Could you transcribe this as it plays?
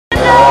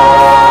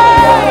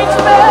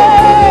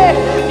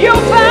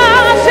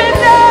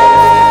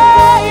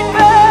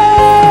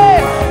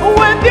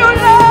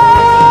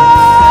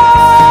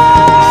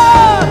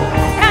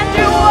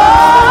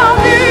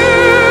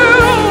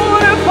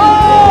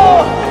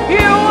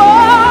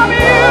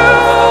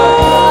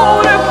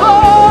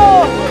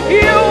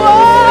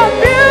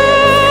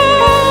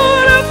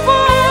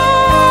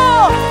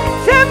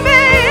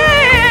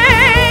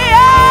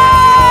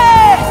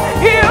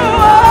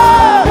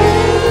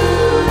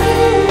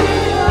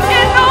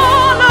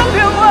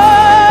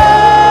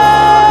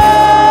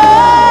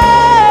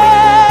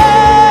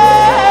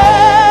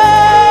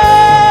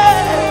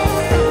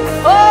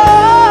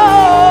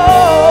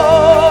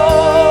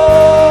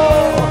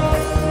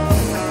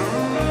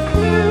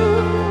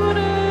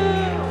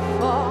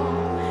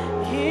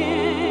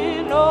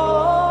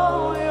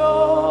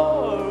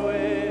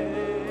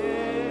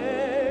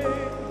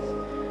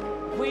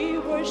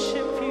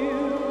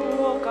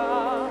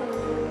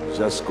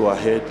go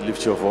ahead,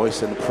 lift your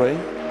voice and pray.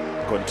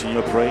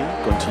 Continue praying,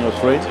 continue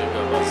praying.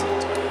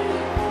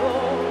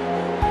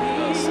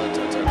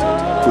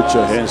 Put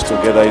your hands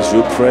together as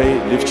you pray.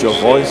 Lift your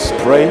voice,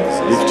 pray.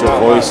 Lift your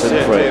voice and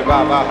pray.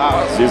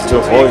 Lift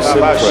your voice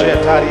and pray.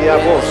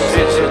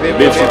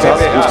 Lift it up,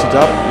 lift it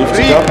up, lift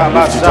it up,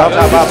 lift it up,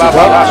 lift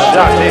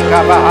it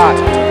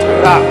up.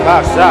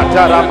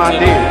 Rakasata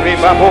ramandi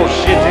ribabo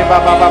shiti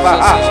baba baba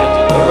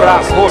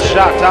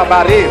rakoshata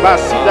bariba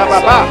sida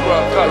baba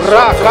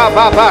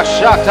rakababa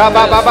shata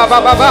baba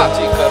baba baba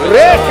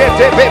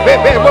rekete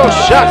bebe bo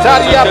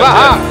shataria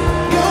baba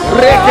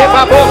reke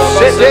babo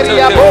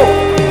seteria bo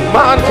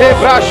mante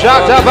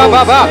brashata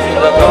baba baba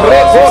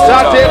rekota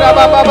tera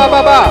baba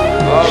baba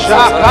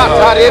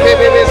shakata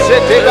rebe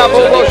sete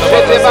babo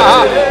shete baba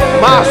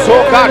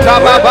masokata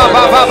baba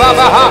baba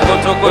baba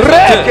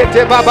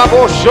rekete baba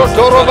bo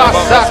shotoro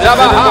basata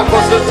baba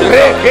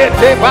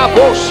rekete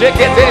babo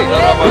shekete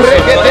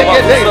rekete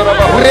kete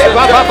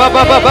reba baba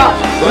baba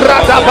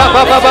rata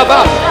baba baba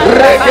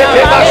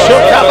rekete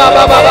bashota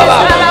baba baba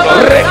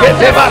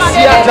rekete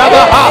basiata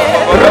baba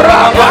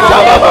rakata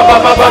baba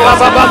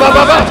baba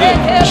baba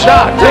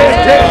shate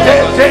te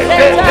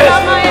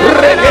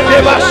rekete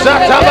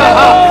basata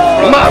baba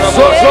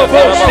masoso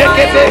bo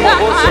shekete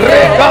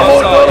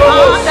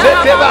rekamondoro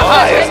sete baba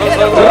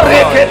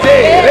rekete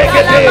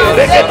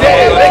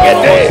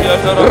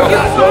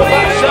rato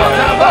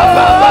basata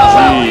baba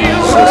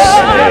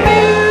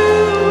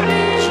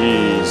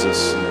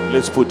Jesus' name.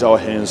 Let's put our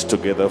hands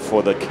together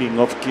for the King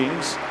of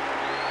Kings.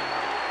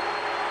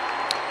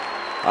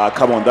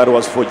 Come on, that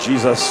was for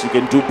Jesus. You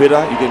can do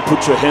better. You can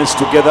put your hands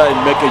together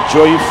and make a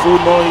joyful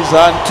noise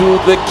unto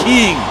the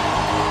King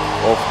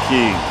of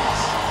Kings.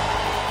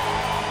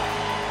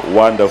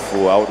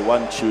 Wonderful. I would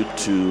want you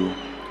to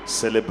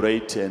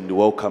celebrate and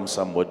welcome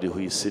somebody who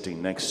is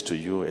sitting next to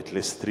you, at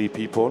least 3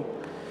 people.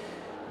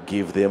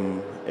 Give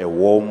them a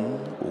warm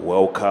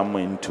welcome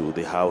into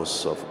the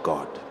house of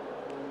God.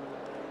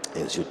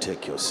 As you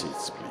take your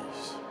seats,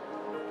 please.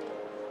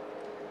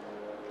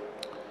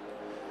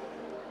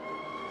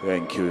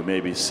 Thank you. You may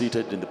be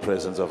seated in the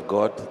presence of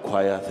God.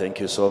 Choir, thank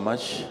you so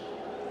much.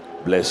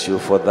 Bless you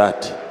for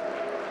that.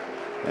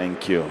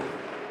 Thank you.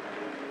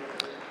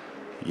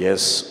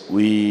 Yes,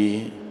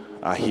 we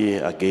are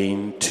here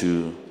again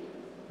to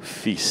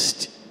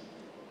feast.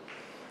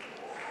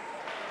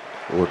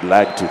 I would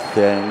like to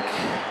thank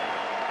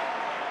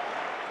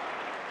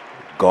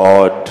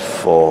God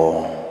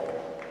for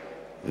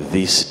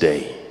this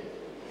day.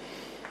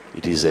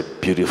 It is a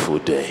beautiful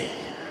day.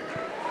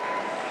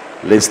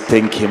 Let's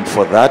thank him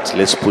for that.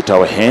 Let's put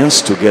our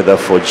hands together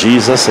for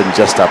Jesus and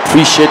just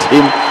appreciate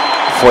him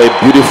for a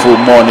beautiful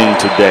morning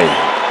today.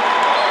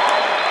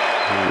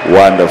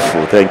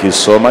 Wonderful. Thank you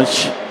so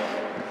much.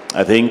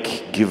 I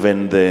think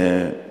given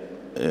the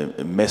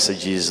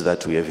messages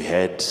that we have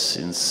had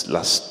since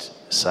last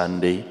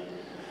Sunday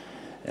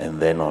and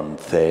then on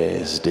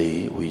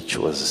Thursday, which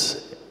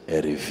was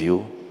a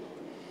review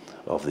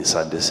of the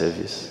Sunday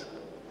service,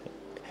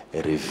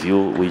 a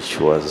review which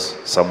was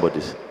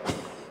somebody's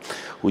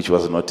which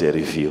was not a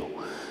review.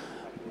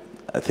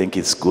 I think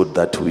it's good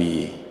that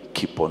we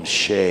keep on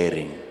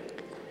sharing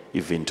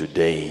even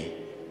today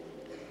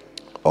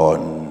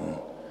on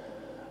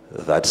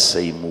that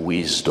same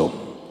wisdom.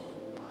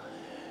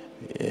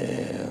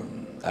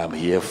 I'm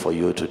here for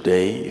you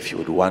today. If you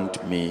would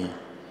want me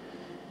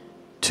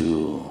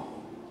to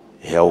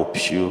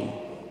help you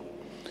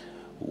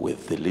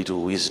with the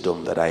little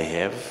wisdom that I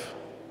have,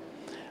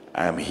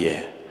 I'm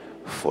here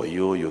for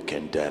you. You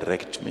can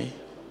direct me.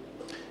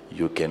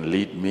 You can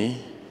lead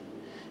me.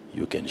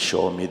 You can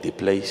show me the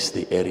place,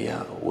 the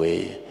area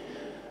where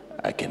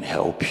I can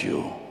help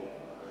you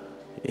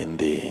in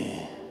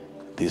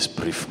this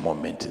brief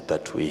moment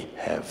that we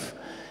have.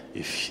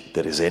 If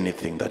there is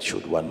anything that you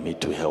would want me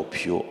to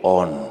help you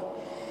on,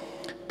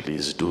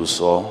 please do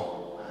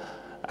so.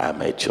 I'm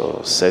at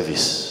your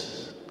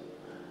service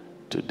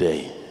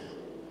today.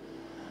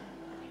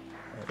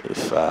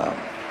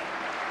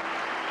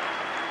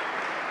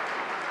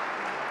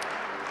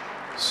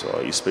 So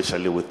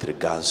especially with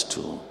regards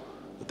to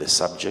the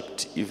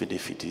subject, even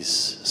if it is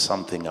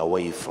something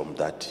away from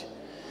that,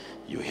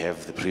 you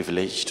have the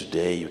privilege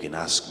today. You can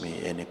ask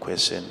me any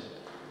question,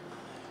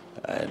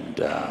 and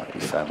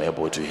if I'm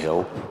able to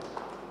help,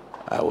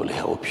 I will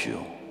help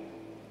you.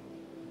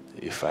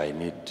 If I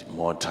need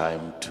more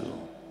time to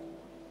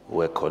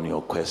work on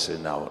your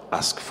question, I'll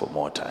ask for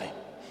more time.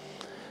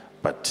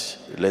 But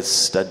let's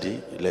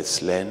study,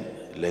 let's learn,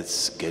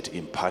 let's get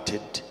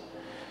imparted,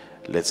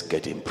 let's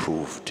get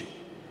improved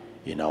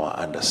in our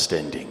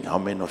understanding. How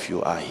many of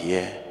you are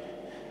here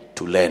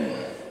to learn?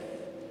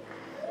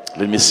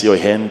 Let me see your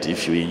hand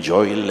if you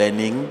enjoy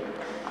learning.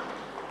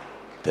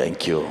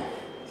 Thank you.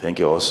 Thank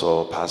you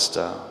also,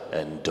 Pastor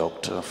and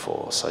Doctor,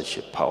 for such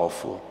a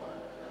powerful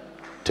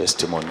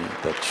testimony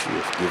that you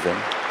have given.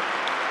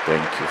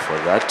 Thank you for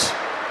that.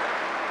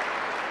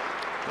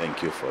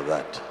 Thank you for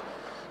that.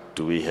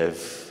 Do we have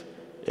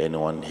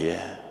anyone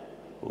here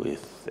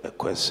with a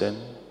question?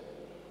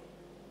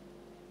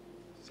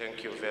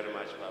 Thank you very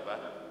much, Baba.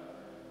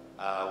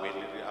 We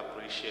really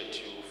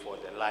appreciate you for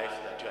the life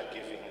that you are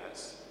giving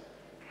us.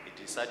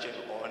 It is such an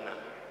honor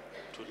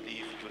to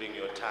live during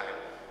your time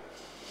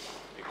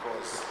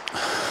because...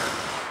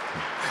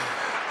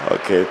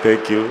 Okay,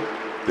 thank you.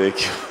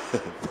 Thank you.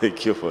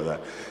 Thank you for that.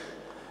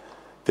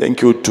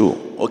 Thank you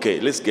too. Okay,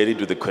 let's get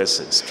into the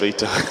questions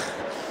straight up.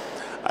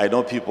 I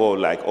know people,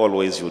 like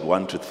always, you would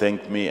want to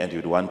thank me and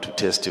you'd want to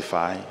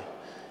testify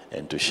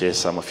and to share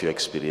some of your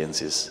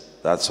experiences.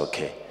 That's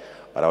okay.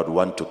 But I would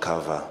want to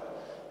cover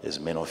as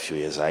many of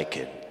you as I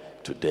can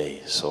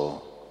today.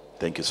 So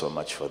thank you so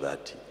much for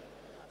that.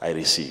 I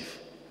receive.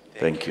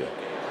 Thank you.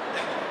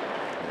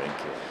 Thank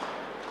you.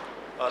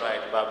 All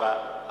right,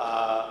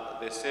 Baba.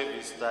 The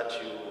service that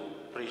you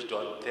preached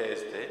on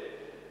Thursday,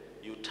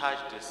 you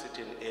touched a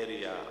certain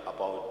area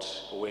about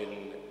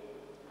when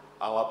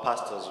our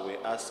pastors were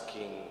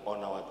asking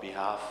on our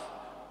behalf.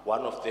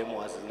 One of them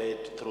was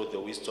led through the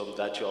wisdom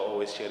that you are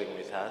always sharing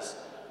with us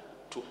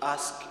to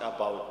ask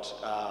about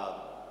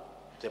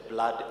the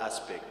blood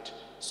aspect.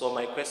 So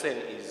my question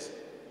is,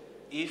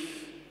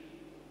 if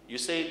you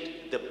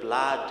said the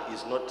blood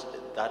is not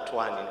that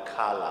one in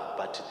color,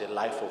 but the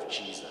life of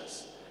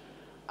Jesus,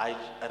 I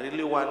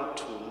really want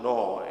to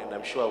know, and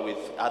I'm sure with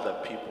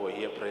other people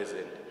here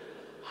present,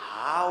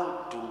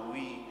 how do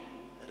we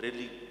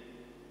really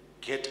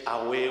get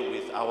away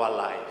with our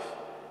life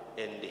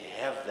and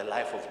have the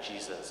life of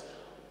Jesus?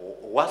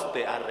 What's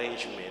the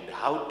arrangement?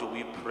 How do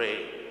we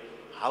pray?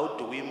 How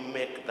do we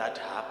make that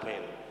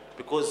happen?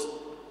 Because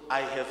I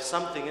have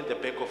something in the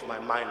back of my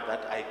mind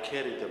that I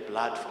carry the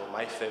blood from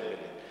my family.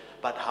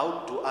 But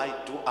how do I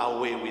do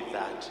away with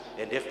that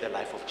and have the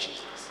life of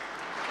Jesus?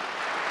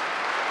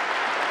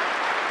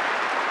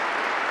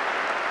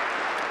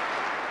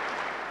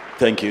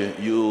 Thank you.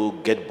 You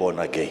get born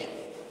again.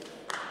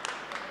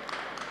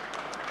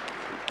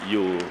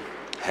 You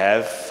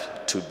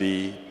have to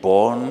be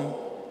born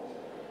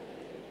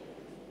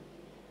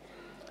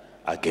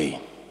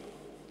again.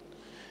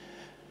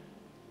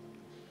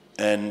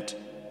 And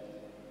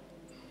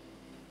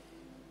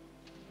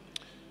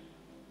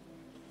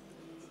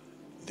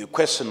the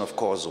question, of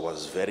course,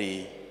 was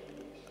very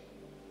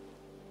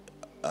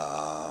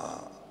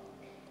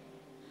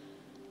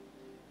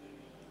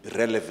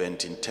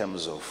relevant in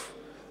terms of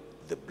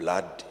the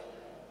blood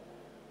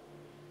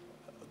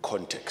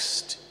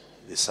context.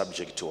 The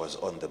subject was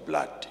on the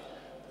blood,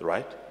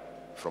 right?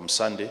 From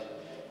Sunday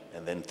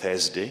and then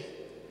Thursday.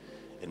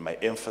 And my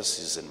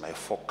emphasis and my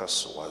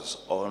focus was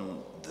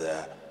on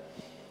the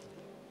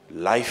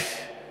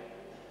life,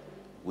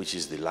 which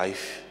is the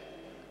life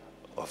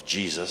of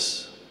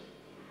Jesus,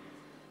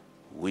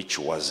 which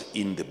was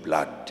in the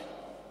blood.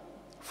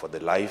 For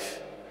the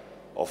life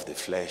of the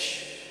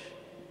flesh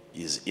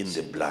is in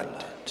the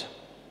blood.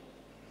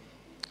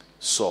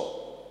 So,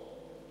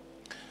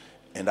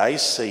 and I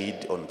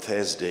said on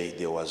Thursday,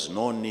 there was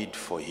no need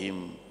for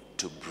him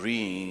to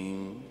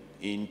bring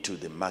into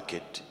the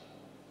market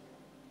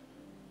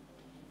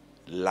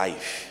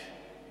life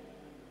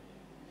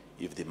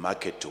if the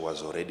market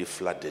was already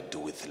flooded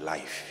with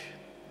life.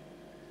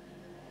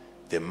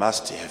 There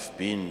must have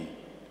been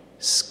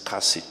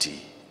scarcity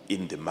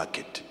in the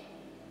market,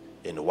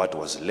 and what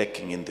was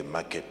lacking in the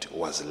market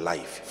was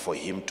life for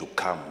him to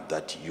come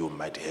that you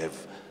might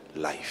have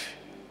life.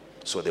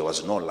 So there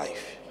was no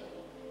life.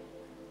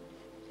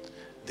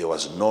 There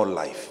was no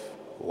life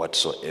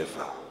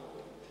whatsoever,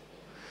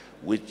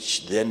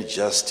 which then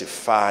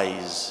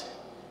justifies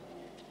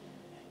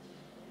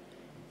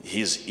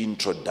his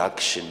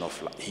introduction of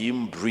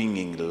him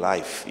bringing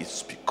life.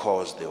 It's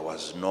because there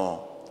was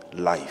no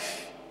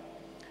life.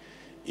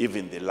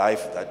 Even the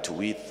life that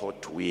we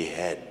thought we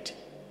had,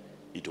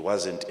 it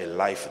wasn't a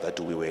life that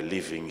we were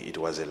living, it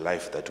was a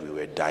life that we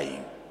were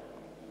dying.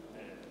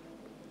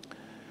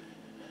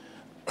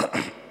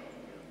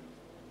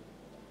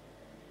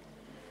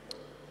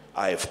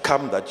 I have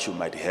come that you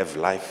might have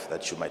life,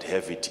 that you might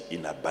have it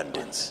in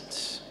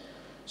abundance.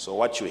 So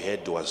what you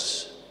had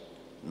was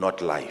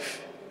not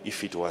life.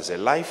 If it was a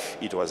life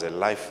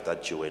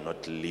that you were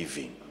not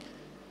living.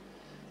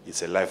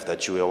 It's a life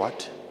that you were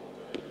what?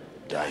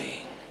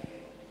 Dying.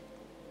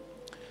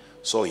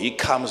 So he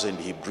comes and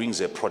he brings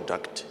a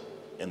product,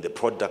 and the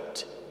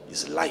product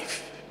is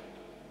life.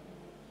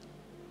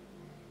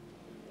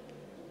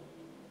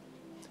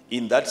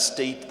 In that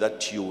state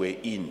that you were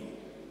in,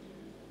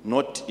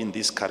 not in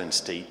this current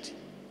state,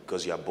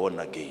 because you are born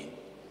again,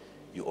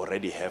 you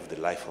already have the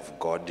life of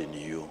God in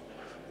you.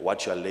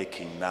 What you are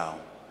lacking now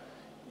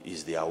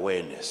is the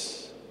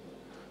awareness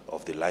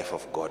of the life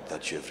of God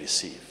that you have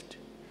received.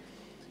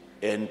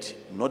 And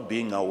not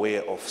being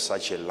aware of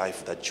such a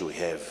life that you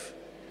have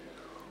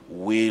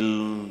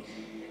will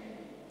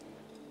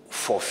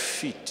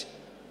forfeit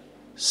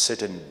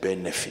certain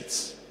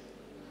benefits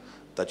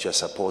that you're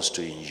supposed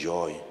to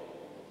enjoy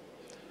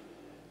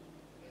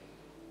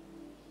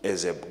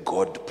as a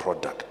God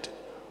product.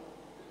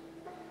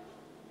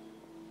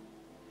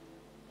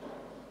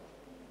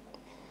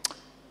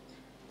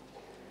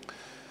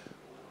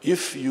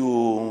 If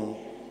you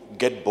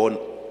get born,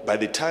 by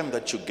the time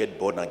that you get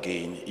born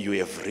again, you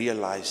have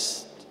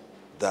realized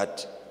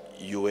that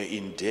you were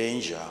in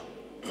danger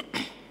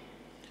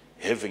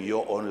having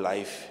your own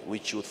life,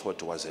 which you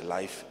thought was a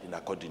life in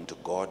according to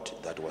God,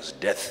 that was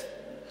death.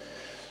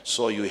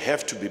 So you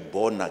have to be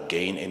born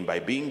again, and by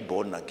being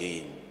born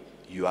again,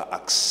 you are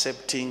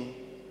accepting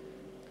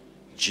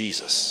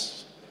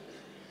Jesus.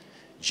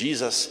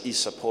 Jesus is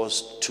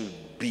supposed to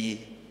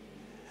be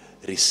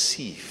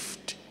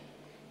received.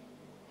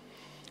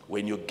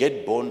 When you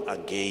get born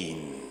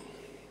again,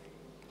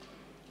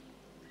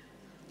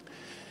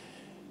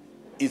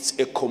 it's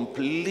a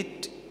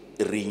complete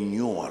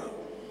renewal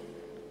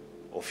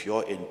of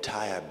your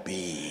entire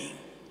being.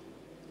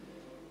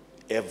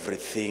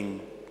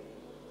 Everything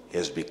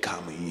has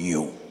become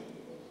new.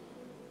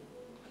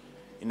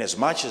 In as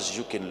much as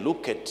you can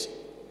look at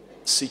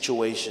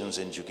situations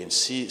and you can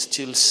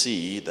still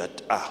see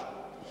that,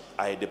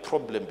 I had a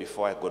problem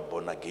before I got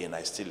born again,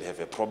 I still have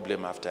a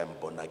problem after I'm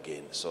born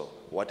again. So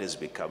what has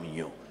become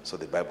new? So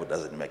the Bible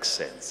doesn't make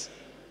sense.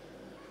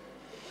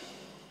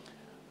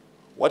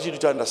 What you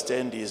need to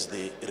understand is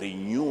the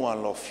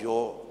renewal of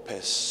your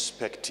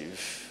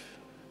perspective,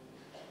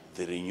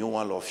 the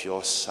renewal of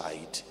your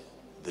sight,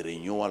 the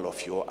renewal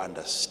of your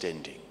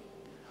understanding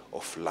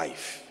of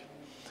life.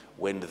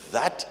 When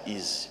that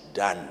is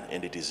done,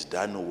 and it is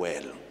done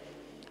well,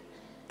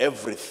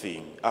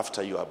 everything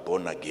after you are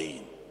born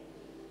again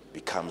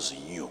becomes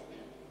new.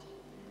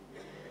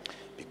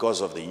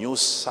 Because of the new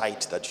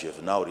sight that you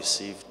have now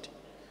received,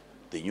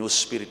 the new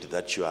spirit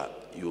that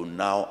you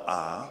now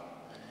are,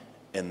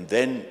 and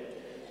then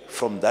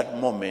from that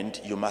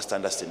moment you must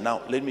understand.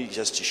 Now let me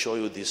just show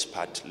you this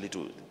part a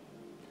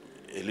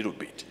little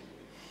bit.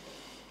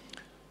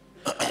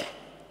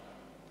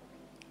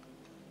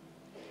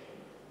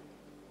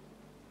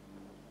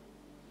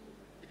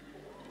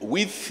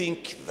 We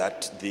think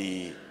that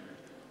the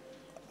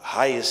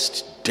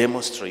highest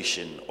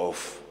demonstration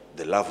of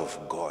the love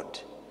of God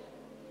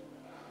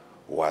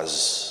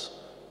was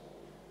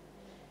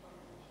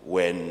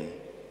when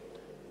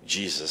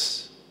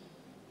Jesus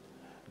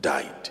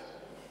died.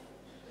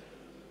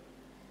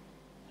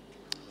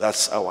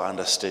 That's our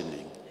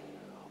understanding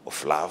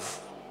of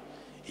love.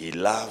 He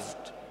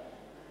loved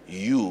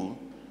you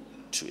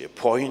to a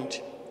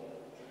point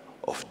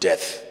of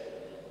death.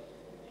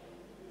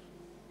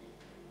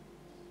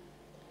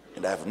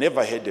 And I've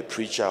never heard a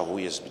preacher who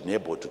has been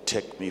able to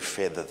take me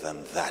further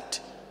than that.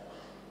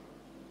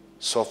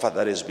 So far,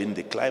 that has been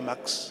the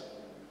climax,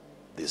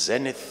 the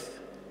zenith,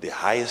 the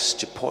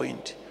highest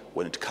point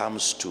when it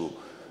comes to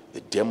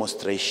the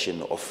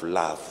demonstration of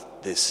love.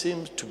 There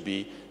seems to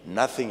be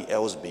nothing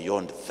else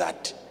beyond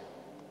that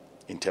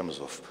in terms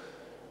of,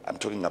 I'm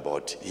talking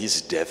about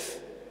his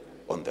death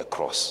on the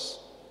cross.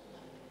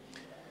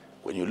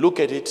 When you look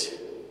at it,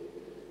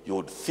 you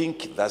would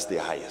think that's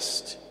the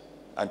highest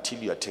until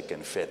you are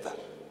taken further.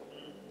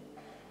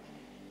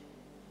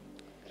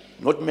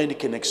 Not many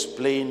can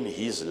explain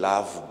his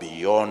love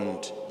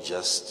beyond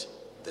just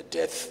the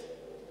death,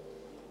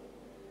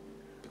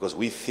 because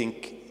we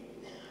think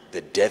the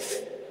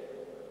death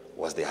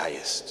was the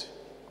highest.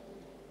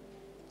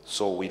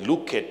 So we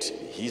look at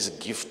his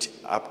gift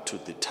up to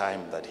the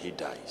time that he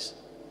dies.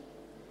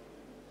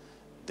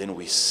 Then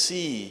we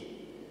see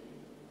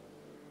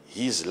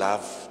his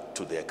love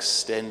to the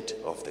extent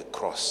of the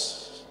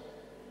cross.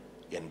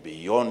 And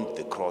beyond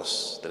the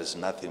cross, there is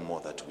nothing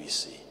more that we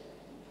see.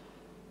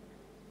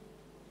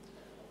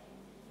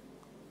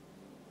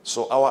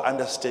 So our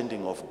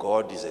understanding of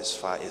God is as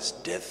far as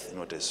death,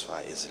 not as far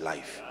as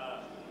life.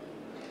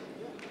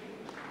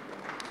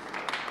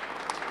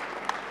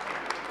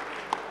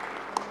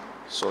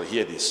 So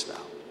hear this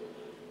now.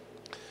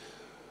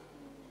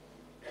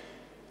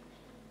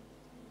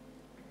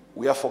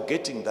 We are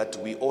forgetting that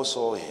we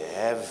also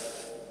have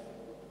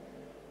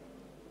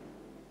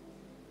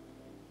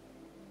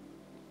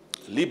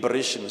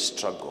liberation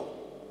struggle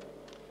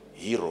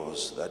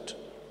heroes that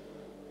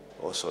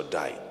also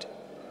died.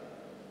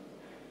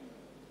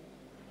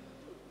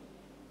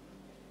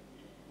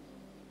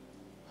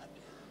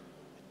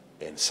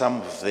 And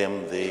some of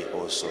them, they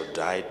also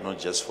died not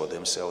just for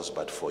themselves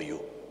but for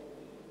you.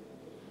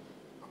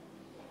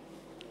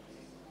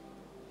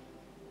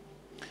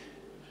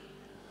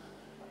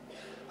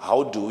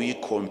 How do we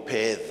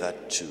compare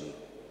that to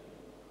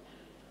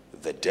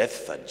the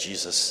death that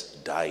Jesus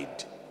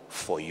died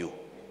for you?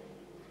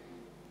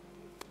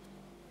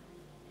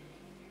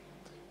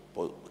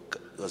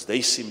 Because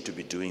they seem to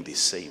be doing the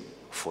same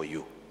for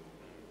you.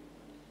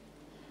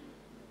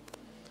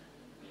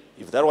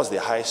 If that was the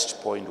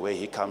highest point where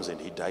he comes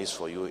and he dies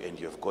for you, and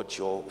you've got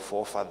your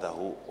forefather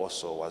who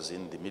also was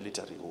in the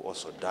military, who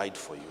also died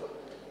for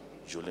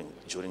you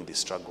during the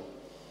struggle,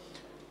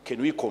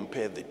 can we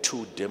compare the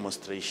two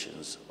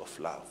demonstrations of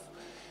love?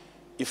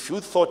 If you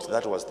thought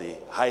that was the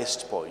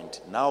highest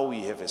point, now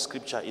we have a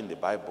scripture in the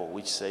Bible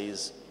which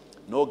says,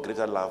 no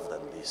greater love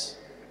than this,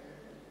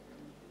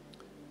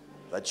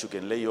 that you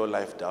can lay your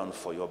life down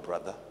for your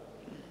brother.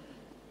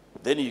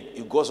 Then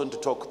he goes on to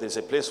talk, there's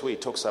a place where he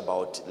talks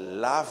about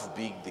love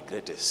being the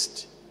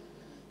greatest.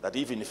 That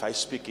even if I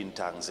speak in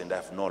tongues and I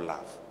have no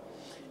love,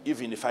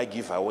 even if I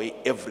give away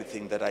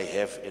everything that I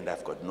have and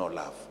I've got no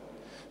love.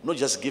 Not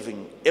just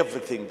giving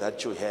everything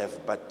that you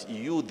have, but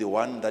you, the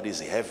one that is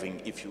having,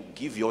 if you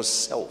give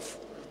yourself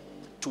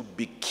to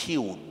be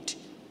killed,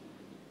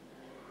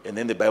 and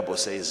then the Bible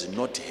says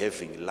not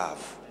having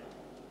love.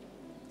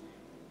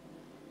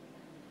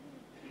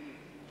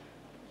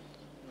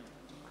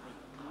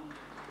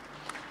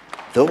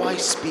 Though I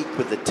speak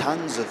with the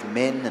tongues of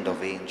men and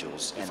of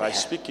angels, If I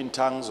speak in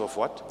tongues of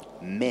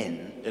what?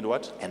 Men And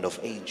what? and of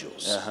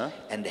angels,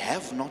 and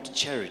have not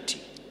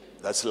charity,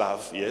 That's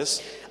love,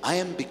 yes. I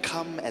am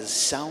become as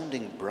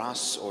sounding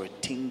brass or a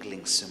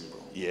tingling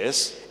cymbal.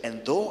 Yes.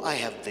 And though I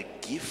have the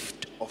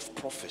gift of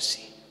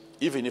prophecy,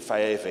 Even if I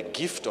have a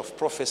gift of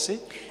prophecy,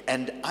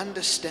 and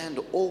understand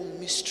all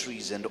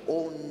mysteries and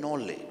all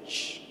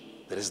knowledge,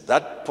 there is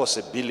that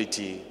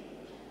possibility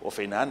of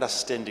an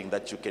understanding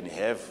that you can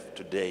have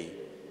today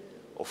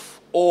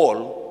of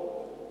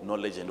all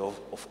knowledge and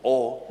of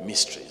all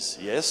mysteries.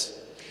 Yes?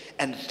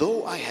 and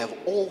though I have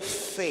all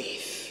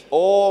faith,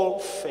 All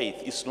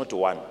faith is not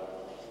one.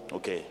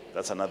 Okay,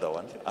 that's another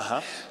one.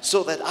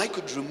 so that I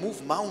could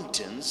remove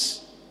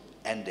mountains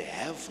and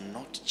have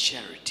not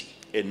charity,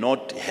 And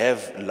not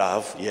have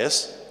love,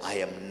 yes?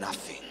 I am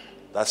nothing.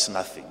 That's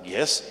nothing,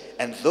 yes?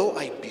 And though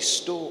I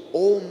bestow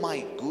all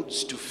my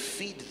goods to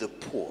feed the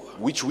poor,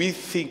 Which we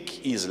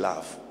think is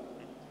love.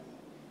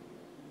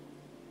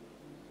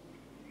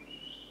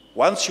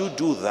 Once you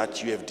do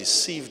that, you have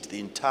deceived the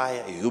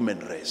entire human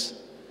race.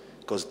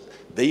 Because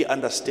they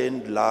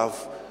understand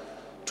love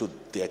to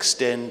the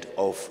extent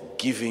of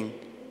giving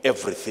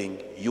everything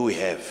you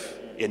have.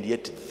 And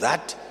yet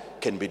that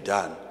can be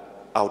done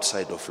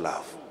outside of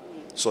love.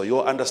 So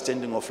your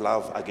understanding of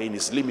love, again,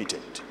 is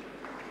limited.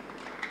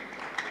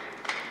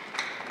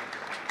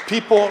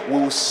 People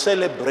will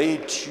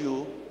celebrate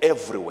you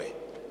everywhere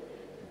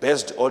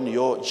based on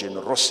your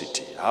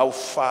generosity, how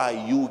far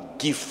you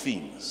give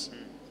things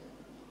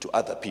to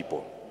other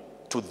people.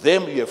 To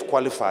them, you have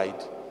qualified.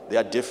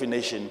 Their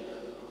definition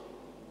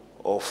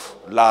of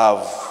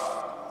love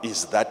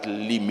is that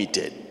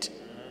limited.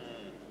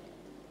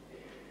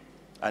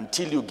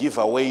 Until you give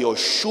away your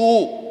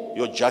shoe,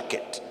 your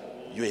jacket,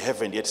 you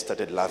haven't yet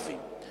started loving.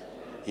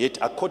 Yet,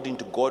 according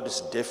to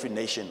God's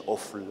definition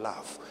of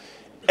love,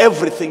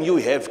 everything you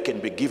have can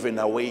be given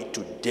away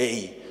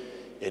today,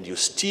 and you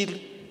still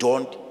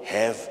don't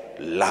have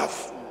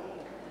love.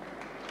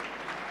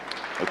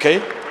 Okay?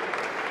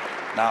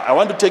 Now, I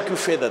want to take you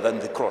further than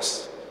the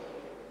cross.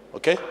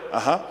 Okay?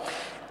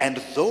 and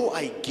though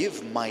I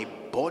give my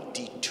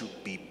body to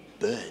be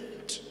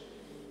burnt,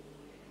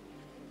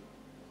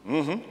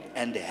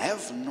 and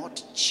have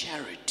not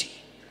charity,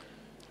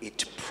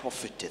 it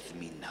profiteth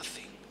me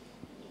nothing.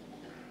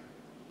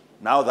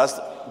 Now,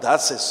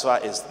 that's as far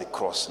as the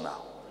cross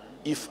now.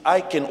 If I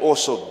can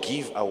also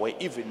give away,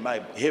 even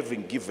my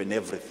having given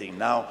everything,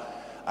 now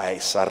I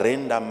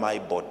surrender my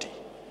body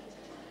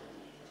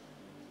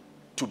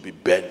to be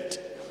burnt.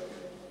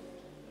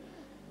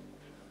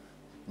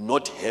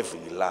 Not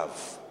having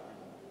love.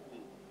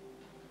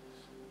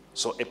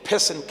 So a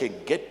person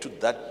can get to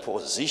that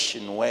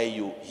position where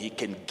he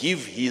can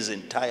give his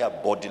entire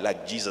body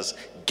like Jesus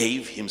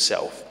gave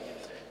himself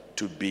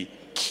to be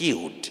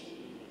killed,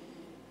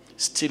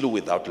 still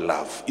without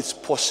love. It's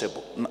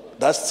possible.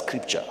 That's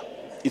scripture.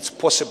 It's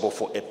possible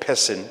for a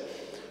person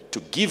to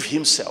give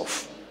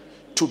himself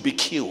to be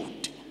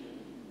killed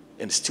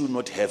and still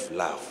not have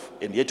love.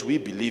 And yet we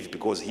believe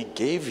because he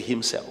gave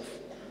himself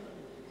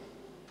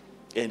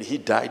and he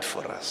died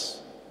for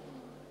us.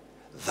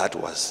 That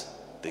was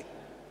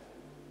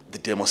the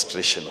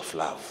demonstration of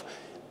love.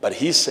 But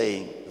he's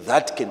saying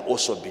that can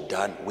also be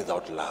done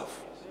without love.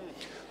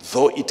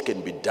 Though it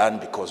can be done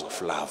because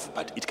of love,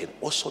 but it can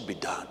also be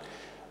done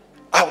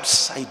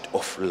outside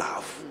of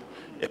love.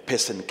 A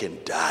person can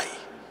die.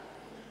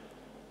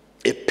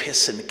 A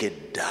person can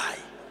die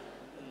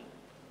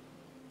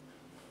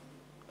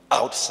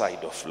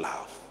outside of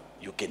love.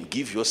 You can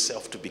give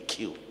yourself to be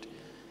killed.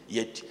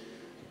 Yet,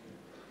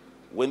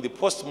 when the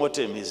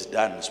post-mortem is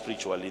done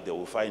spiritually, they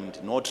will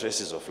find no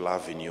traces of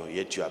love in you,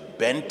 yet you are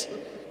burnt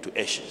to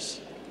ashes.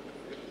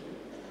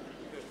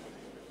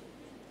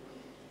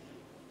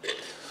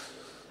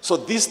 So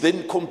this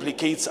then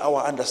complicates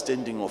our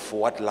understanding of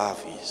what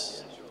love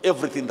is.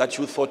 Everything that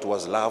you thought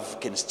was love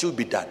can still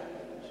be done,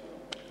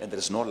 and there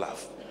is no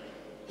love.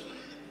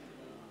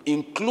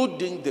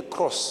 Including the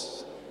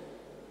cross.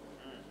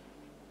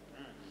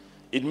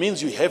 It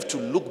means you have to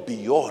look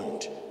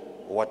beyond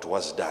what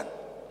was done.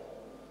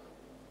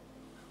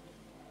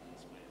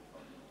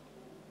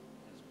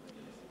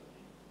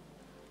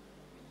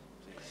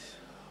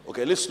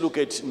 Okay, let's look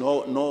at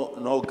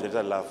no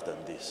greater love than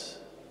this.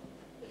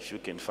 If you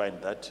can find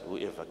that,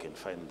 whoever can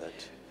find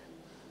that.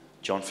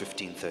 John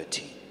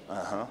 15:13.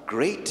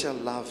 Greater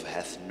love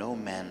hath no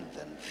man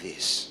than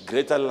this.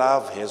 Greater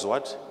love has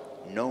what?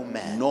 No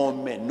man.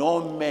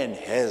 No man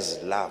has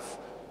love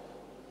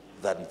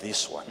than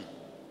this one.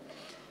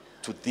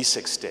 To this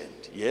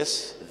extent,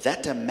 yes?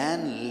 That a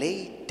man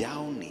lay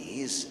down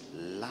his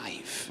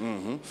life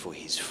for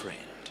his friend.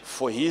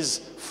 for his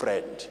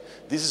friend.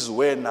 This is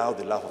where now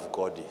the love of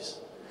God is.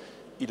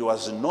 It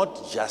was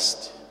not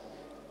just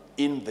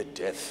in the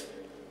death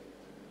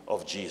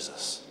of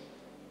Jesus.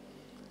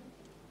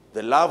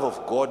 The love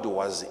of God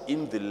was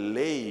in the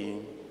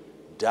laying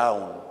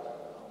down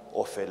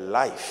of a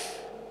life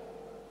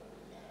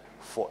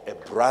for a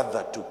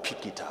brother to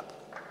pick it up.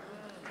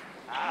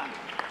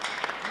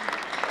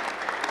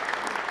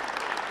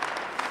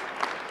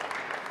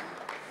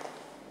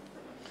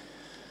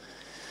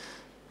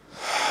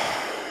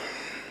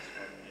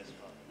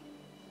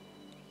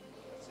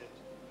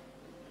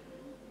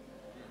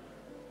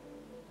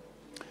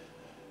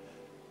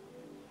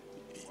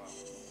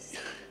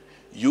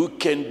 You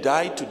can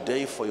die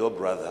today for your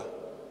brother,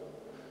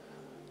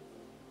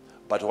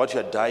 but what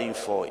you're dying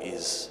for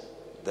is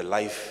the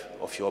life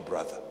of your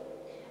brother,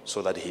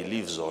 so that he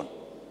lives on.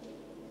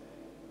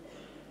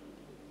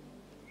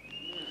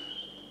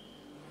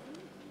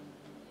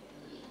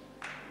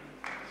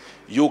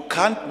 You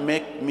can't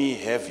make me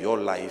have your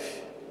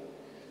life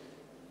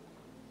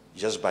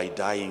just by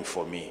dying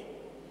for me.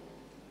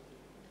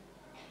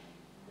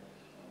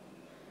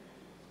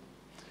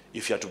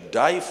 If you are to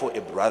die for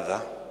a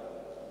brother,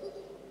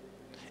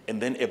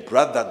 and then a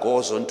brother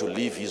goes on to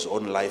live his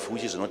own life,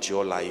 which is not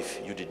your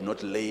life, you did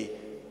not lay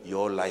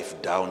your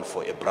life down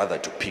for a brother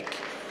to pick.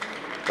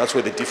 That's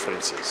where the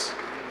difference is.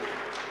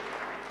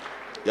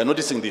 You're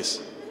noticing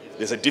this?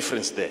 There's a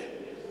difference there.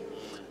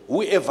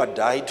 Whoever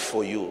died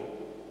for you,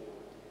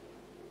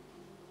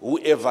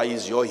 whoever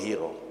is your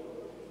hero,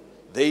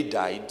 they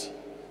died,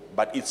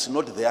 but it's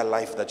not their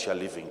life that you're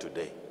living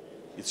today.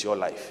 It's your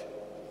life.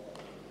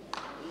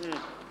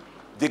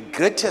 The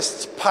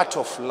greatest part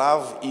of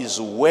love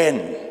is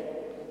when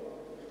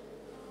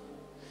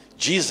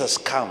Jesus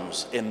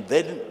comes and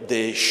then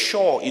the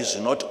shore is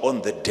not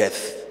on the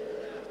death,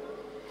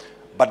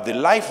 but the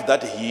life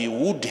that he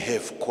would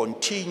have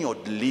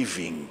continued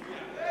living.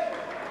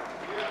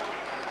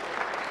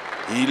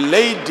 He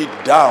laid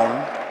it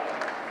down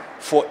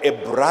for a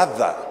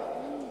brother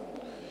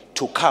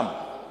to come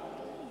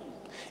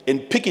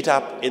and pick it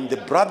up, and the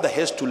brother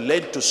has to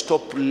learn to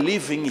stop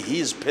living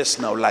his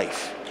personal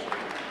life.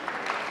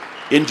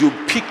 And you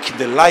pick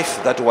the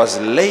life that was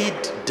laid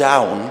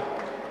down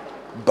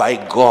by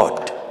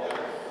God,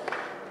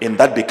 and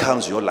that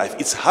becomes your life.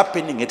 It's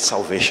happening at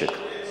salvation.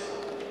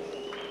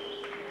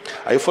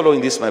 Are you following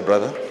this, my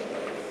brother?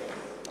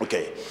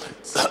 Okay.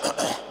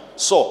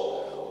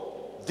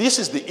 So, this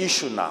is the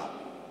issue now.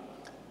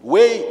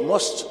 Where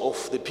most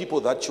of the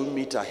people that you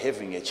meet are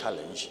having a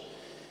challenge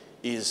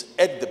is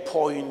at the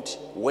point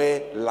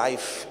where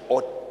life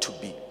ought to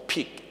be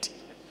picked,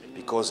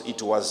 because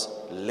it was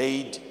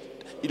laid.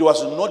 It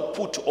was not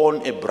put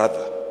on a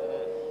brother.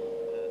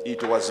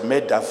 It was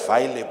made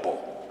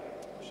available.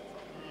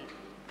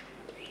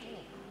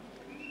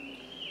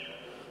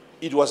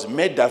 It was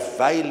made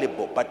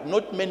available, but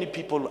not many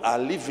people are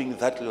living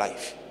that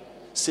life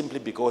simply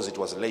because it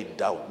was laid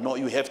down. No,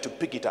 you have to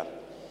pick it up.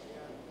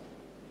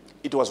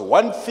 It was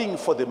one thing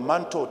for the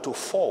mantle to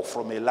fall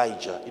from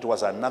Elijah. It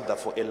was another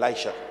for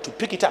Elisha to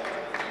pick it up.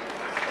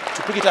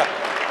 To pick it up.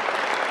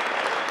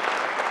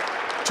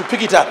 To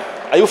pick it up.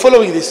 Are you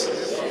following this?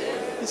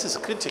 This is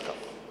critical.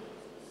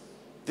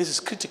 This is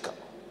critical.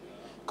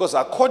 Because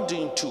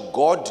according to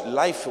God,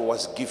 life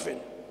was given,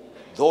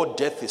 though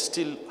death is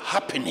still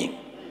happening.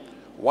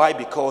 Why?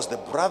 Because the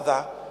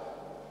brother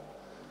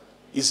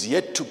is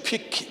yet to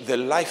pick the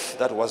life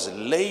that was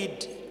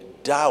laid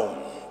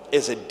down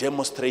as a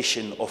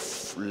demonstration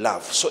of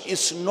love. So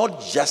it's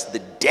not just the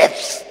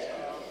death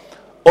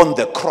on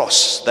the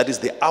cross that is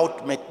the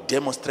ultimate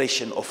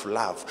demonstration of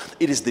love.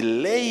 It is the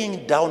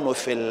laying down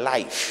of a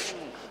life.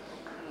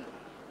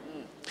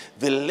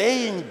 The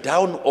laying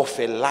down of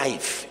a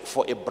life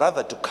for a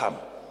brother to come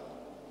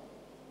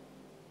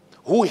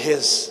who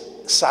has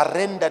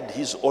surrendered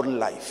his own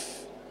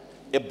life.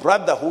 A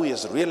brother who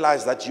has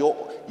realized that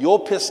your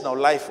personal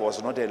life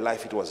was not a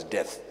life, it was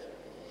death.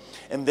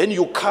 And then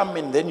you come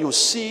and then you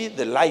see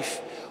the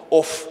life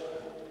of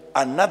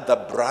another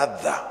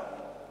brother,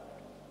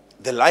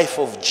 the life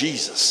of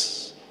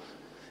Jesus,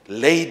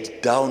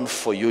 laid down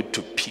for you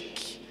to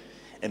pick,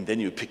 and then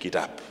you pick it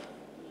up.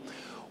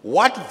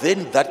 What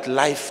then that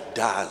life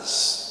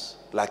does,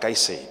 like I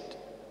said,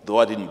 though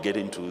I didn't get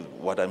into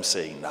what I'm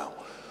saying now,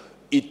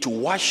 it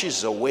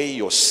washes away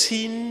your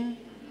sin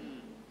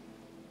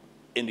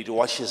and it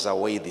washes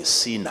away the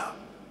sinner.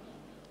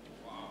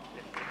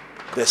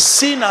 The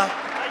sinner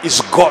is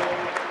gone.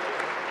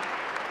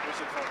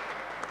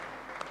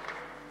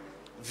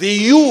 The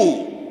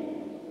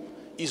you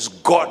is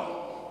gone.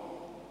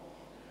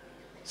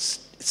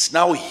 It's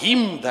now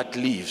him that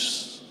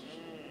lives.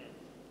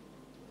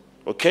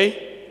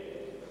 Okay?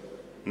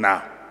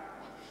 Now,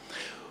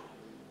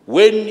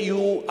 when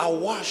you are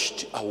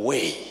washed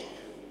away,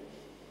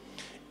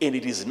 and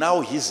it is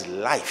now his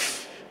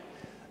life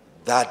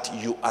that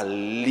you are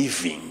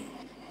living,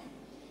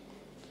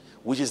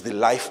 which is the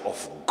life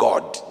of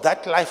God.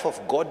 That life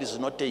of God is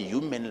not a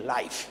human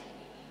life.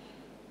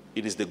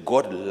 It is the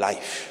God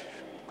life.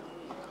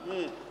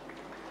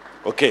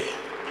 Okay.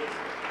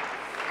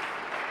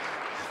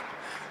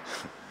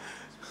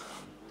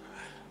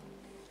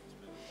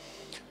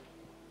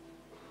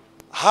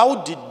 How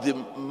did the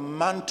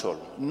mantle,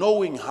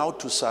 knowing how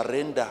to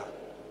surrender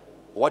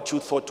what you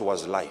thought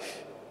was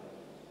life,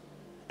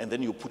 and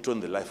then you put on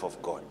the life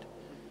of God?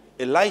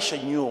 Elisha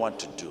knew what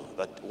to do.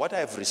 That what I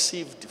have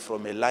received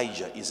from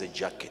Elijah is a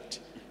jacket.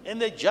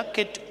 And the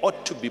jacket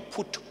ought to be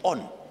put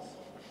on.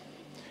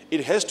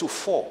 It has to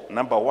fall.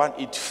 Number one,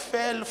 it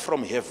fell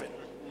from heaven.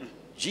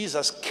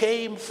 Jesus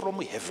came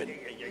from heaven.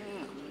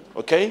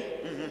 Okay?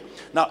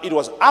 Now, it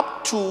was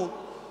up to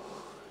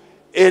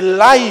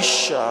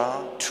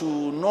Elisha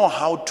to know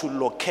how to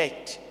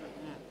locate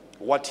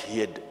what he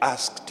had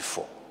asked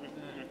for.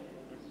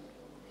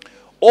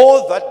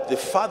 All that the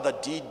Father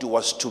did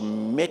was to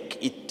make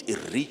it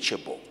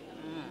reachable,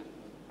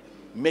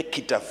 make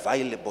it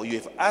available. You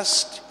have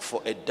asked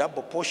for a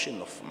double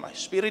portion of my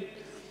spirit.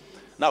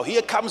 Now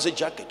here comes a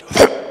jacket.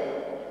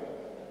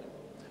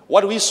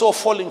 What we saw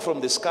falling from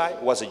the sky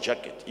was a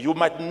jacket. You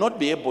might not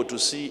be able to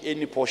see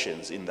any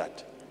portions in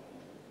that.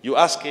 You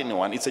ask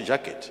anyone, it's a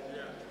jacket.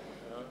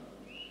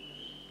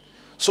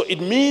 So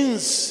it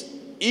means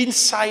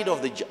inside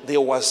of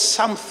there was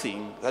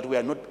something that we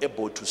are not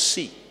able to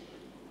see.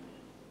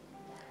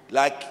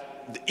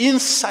 Like the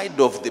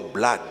inside of the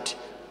blood,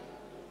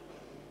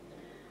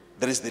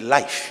 there is the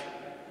life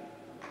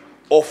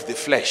of the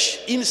flesh.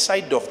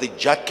 Inside of the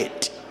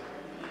jacket,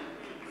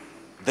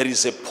 there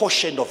is a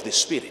portion of the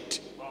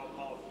spirit.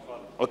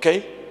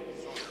 Okay?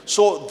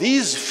 So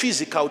these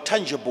physical,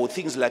 tangible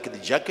things like the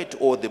jacket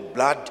or the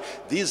blood,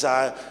 these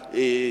are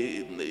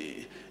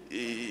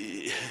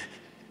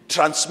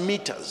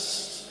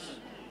transmitters.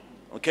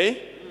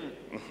 Okay?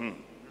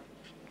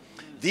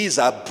 These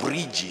are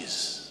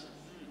bridges.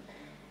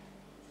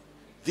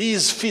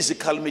 These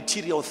physical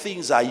material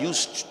things are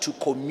used to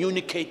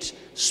communicate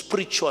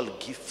spiritual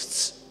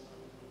gifts.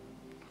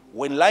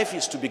 When life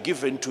is to be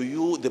given to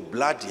you, the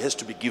blood has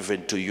to be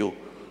given to you.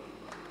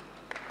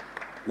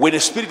 When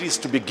the spirit is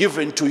to be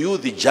given to you,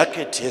 the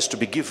jacket has to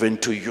be given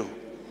to you.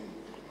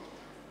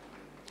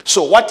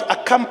 So what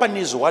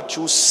accompanies what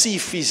you see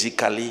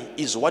physically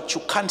is what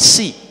you can't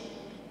see.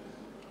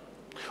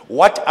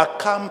 What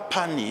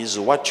accompanies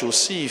what you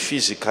see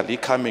physically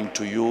coming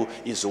to you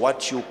is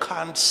what you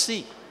can't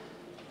see.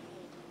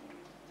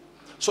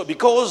 So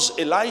because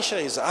Elisha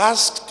is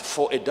asked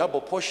for a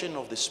double portion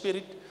of the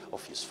spirit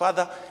of his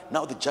father,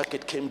 now the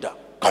jacket came down.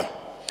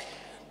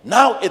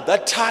 Now at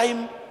that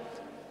time,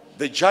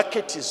 the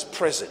jacket is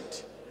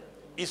present.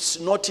 It's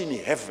not in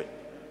heaven.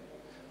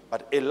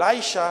 But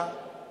Elisha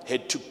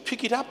had to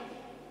pick it up.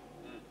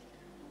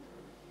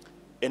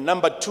 And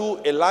number two,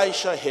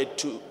 Elisha had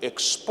to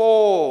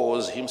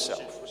expose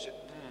himself.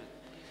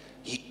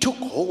 He took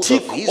hold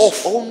of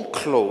his own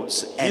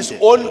clothes and his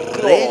own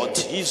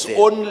clothes, his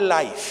own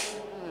life.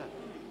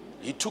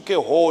 He took a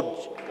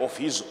hold of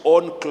his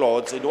own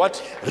clothes and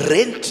what?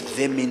 Rent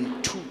them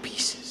in two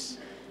pieces.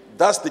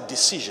 That's the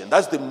decision.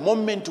 That's the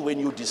moment when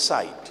you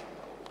decide.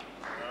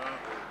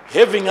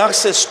 Having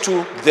access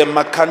to the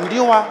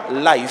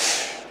Makandiwa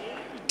life,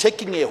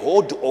 taking a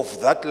hold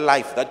of that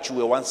life that you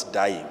were once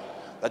dying,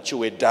 that you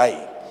were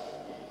dying,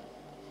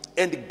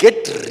 and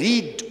get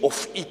rid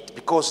of it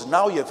because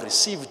now you have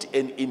received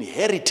an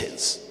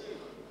inheritance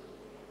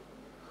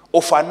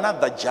of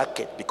another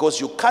jacket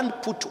because you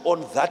can't put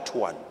on that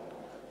one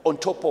on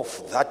top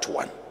of that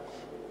one.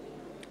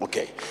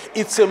 Okay.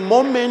 It's a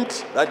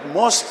moment that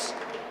most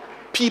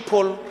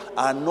people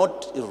are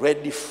not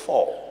ready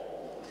for.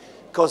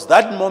 Because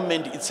that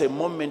moment, it's a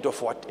moment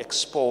of what?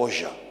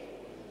 Exposure.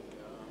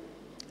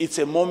 It's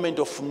a moment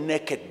of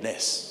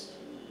nakedness.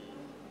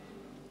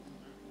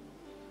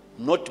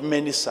 Not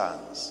many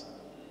sons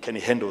can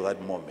handle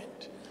that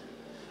moment.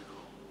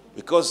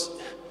 Because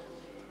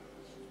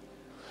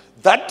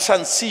that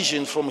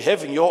transition from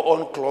having your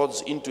own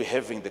clothes into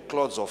having the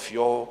clothes of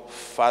your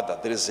father,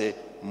 there is a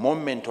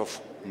moment of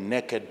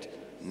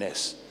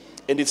nakedness.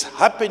 And it's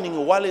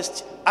happening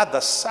whilst other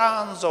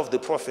sons of the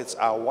prophets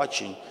are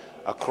watching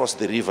across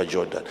the river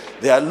Jordan.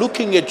 They are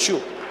looking at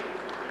you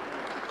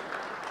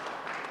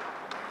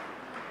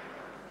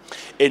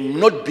and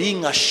not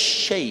being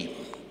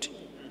ashamed.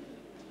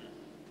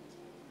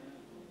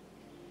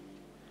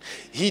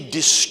 He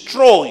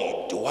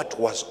destroyed what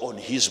was on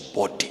his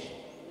body.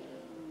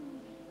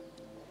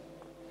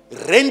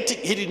 Renting,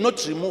 he did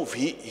not remove,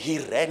 he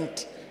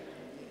rent.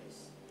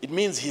 It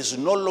means he's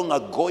no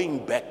longer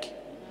going back.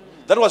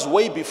 That was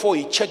way before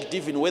he checked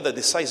even whether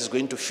the size is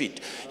going to fit.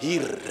 He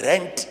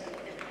rent.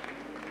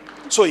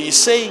 So he's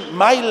saying,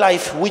 my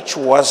life which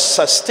was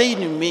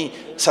sustaining me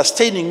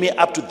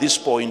up to this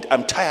point,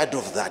 I'm tired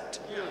of that.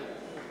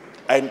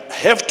 I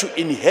have to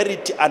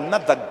inherit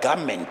another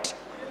garment.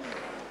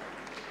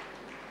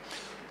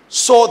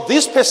 So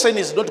this person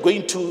is not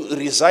going to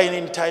resign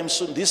anytime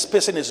soon. This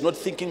person is not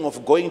thinking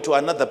of going to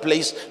another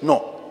place.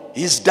 No,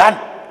 he's done.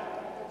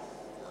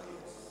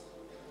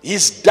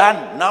 He's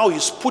done. Now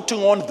he's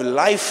putting on the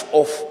life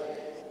of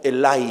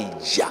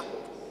Elijah.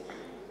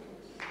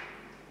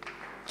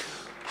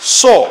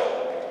 So,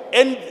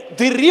 and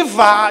the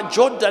river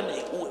Jordan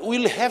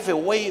will have a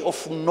way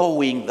of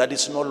knowing that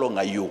it's no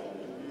longer you.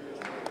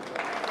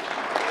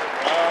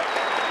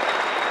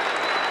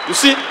 You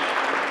see?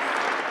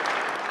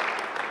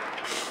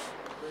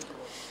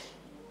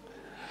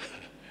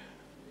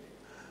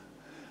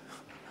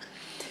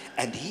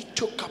 And he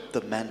took up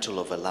the mantle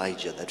of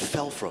Elijah that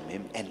fell from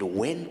him and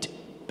went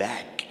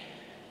back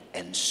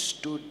and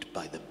stood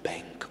by the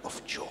bank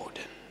of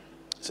Jordan.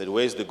 He said,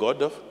 where is the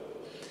God of?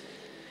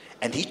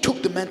 And he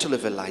took the mantle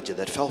of Elijah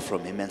that fell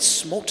from him and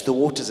smote the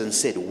waters and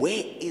said,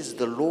 where is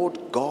the Lord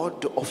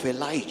God of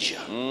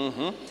Elijah?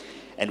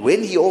 And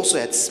when he also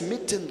had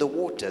smitten the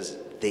waters,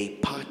 they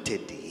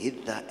parted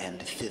hither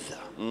and thither.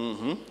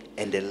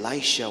 And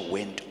Elisha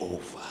went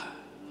over.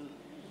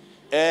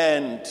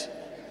 And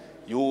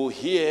you will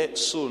hear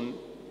soon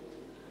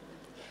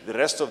the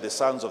rest of the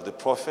sons of the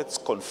prophets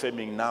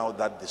confirming now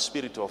that the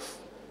spirit of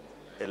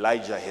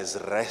Elijah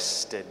has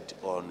rested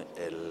on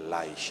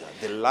Elisha.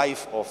 The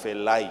life of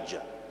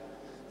Elijah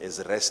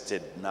has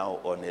rested now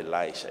on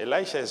Elisha.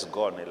 Elisha is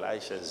gone.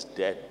 Elisha is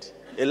dead.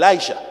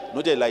 Elisha,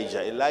 not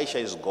Elijah. Elisha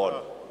is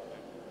gone.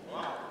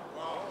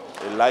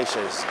 Elisha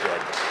is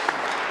dead.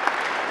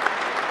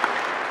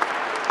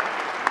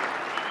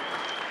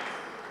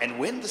 And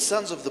when the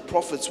sons of the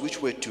prophets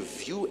which were to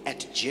view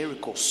at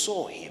Jericho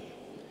saw him,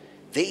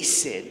 they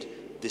said,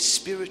 the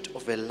spirit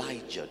of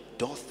Elijah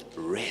doth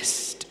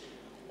rest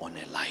on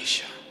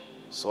Elisha.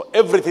 So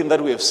everything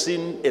that we have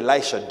seen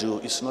Elisha do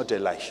is not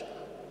Elisha.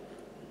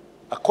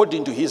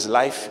 According to his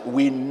life,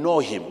 we know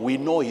him. We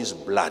know his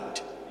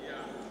blood.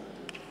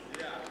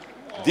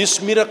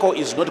 This miracle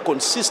is not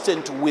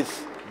consistent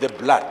with the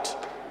blood.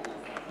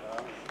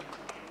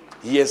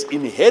 He has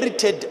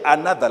inherited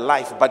another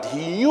life, but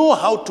he knew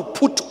how to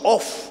put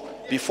off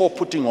before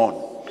putting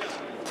on.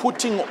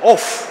 Putting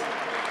off.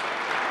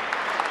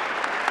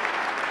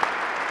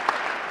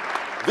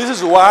 This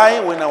is why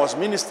when I was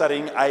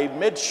ministering, I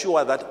made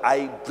sure that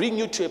I bring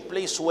you to a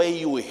place where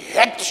you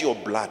hate your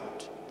blood.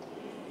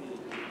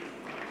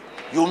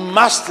 You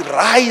must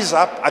rise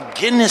up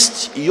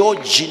against your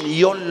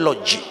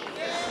genealogy.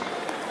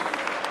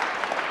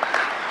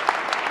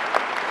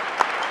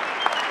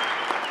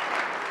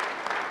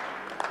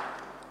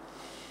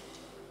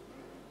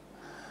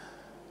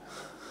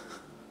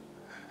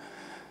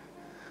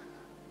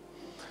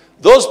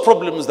 Those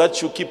problems that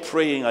you keep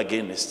praying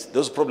against,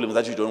 those problems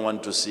that you don't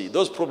want to see,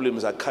 those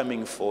problems are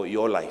coming for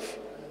your life.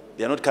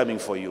 They are not coming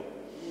for you.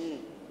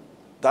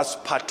 That's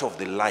part of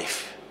the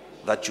life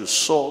that you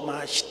so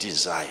much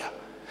desire.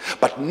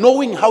 But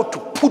knowing how to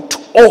put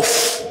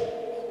off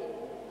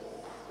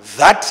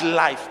that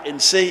life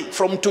and say,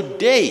 from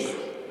today,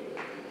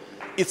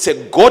 it's a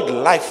God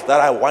life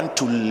that I want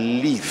to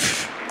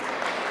live.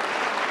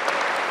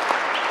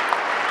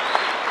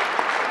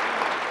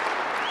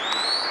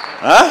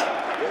 Huh?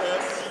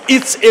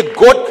 It's a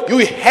God,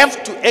 you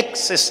have to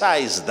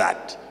exercise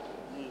that.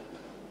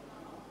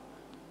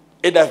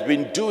 And I've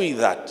been doing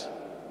that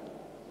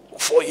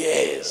for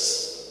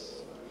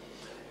years.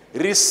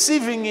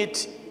 Receiving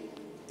it,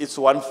 it's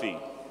one thing.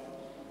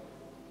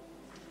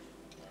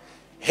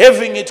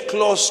 Having it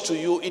close to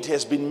you, it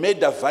has been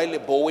made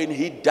available. When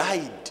he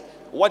died,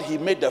 what he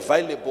made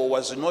available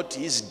was not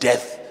his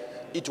death,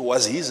 it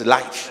was his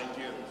life.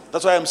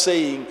 That's why I'm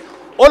saying,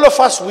 all of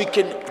us, we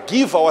can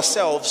give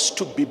ourselves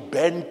to be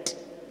bent.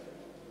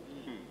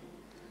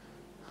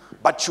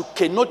 But you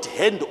cannot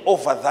hand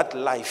over that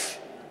life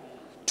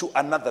to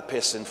another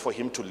person for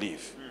him to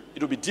live.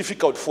 It will be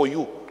difficult for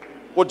you.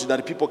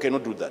 Ordinary people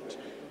cannot do that.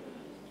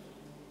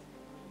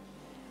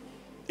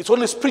 It's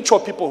only spiritual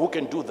people who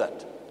can do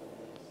that.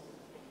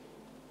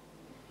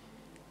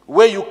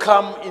 Where you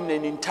come in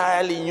an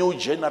entirely new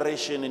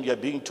generation and you're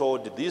being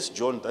told, this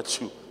John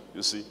that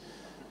you see,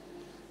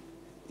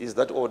 is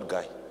that old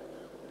guy,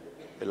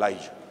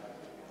 Elijah.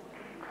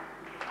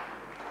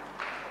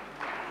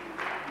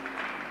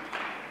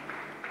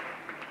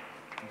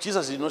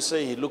 Jesus did not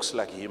say he looks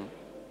like him.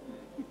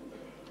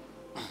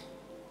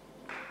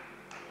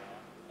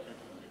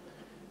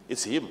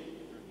 It's him.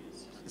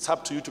 It's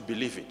up to you to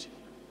believe it.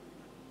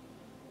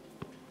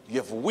 You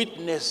have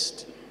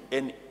witnessed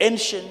an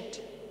ancient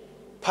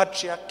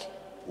patriarch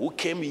who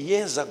came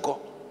years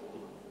ago.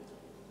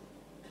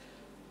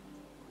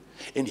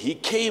 And he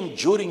came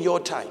during your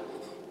time.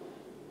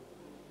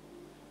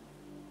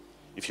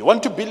 If you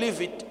want to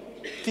believe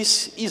it,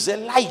 this is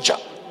Elijah.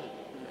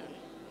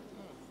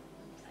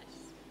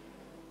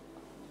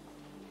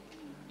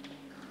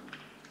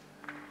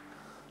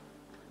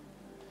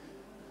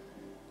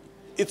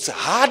 It's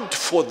hard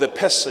for the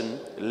person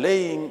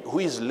who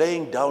is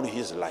laying down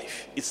his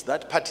life.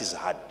 That part is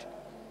hard.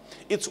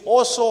 It's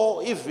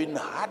also even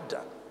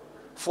harder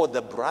for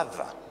the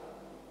brother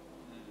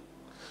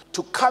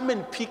to come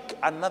and pick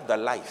another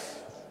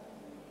life.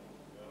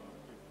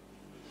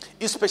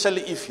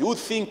 Especially if you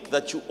think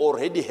that you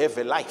already have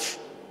a life.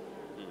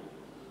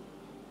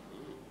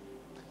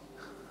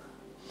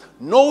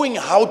 Knowing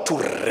how to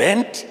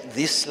rent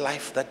this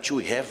life that you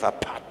have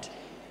apart.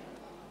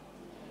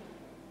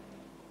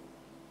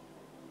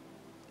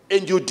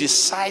 And you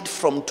decide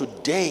from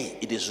today,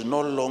 it is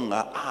no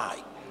longer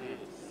I,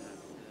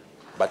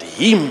 but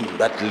him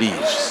that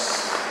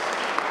lives.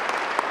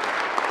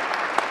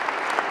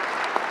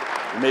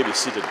 You may be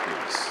seated,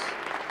 please.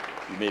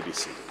 You may be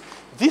seated.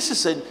 This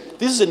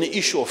is an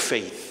issue of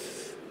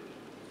faith.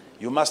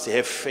 You must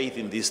have faith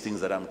in these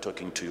things that I'm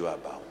talking to you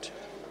about.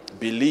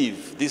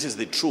 Believe this is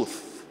the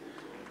truth.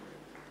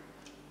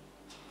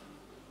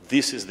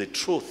 This is the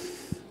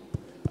truth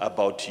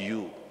about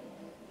you.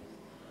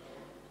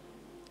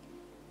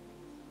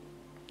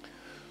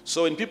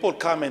 So when people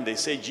come and they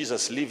say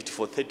Jesus lived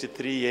for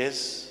 33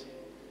 years,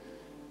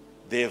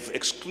 they've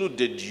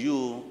excluded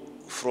you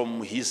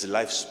from his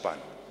lifespan.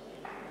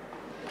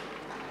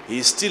 He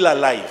is still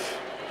alive.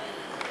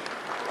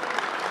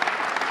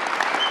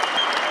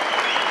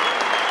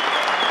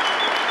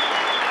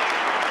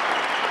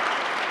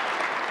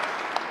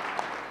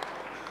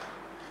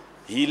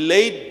 He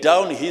laid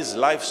down his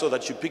life so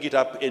that you pick it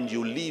up and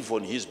you live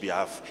on his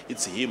behalf.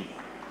 It's him.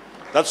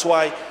 That's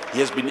why he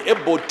has been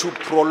able to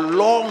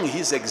prolong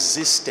his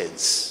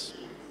existence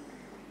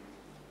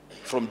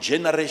from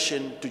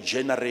generation to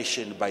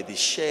generation by the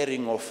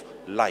sharing of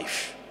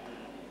life.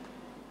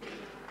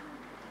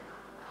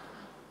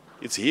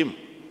 It's him.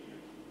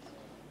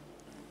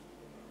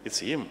 It's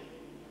him.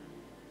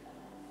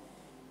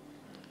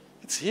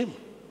 It's him.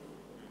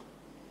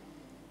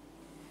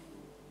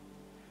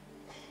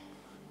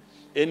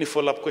 Any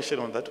follow-up question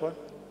on that one?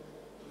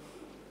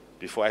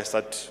 Before I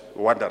start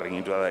wandering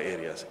into other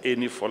areas.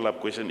 Any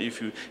follow-up question?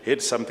 If you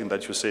heard something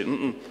that you say,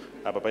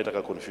 apa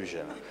paitaka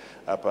confusion,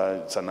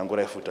 apa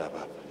sanangura futa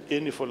apa.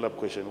 Any follow-up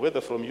question,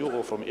 whether from you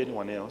or from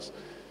anyone else?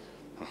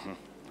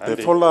 The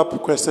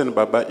follow-up question,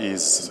 Baba,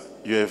 is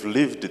you have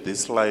lived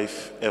this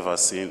life ever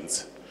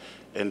since,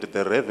 and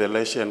the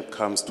revelation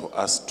comes to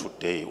us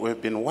today.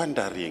 We've been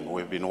wondering,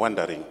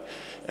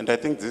 and I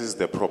think this is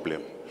the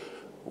problem.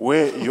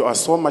 Where you are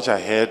so much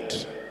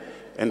ahead,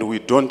 and we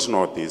don't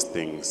know these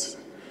things.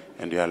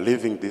 And you are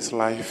living this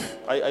life.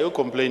 Are you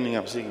complaining?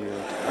 I'm saying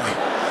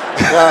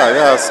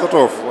yeah, sort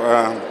of.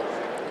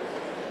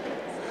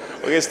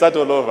 Okay, start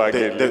all over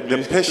again.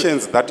 The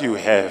patience that you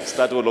have.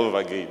 Start all over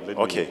again.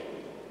 Okay.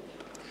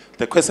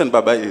 The question,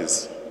 Baba,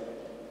 is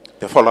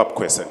the follow-up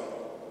question.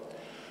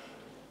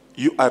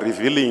 You are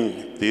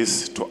revealing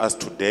this to us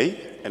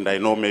today, and I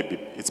know maybe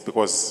it's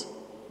because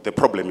the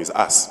problem is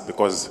us,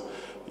 because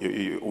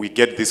we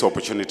get this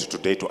opportunity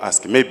today to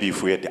ask. Maybe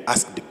if we had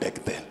asked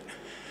back then.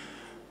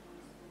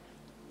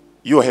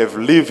 You have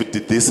lived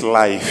this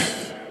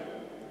life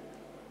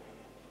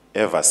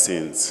ever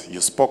since. You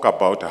spoke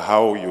about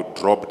how you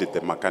dropped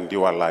the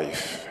Makandiwa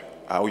life,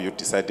 how you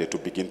decided to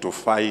begin to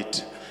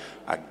fight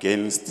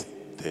against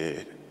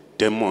the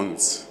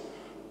demons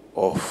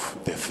of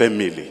the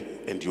family,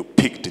 and you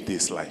picked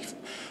this life.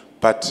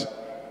 But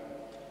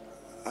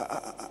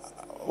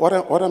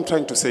what I'm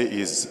trying to say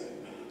is,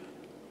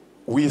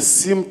 we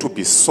seem to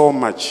be so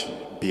much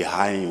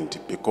behind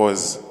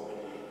because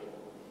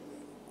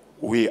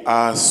we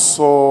are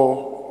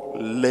so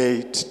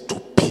late to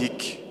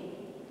pick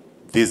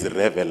these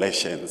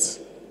revelations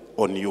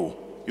on you.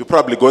 You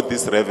probably got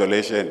this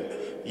revelation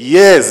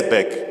years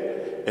back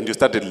and you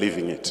started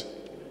living it.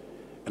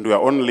 And we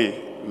are only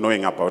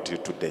knowing about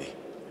it today.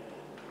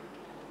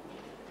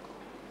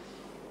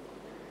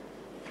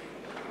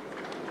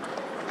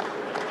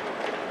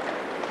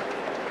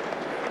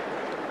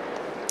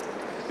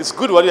 It's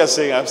good what you are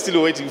saying. I'm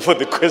still waiting for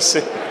the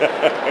question.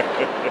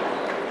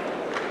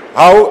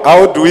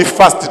 How do we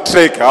fast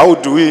track? How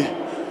do we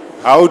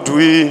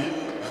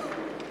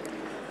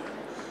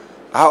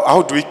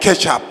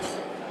catch up?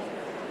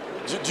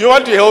 Do you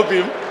want to help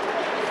him?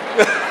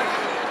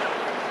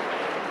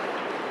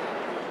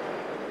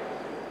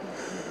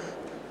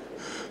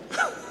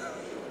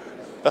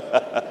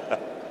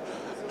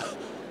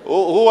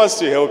 Who wants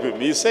to help him?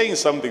 He's saying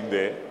something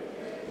there,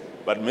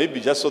 but maybe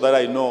just so that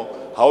I know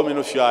how many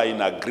of you are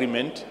in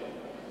agreement,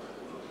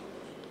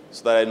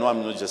 so that I know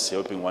I'm not just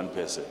helping one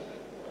person.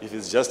 If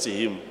it's just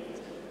him,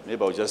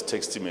 maybe I'll just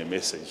text him a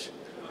message.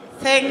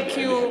 Thank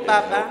you,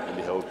 Baba. And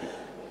help you.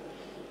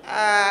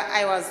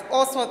 I was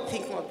also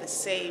thinking of the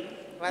same.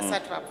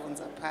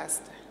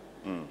 Pastor.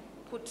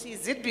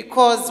 Is it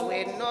because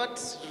we're not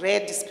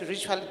ready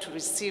spiritually to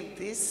receive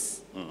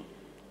this?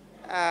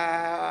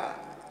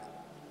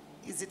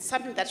 Is it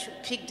something that you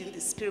picked in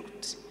the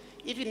spirit?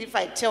 Even if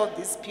I tell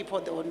these people,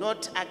 they will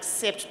not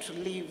accept to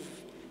leave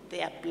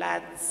their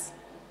bloods.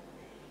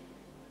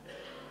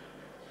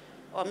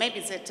 Or maybe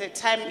it's at a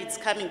time it's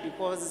coming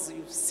because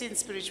you've seen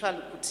spiritual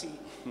equity.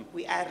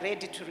 We are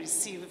ready to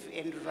receive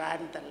and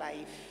run the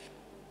life.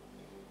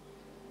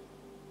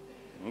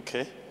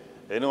 Okay.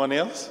 Anyone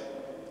else?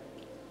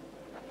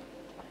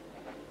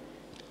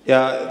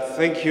 Yeah,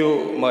 thank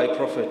you, my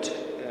prophet.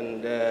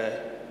 And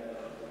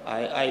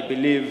I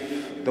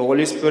believe the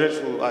Holy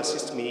Spirit will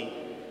assist me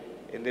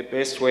in the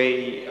best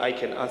way I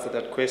can answer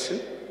that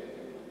question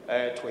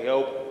to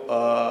help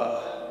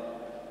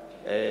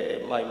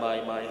my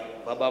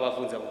Baba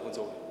Funza.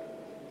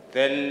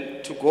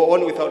 Then to go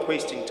on without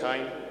wasting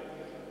time,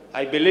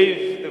 I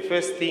believe the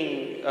first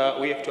thing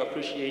we have to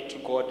appreciate to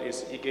God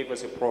is He gave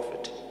us a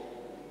prophet.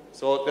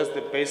 So that's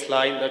the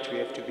baseline that we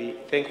have to be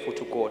thankful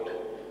to God.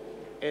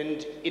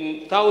 And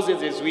in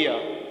thousands as we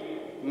are,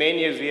 many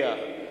years here,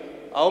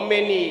 how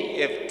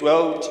many have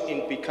dwelt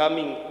in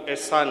becoming a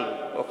son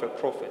of a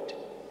prophet?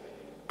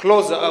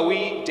 Closer are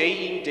we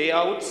day in, day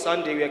out.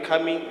 Sunday we are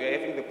coming, we are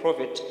having the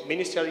prophet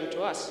ministering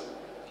to us.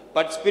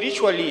 But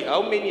spiritually,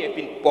 how many have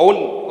been born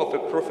of a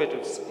prophet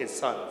as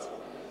sons?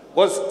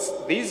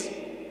 Because these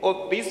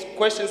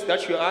questions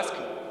that you're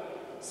asking,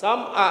 some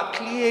are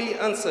clearly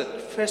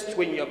answered first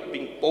when you have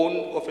been born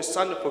of a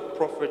son of a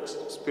prophet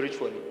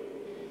spiritually.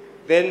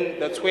 Then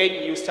that's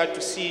when you start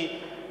to see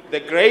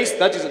the grace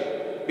that is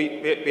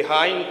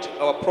behind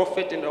our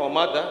prophet and our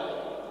mother,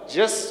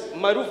 just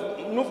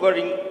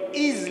maneuvering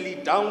easily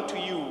down to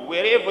you,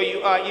 wherever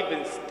you are,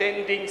 even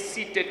standing,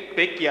 seated,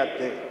 backyard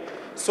there.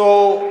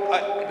 So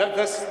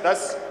that's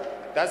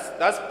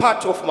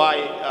part of my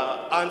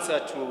answer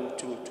to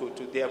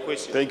their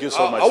question. Thank you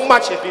so much. How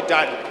much have you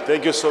done?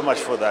 Thank you so much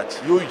for that.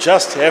 You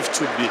just have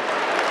to be,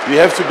 you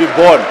have to be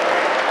born.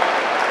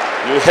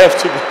 You have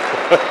to be.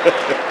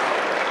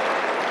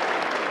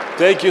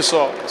 Thank you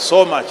so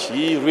much.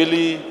 He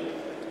really,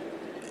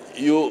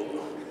 you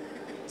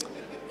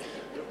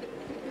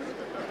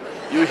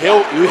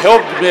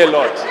helped me a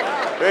lot.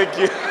 Thank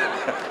you.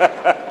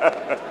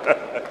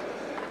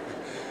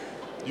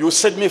 You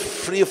set me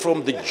free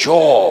from the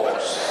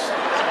jaws.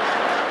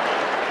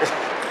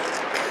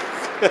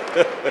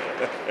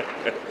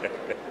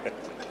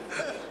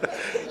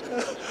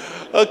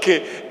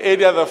 Okay,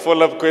 any other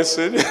follow-up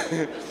question?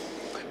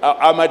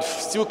 I might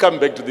still come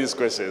back to these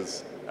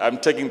questions. I'm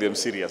taking them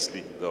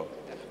seriously, though.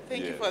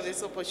 Thank you for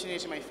this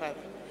opportunity, my father.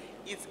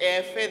 It's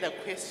a further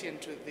question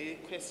to the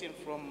question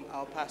from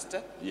our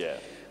pastor. Yeah.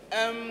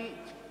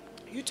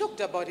 You talked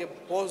about a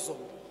bosom,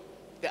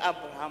 the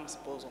Abraham's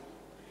bosom.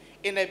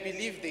 And I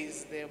believe there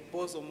is the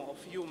bosom of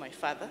you, my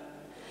father.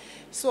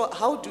 So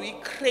how do we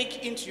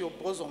crack into your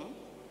bosom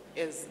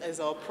as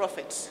our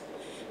prophet?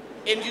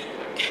 And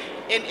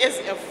as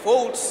a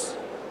vote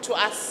to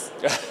us,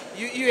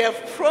 you have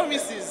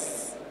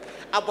promises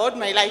about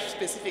my life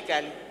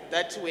specifically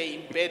that were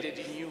embedded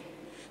in you.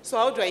 So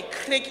how do I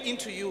crack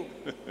into you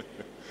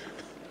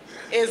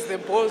as the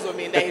bosom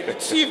and I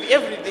retrieve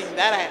everything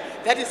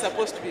that is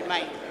supposed to be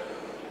mine?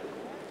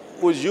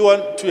 Would you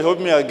want to help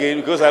me again?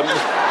 Because I'm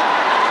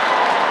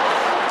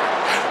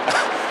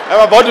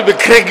about to be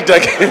cracked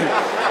again.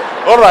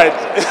 All right.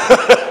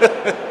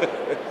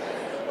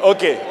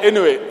 Okay,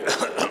 anyway.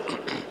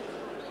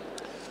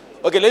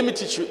 Okay, let me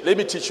teach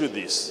you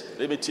this.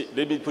 Let me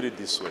put it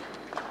this way.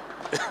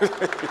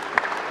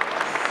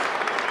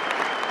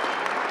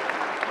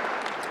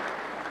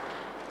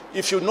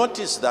 If you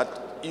notice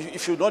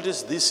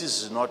this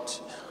is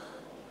not,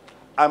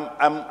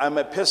 I'm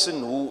a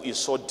person who is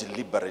so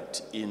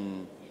deliberate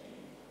in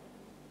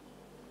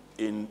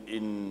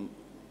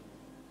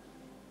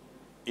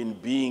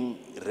being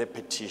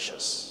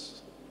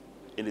repetitious,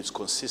 and it's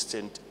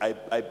consistent. I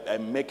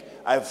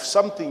have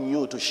something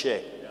new to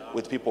share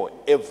with people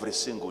every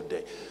single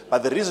day.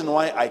 But the reason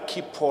why I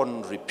keep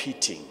on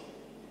repeating,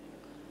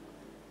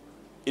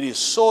 it is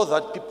so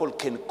that people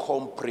can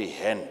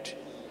comprehend.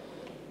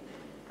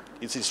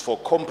 It is for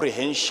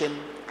comprehension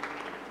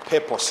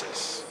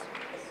purposes.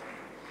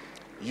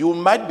 You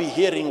might be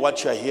hearing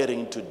what you are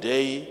hearing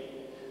today,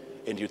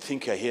 and you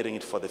think you are hearing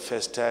it for the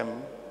first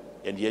time,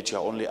 and yet you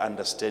are only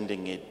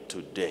understanding it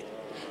today.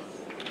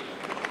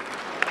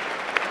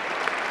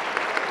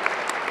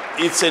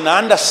 It's an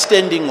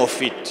understanding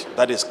of it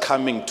that is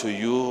coming to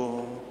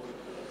you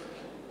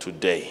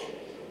today.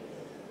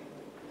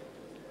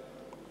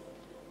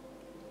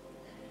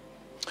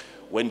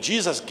 When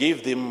Jesus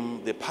gave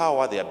them the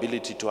power, the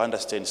ability to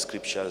understand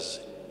scriptures,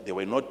 they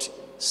were not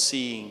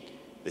seeing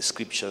the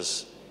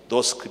scriptures,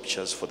 those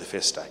scriptures for the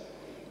first time.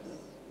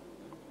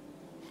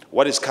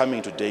 What is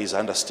coming today is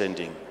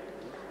understanding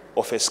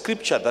of a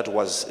scripture that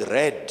was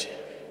read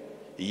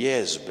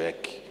years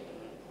back,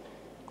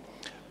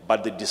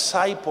 but the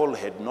disciple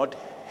had not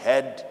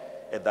had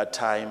at that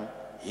time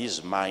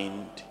his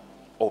mind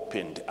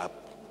opened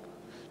up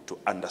to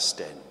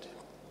understand.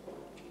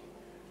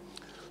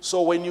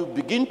 So when you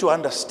begin to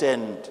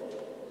understand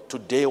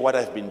today what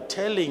I've been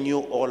telling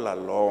you all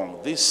along,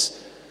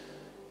 this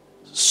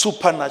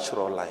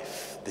supernatural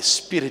life, the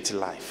spirit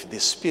life, the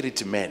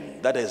spirit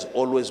man, that has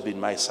always been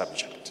my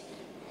subject.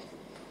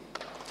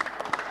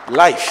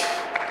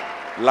 Life,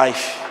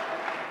 life,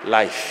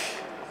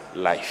 life,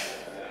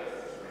 life.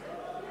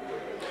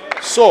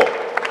 So,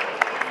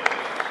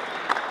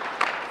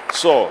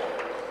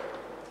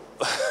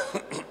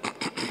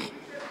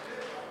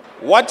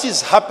 what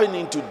is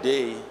happening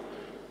today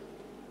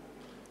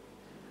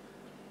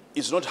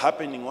is not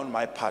happening on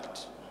my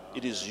part.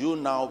 It is you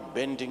now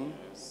bending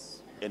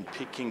and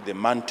picking the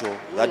mantle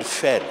that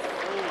fell.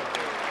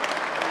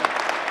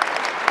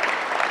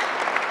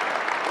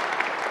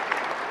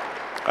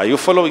 Are you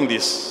following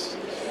this?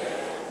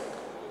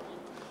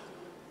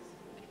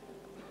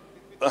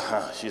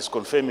 She's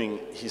confirming.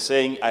 He's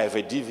saying, I have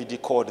a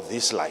DVD called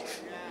This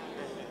Life.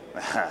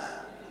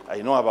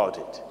 I know about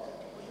it.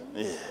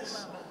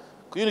 Yes.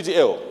 Community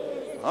L.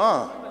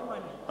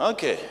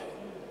 Okay.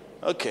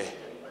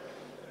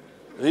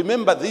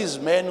 Remember, these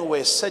men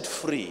were set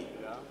free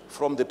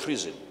from the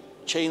prison.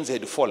 Chains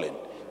had fallen.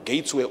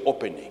 Gates were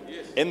opening.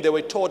 And they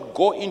were told,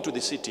 go into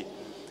the city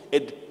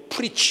and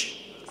preach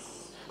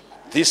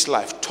this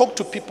life. Talk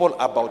to people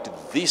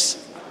about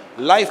this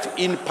life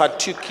in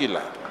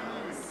particular.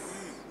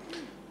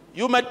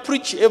 You might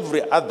preach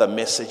every other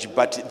message,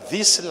 but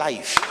this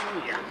life.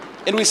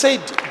 And we said,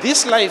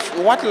 this life,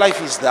 what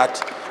life is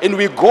that? And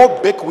we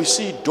go back, we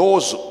see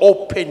doors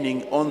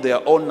opening on their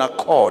own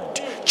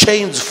accord,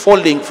 chains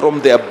falling from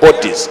their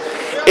bodies.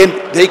 And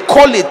they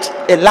call it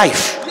a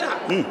life.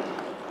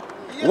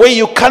 Where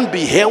you can't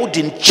be held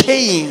in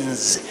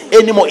chains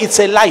anymore. It's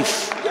a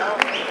life.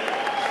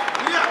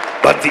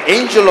 But the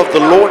angel of the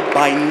Lord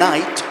by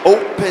night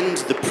opened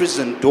the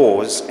prison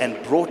doors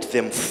and brought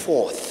them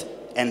forth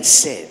and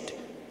said,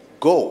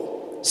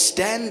 go,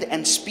 stand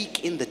and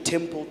speak in the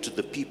temple to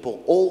the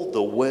people all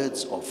the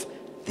words of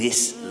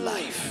this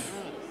life.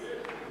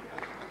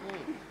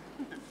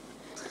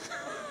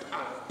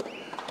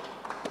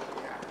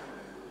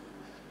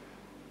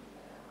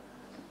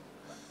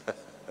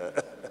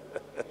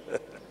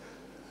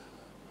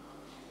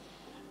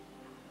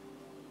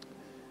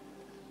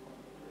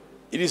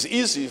 It is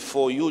easy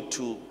for you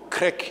to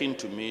crack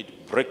into me,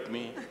 break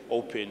me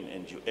open,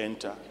 and you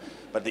enter.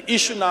 But the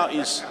issue now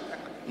is,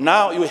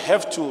 now you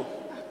have to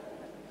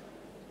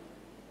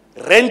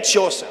rent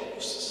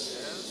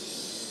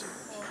yourselves.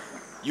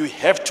 You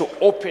have to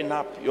open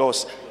up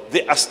yours.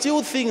 There are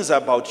still things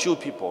about you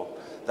people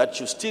that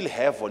you still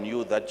have on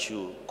you that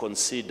you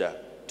consider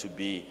to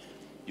be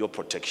your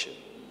protection.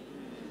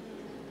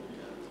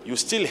 You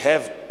still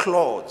have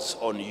clothes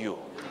on you.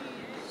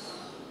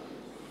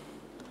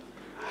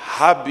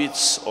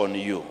 Habits on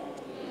you,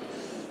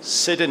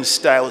 certain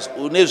styles.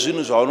 There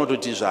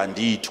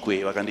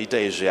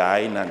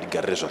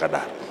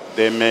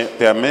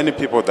are many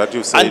people that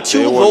you say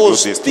until they won't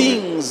those do this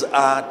things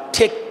are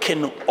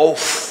taken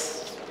off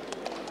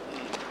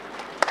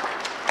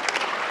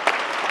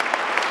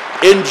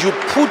and you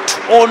put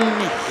on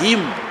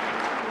him,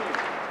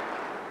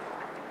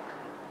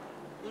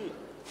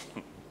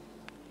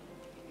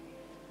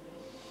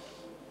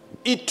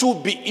 it will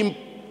be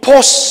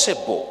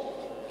impossible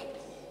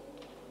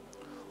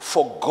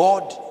for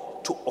God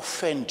to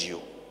offend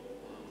you.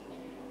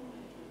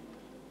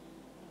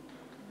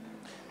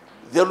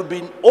 There will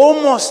be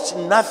almost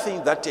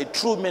nothing that a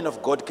true man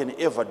of God can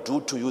ever do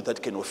to you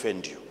that can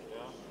offend you.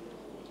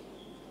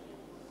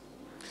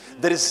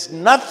 There is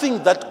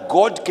nothing that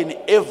God can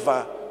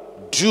ever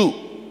do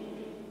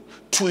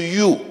to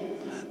you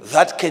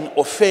that can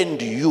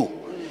offend you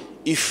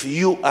if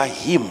you are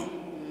him.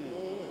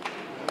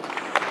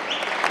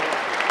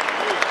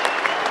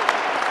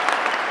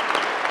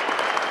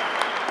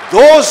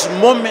 Those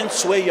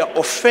moments where you're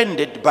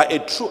offended by a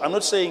true, I'm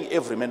not saying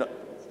every man,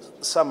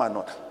 some are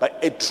not,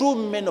 but a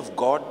true man of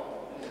God,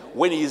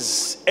 when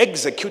he's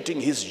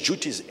executing his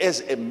duties as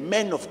a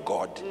man of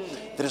God,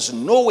 there is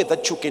no way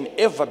that you can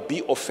ever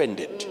be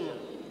offended.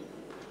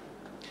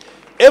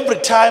 Every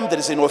time there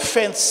is an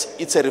offense,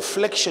 it's a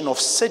reflection of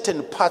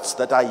certain parts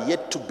that are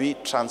yet to be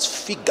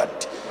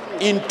transfigured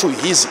into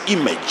his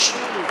image.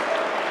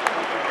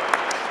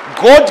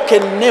 God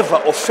can never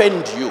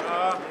offend you,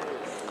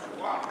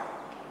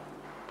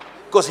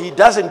 because he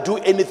doesn't do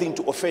anything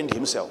to offend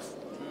himself.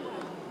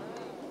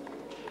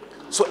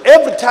 So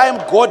every time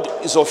God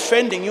is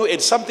offending you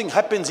and something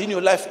happens in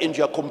your life and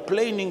you are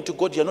complaining to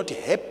God, you're not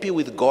happy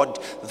with God,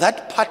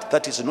 that part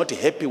that is not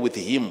happy with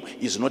him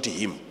is not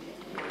him.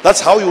 That's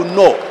how you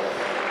know,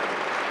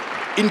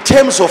 in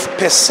terms of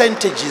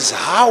percentages,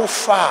 how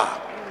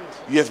far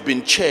you have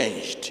been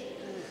changed.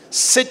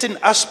 Certain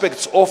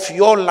aspects of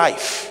your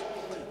life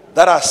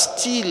that are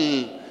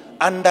still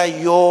under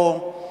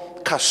your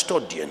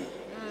custodian.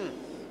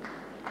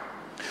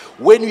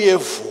 When you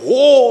have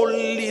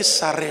wholly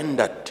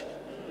surrendered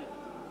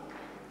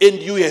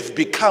and you have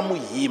become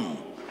him,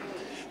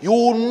 you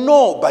will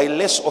know by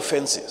less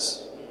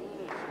offenses.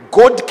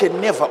 God can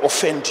never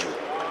offend you.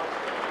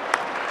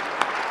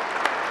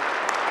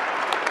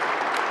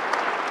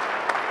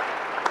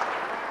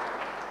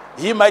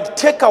 He might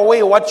take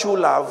away what you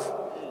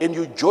love and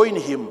you join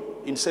him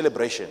in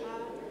celebration.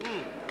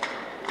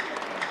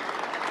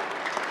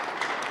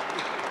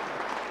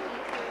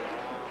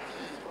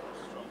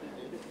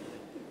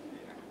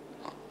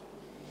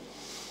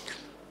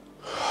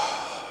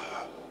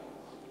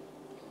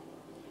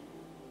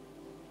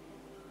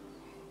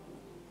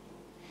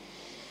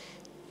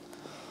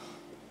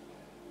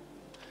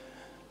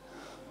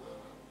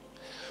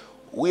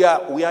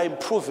 We are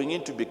improving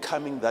into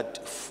becoming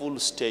that full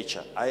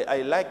stature.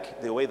 I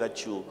like the way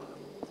that you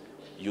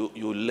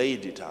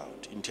laid it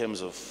out in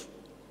terms of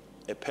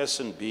a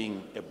person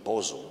being a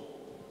bosom.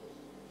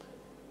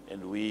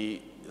 And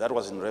that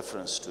was in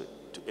reference to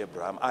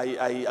Abraham.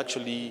 I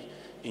actually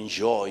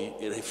enjoy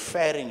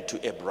referring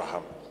to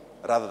Abraham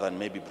rather than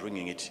maybe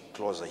bringing it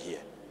closer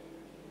here.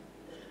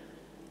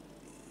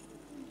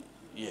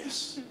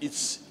 Yes,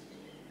 it's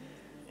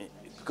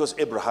because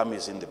Abraham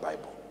is in the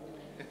Bible.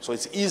 So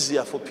it's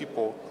easier for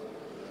people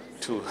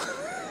to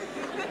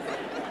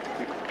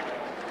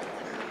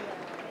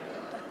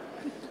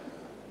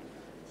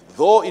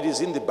Though it is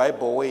in the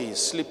Bible where he's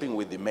sleeping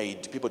with the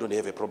maid, people don't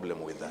have a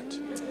problem with that.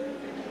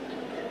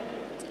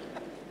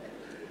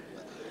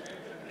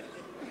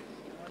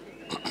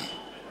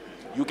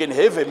 You can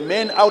have a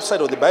man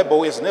outside of the Bible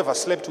who has never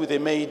slept with a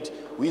maid,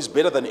 who is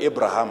better than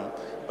Abraham,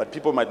 but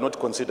people might not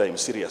consider him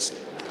seriously.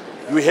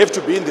 You have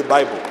to be in the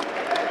Bible.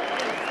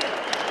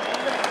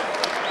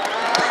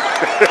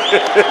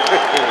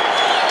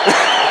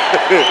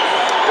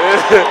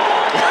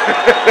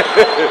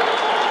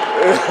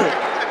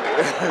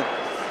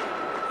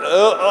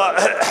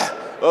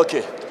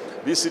 Okay,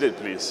 be seated,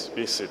 please.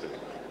 Be seated.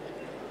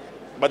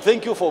 But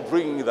thank you for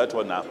bringing that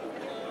one up.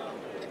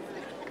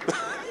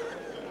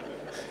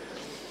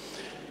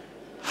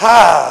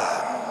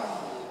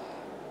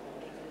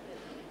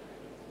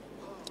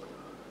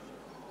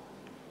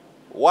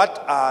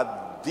 What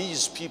are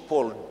these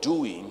people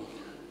doing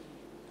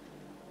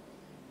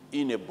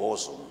in a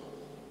bosom,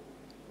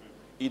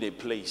 in a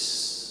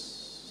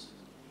place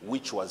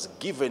which was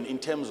given in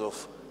terms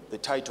of the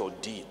title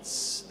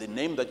deeds? The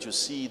name that you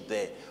see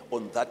there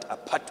on that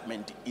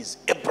apartment is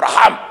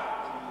Abraham.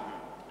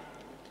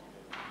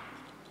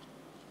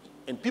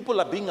 And people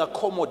are being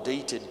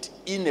accommodated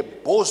in a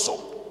bosom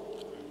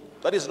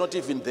that is not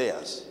even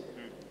theirs.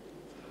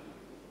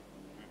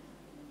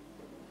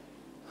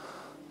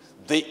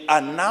 They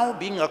are now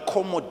being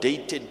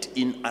accommodated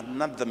in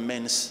another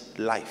man's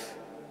life,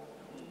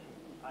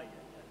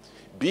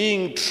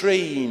 being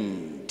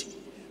trained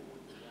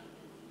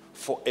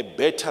for a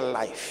better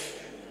life,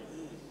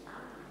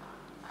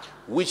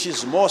 which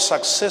is more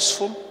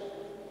successful,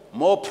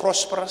 more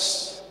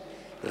prosperous,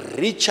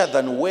 richer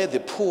than where the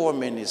poor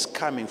man is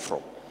coming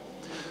from.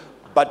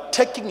 But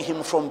taking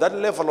him from that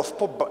level of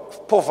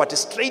poverty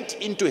straight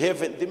into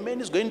heaven, the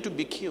man is going to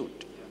be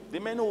killed. The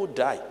man will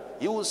die.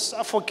 He will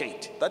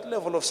suffocate. That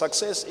level of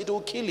success, it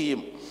will kill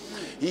him.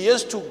 He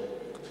has to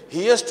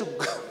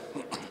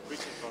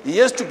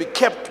be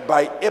kept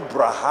by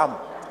Abraham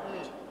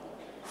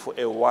for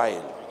a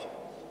while,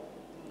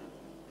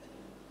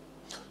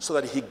 so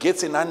that he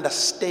gets an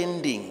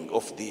understanding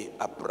of the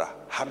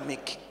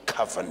Abrahamic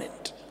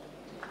covenant.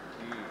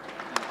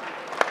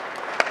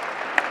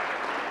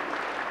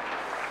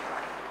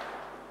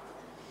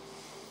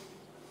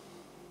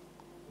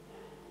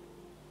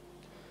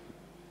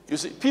 You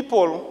see,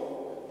 people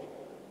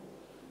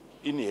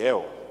in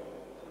hell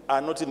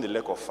are not in the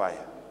lake of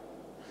fire.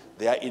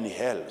 They are in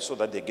hell so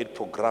that they get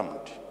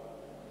programmed.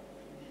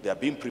 They are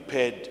being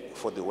prepared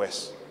for the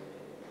worst.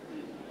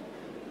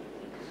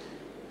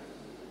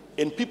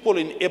 And people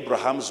in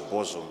Abraham's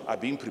bosom are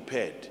being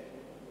prepared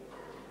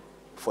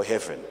for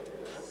heaven.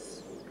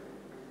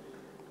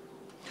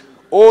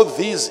 All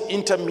these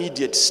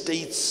intermediate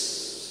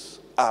states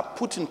are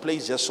put in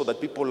place just so that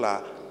people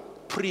are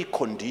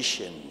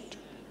preconditioned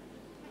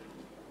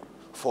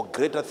for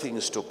greater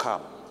things to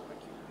come.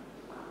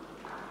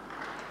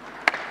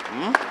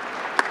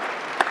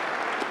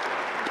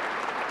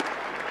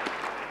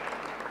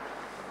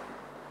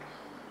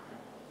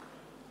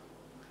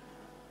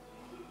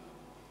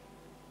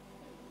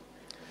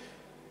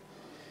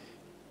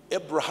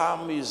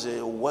 Abraham is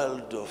a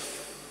world of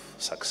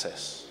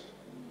success.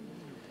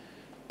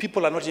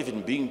 People are not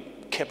even being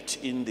kept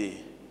in the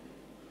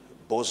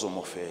bosom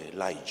of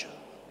Elijah.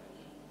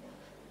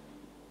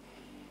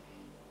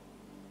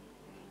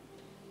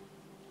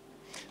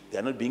 They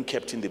are not being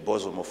kept in the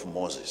bosom of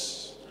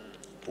Moses,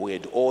 who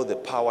had all the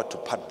power to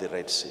part the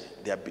Red Sea.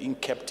 They are being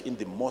kept in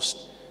the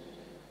most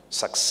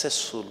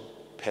successful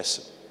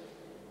person,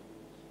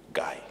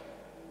 guy,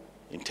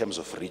 in terms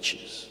of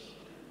riches.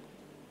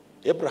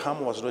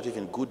 Abraham was not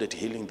even good at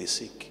healing the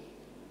sick.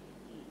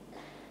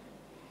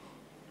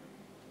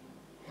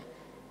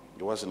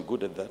 He wasn't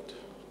good at that.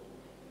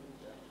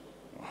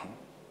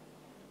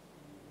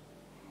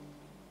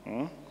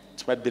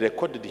 It might be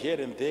recorded here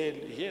and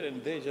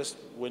there, just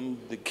when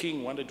the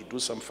king wanted to do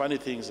some funny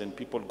things and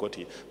people got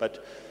here.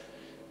 But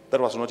that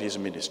was not his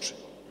ministry.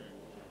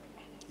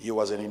 He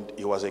was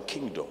a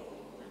kingdom.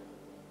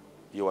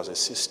 He was a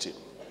system.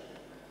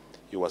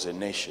 He was a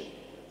nation.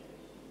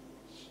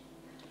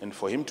 And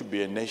for him to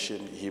be a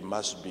nation, he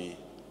must be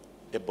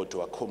able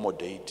to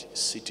accommodate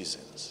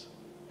citizens.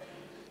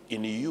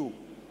 In you,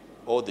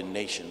 all the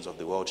nations of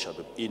the world shall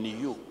be. In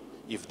you,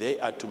 if they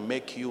are to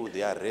make you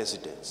their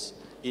residents.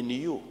 In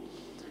you,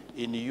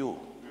 any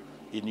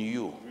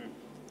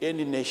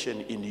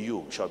nation in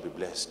you shall be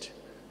blessed.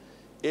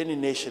 Any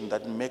nation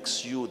that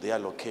makes you their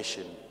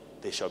location,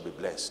 they shall be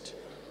blessed.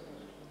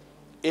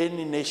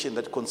 Any nation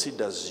that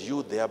considers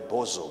you their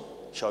bosom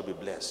shall be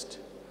blessed.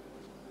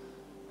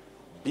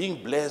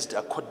 Being blessed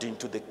according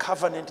to the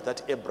covenant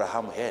that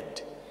Abraham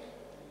had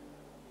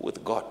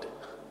with God.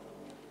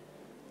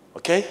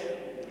 Okay?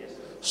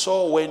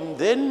 So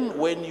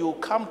when you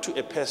come to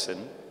a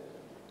person,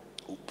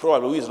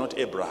 probably who is not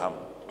Abraham,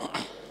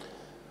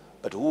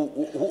 but who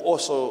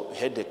also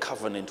had a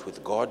covenant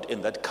with God,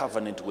 and that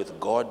covenant with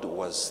God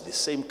was the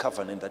same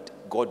covenant that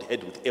God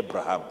had with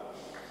Abraham,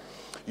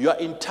 you are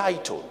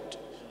entitled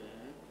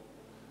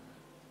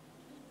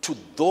to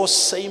those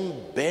same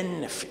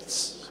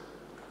benefits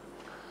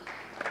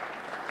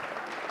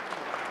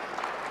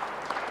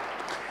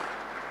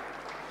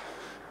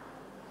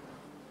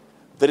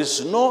There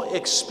is no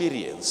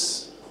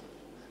experience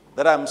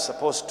that I'm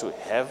supposed to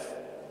have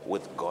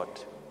with God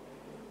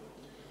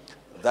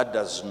that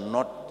does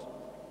not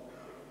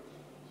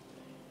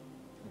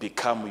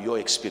become your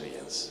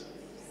experience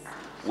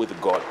with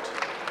God.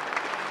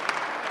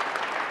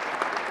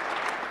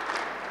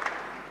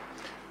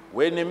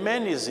 When a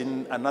man is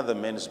in another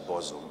man's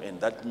bosom,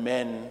 and that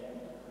man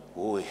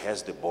who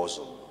has the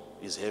bosom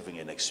is having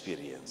an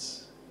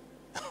experience,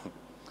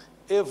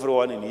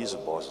 everyone in his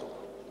bosom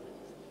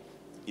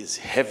is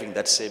having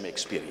that same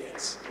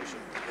experience.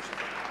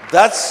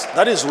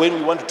 That is when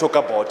we want to talk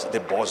about the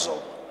bosom.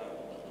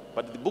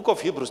 But the book of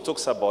Hebrews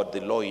talks about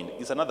the loin.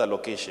 It's another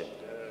location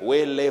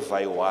where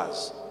Levi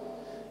was.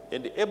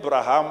 And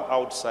Abraham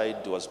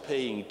outside was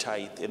paying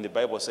tithe. And the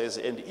Bible says,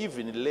 and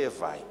even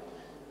Levi,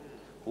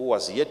 who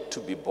was yet to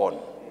be born,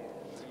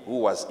 who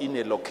was in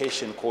a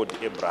location called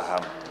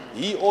Abraham,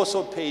 he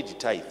also paid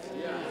tithe.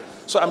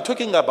 So I'm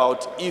talking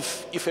about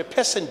if a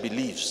person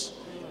believes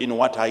in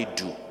what I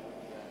do,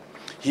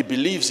 he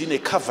believes in a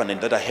covenant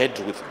that I had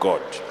with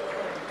God.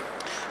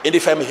 And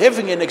if I'm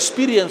having an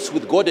experience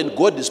with God and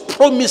God is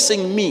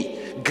promising me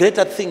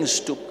greater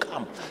things to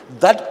come,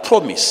 that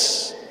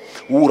promise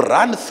will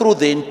run through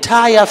the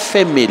entire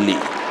family.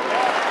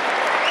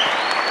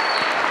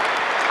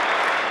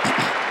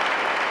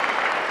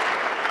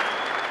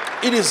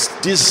 It is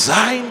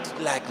designed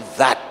like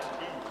that.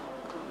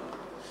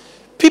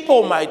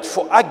 People might,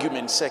 for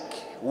argument's sake,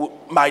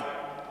 might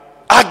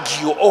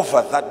argue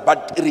over that,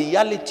 but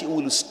reality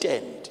will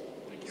stand.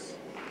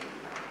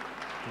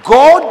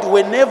 God,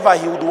 whenever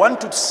he would want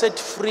to set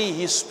free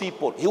his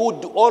people, he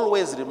would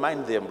always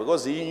remind them,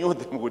 because he knew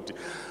them would.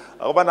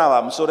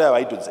 I'm sorry,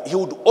 I do this. He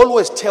would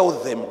always tell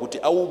them,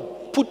 I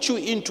will put you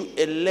into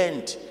a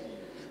land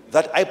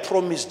that I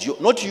promised you,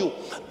 not you,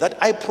 that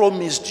I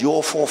promised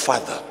your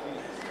forefather.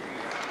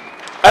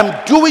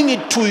 I'm doing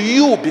it to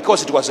you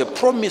because it was a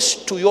promise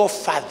to your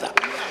father.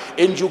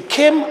 And you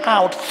came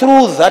out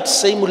through that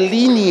same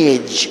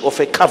lineage of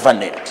a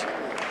covenant.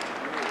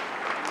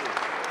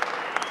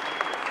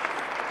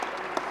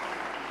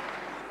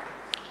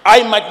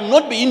 I might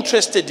not be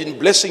interested in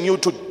blessing you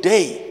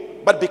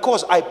today, but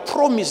because I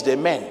promised a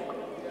man,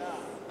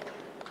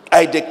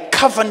 I had a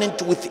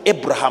covenant with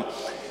Abraham.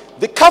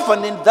 The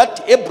covenant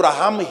that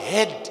Abraham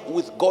had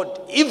with God,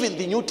 even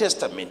the New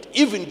Testament,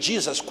 even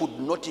Jesus could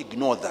not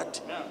ignore that.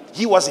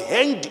 He was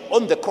hanged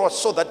on the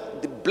cross so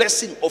that the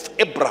blessing of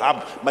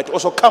Abraham might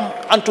also come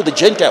unto the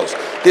Gentiles.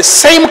 The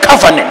same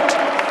covenant.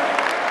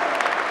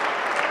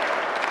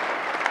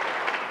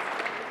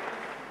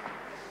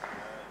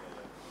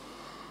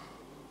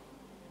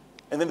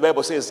 And then the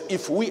Bible says,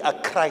 if we are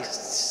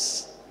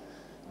Christ's,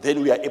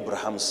 then we are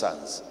Abraham's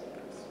sons.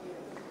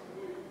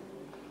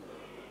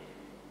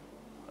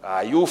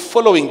 Are you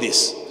following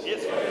this?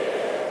 Yes.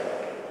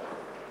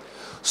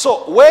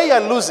 So where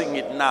you're losing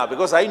it now,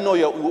 because I know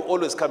you will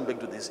always come back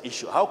to this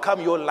issue. How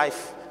come your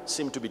life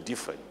seems to be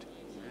different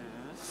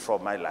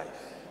from my life?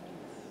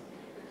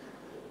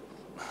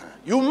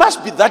 You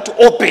must be that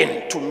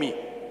open to me.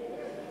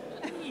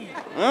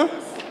 Huh?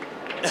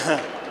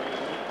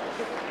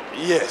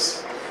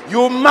 Yes.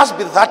 You must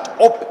be that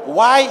open.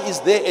 Why is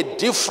there a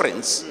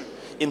difference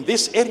in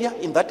this area,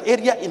 in that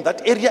area, in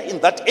that area, in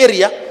that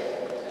area?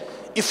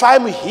 If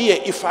I'm here,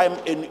 if I'm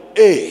an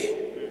heir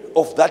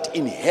of that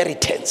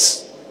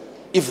inheritance,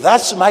 if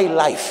that's my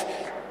life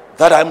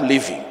that I'm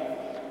living,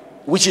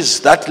 which is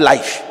that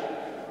life,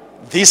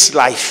 this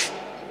life,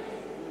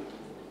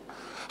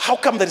 how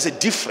come there is a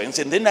difference?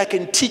 And then I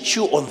can teach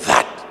you on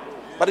that.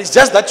 But it's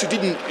just that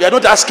you are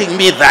not asking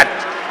me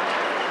that.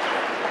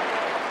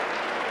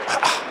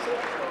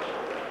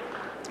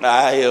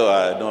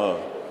 No.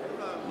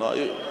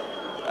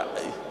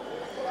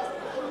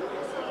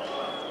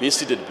 Be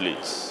seated,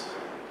 please.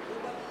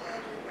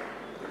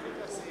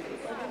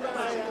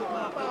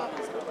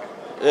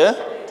 Yeah?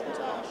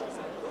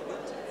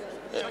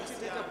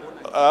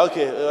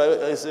 Okay.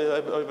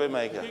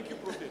 Thank you,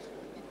 Prophet.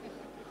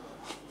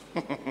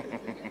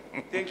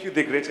 Thank you,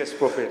 the greatest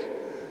prophet.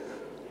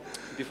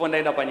 Before I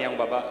end up on young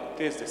Baba,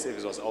 Thursday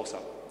service was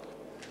awesome.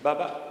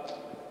 Baba,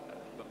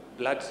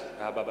 blood,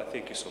 Baba,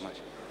 thank you so much.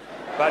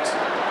 But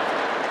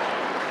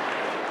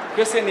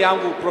question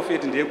yangu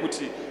prophet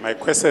ndiyekuti. My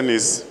question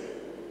is,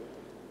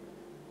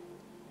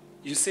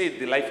 you said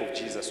the life of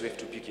Jesus, we have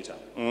to pick it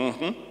up.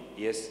 Mm-hmm.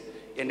 Yes.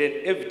 And then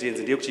evidence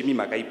ndiyekuti mimi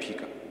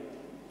makaipika.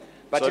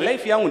 But the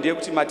life yangu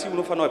ndiyekuti mati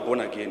unofana born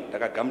again,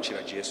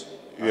 ndakagamuchira Jesu.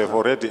 You have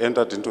already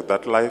entered into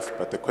that life,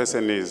 but the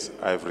question is,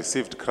 I've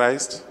received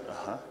Christ.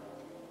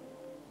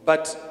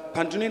 But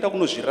pandinoenda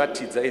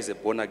kunozviratidza as a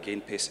born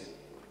again person.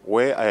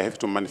 Where I have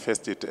to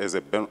manifest it as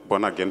a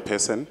born again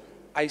person,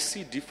 I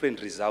see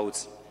different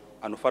results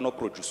anofana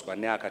produced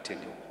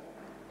neakatendewa.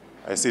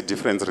 I see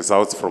different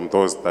results from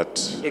those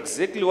that.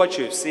 Exactly what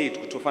you have said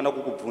kutofana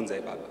kukubvunza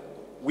ibaba.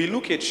 We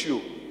look at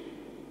you.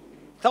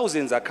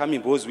 Thousands are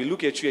coming because we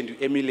look at you and you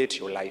emulate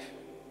your life.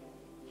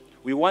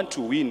 We want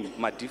to win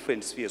my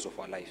different spheres of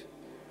our life.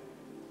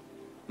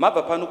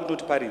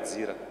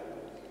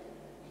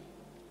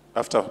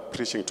 After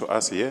preaching to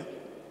us here,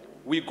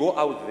 We go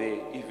out there,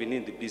 even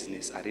in the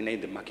business arena, in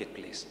the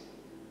marketplace.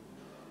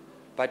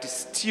 But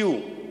still,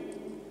 we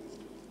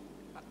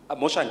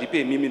won't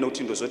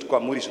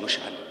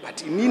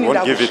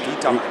give it.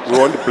 We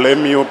won't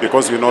blame you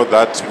because we know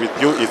that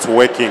with you it's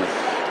working.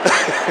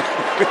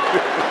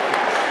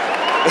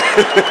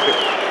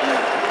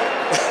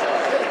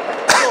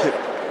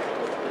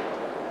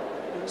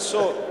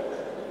 So,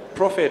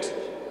 Prophet,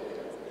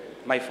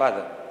 my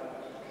father,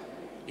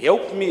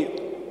 help me,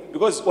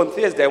 because on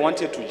Thursday I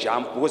wanted to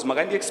jump, because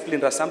Makandiwa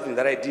explained us something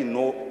that I didn't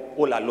know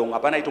all along.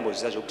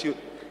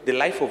 The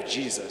life of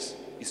Jesus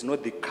is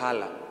not the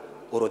color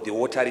or the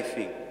watery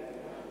thing.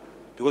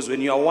 Because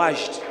when you are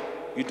washed,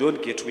 you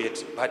don't get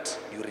wet, but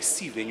you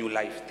receive a new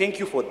life. Thank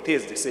you for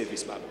Thursday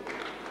service, Baba.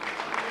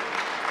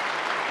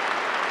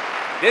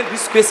 Then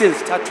these questions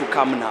start to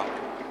come now.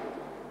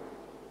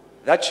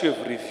 That you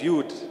have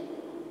reviewed,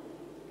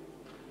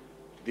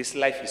 this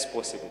life is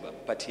possible, Baba.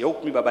 But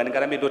help me, Baba.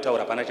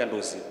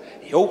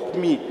 Help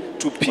me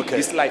to pick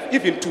this life,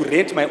 even to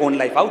rent my own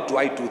life. How do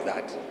I do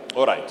that?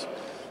 All right.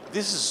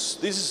 This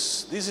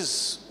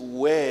is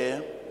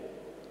where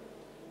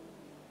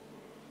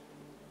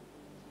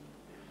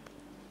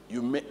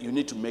you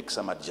need to make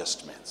some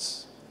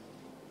adjustments.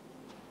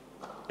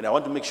 And I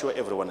want to make sure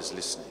everyone is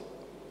listening.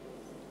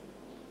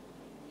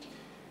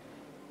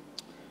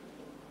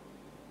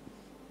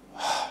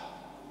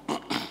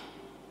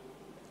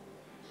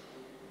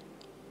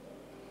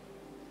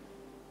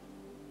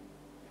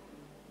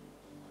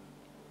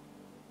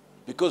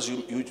 Because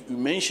you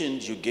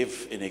mentioned, you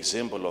gave an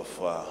example of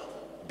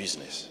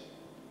business.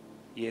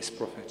 Yes,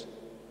 Prophet.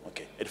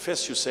 Okay. At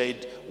first you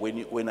said,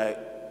 when I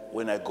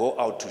go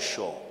out to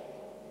shore,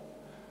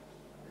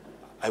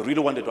 I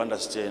really wanted to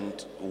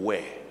understand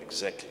where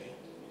exactly.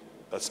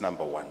 That's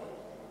number one.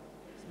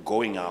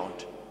 Going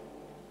out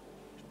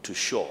to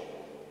shore,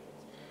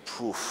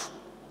 proof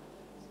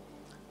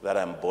that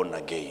I'm born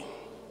again.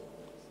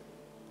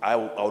 I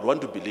would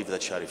want to believe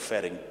that you are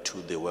referring to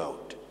the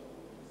world.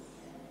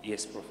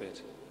 Yes,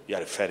 Prophet. You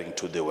are referring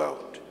to the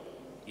world.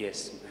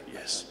 Yes.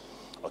 Yes.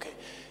 Okay.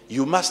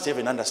 You must have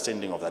an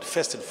understanding of that.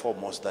 First and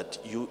foremost, that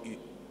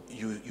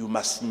you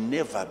must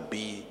never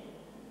be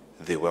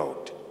the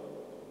world.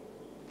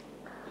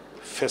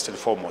 First and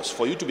foremost,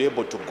 for you to be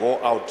able to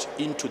go out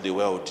into the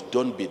world,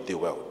 don't be the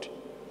world.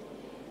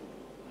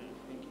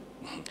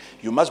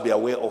 You must be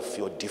aware of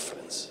your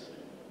difference,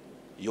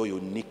 your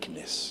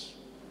uniqueness,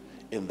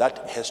 and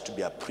that has to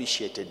be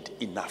appreciated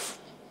enough.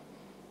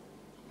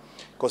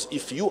 Because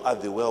if you are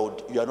the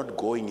world, you are not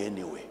going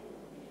anywhere.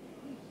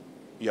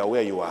 You are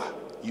where you are.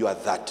 You are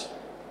that.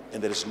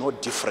 And there is no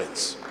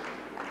difference.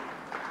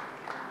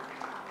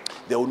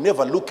 They will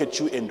never look at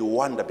you and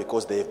wonder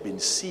because they have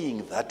been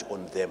seeing that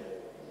on them.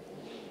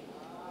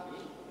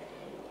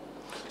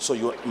 So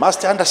you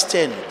must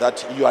understand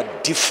that you are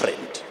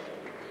different.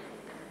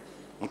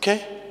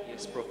 Okay?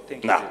 Yes, bro.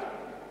 Thank you. Now,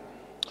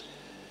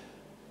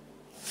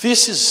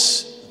 this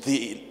is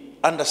the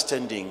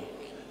understanding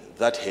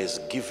that has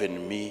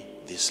given me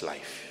this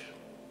life.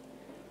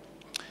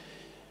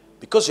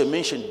 Because you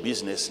mentioned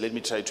business, let me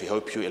try to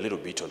help you a little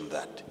bit on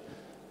that.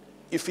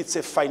 If it's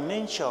a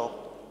financial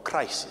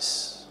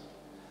crisis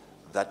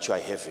that you are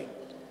having,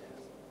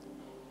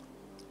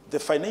 the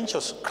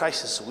financial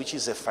crisis, which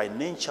is a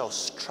financial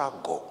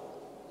struggle,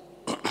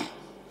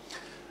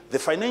 the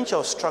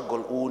financial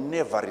struggle will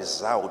never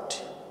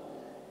result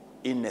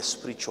in a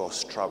spiritual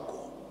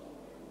struggle.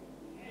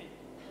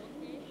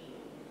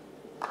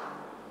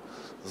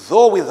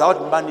 Though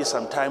without money,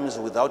 sometimes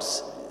without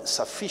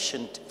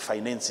sufficient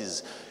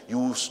finances,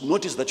 you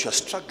notice that you are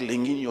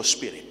struggling in your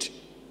spirit.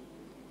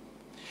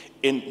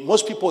 And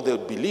most people, they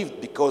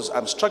believe because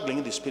I'm struggling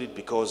in the spirit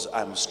because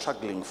I'm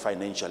struggling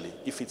financially.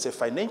 If it's a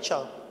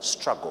financial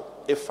struggle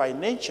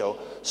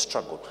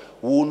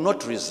will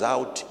not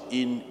result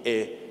in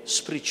a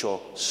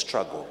spiritual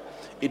struggle.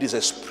 It is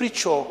a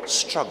spiritual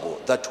struggle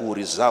that will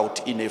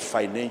result in a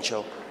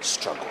financial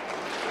struggle.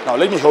 Now,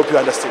 let me help you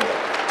understand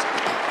that.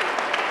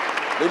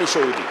 Let me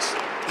show you this.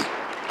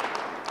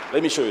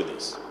 Let me show you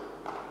this.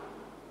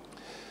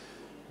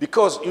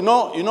 Because you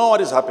know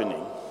what is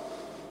happening?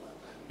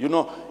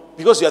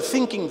 Because you are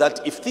thinking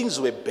that if things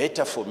were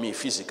better for me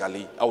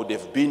physically, I would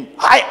have been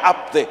high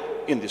up there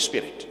in the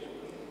spirit.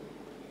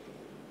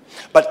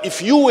 But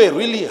if you were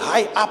really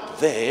high up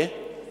there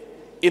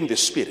in the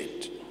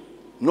spirit,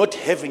 not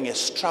having a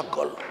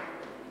struggle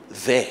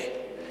there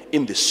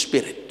in the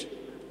spirit,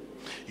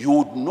 you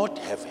would not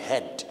have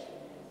had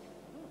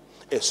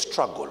a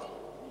struggle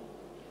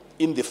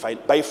in the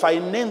by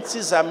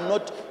finances.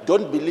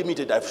 Don't be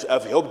limited.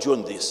 I've helped you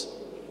on this.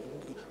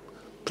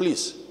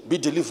 Please be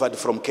delivered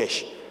from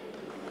cash.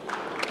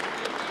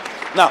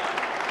 Now,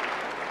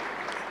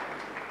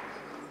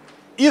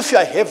 if you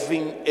are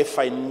having a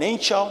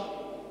financial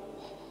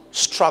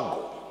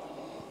struggle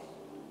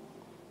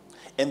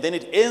and then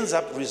it ends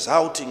up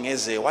resulting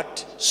as a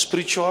what?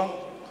 Spiritual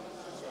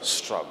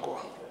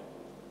struggle.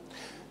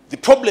 The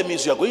problem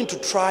is you are going to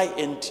try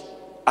and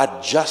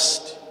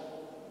adjust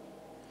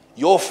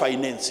your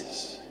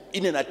finances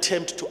in an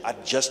attempt to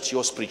adjust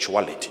your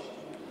spirituality.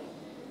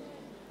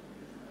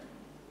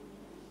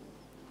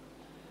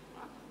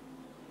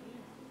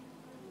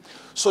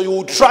 So you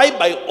will try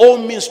by all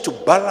means to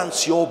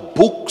balance your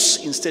books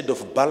instead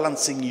of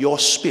balancing your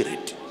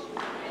spirit.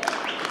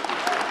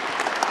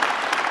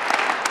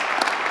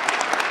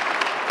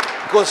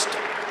 Because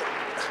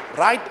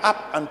right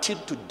up until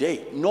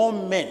today, no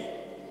man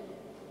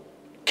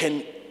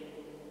can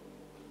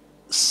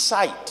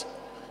cite,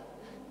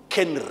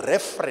 can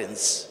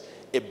reference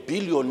a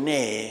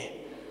billionaire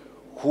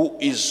who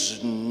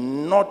is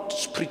not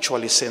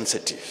spiritually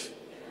sensitive.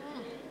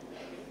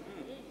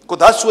 Because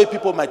that's why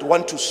people might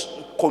want to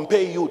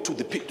compare you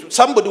to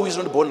somebody who is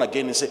not born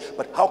again and say,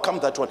 but how come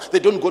that one? They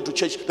don't go to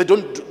church, they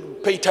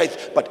don't pay tithe,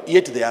 but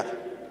yet they are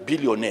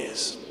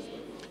billionaires.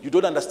 You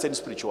don't understand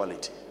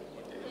spirituality.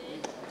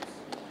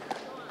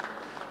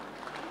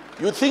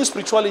 You think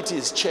spirituality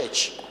is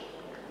church.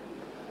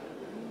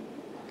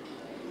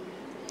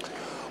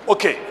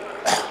 Okay.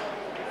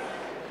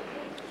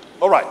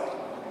 All right.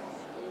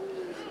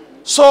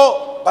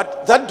 So,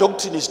 but that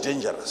doctrine is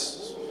dangerous.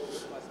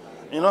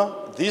 You know,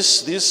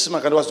 this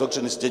Makandiwa's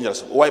doctrine is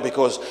dangerous. Why?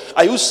 Because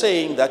are you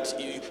saying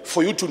that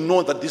for you to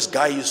know that this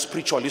guy is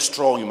spiritually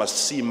strong, you must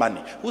see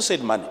money? Who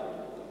said money?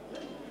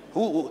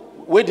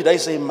 Where did I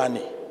say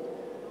money?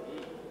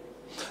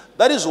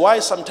 That is why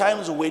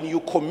sometimes when you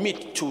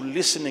commit to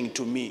listening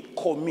to me,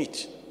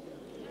 commit.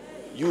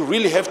 You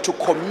really have to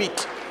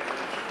commit.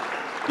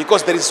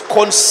 Because there is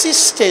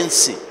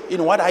consistency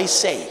in what I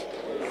say.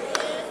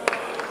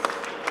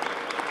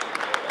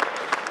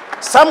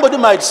 Somebody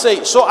might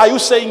say, so are you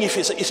saying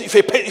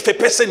if a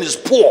person is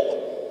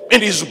poor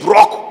and is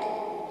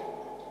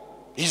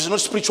broke, he's not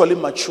spiritually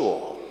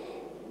mature?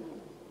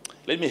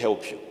 Let me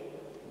help you.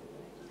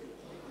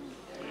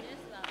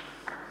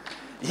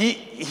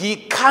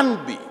 He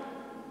can be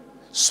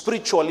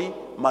spiritually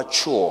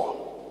mature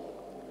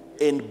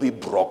and be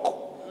broke.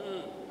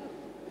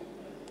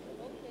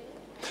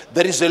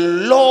 There is a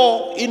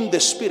law in the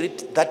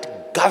spirit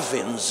that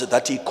governs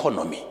that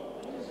economy.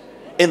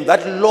 And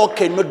that law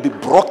cannot be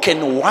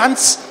broken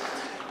once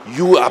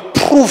you are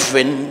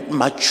proven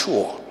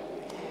mature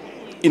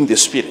in the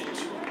spirit.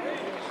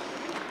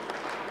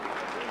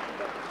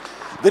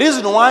 The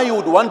reason why you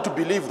would want to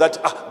believe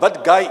that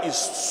that guy is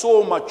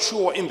so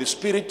mature in the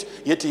spirit,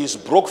 yet he is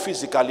broke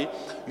physically,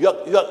 you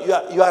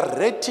are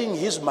rating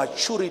his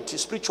maturity,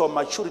 spiritual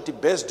maturity,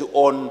 based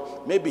on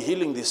maybe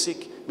healing the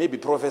sick, maybe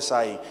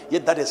prophesying,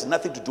 yet that has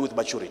nothing to do with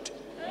maturity.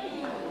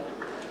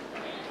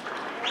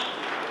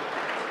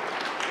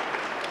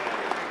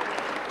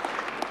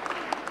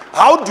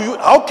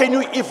 How can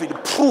you even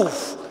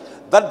prove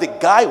that the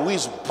guy who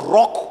is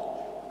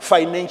broke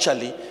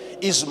financially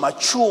is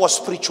mature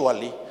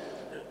spiritually?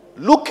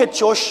 Look at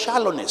your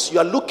shallowness. You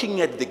are looking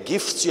at the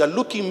gifts. You are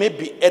looking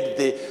maybe at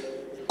the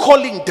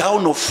calling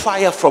down of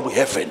fire from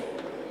heaven.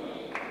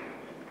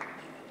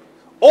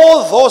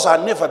 All those are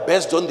never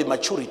based on the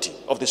maturity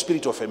of the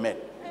spirit of a man.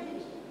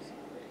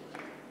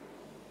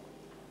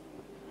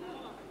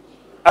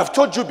 I've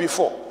told you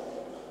before,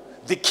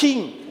 the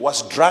king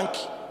was drunk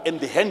and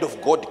the hand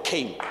of God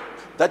came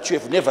that you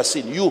have never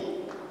seen. You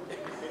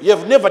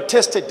have never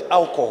tasted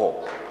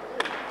alcohol.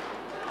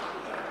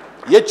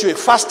 Yet you have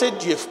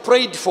fasted, you have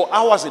prayed for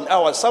hours and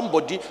hours.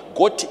 Somebody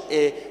got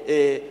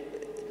a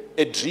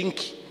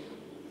drink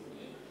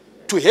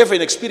to have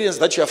an experience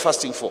that you are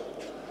fasting for.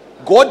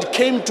 God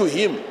came to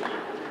him.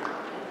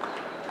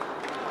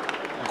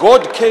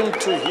 God came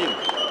to him.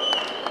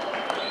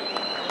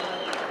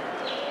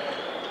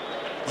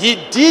 He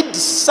did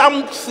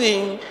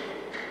something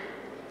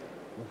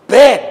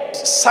bad,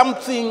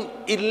 something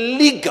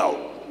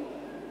illegal,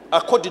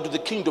 according to the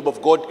kingdom of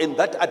God, and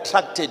that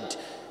attracted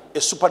a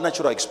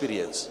supernatural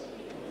experience.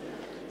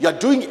 You are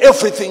doing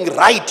everything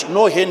right,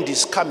 no hand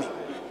is coming.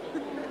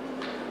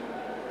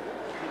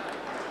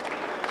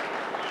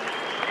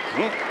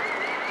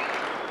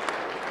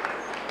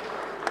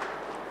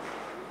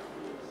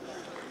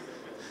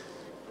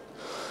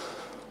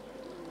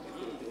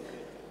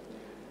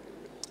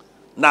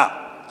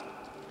 Now,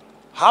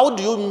 how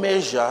do you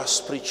measure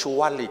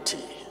spirituality?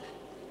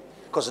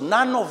 Because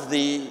none of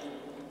the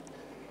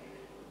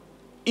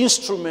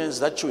instruments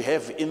that you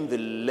have in the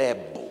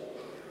lab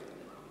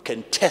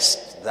can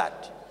test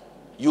that.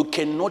 You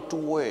cannot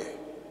weigh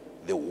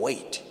the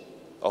weight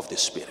of the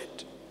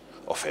spirit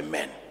of a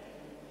man.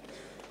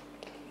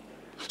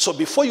 So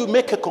before you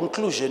make a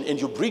conclusion and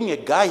you bring a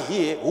guy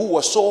here who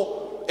was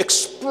so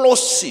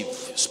explosive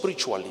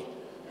spiritually,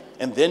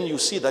 and then you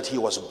see that he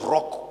was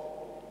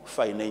broke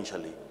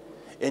financially,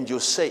 and you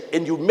say,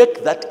 and you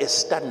make that a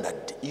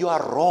standard, you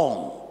are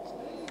wrong.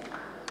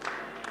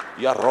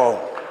 You are wrong.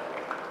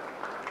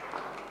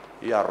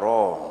 You are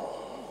wrong.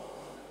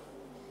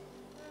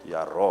 You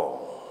are wrong.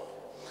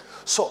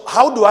 So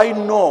how do I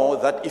know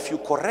that if you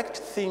correct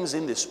things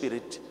in the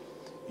spirit,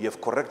 you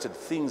have corrected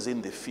things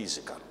in the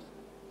physical?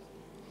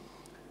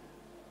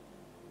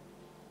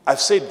 I've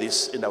said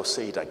this and I'll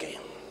say it again.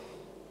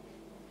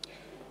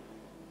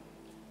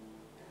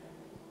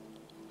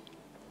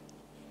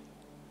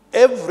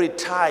 Every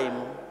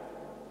time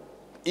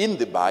in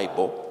the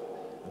Bible,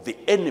 the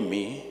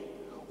enemy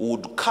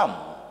would come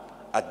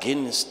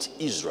against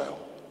Israel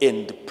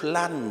and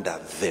plunder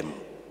them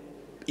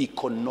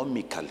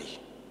economically.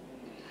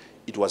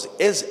 It was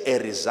as a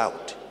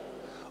result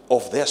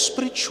of their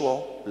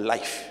spiritual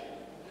life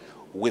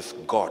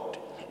with God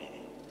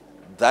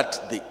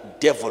that the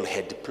devil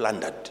had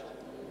plundered.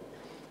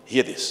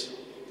 Hear this.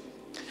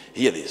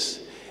 Hear this.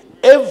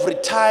 Every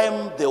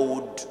time they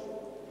would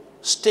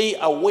stay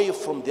away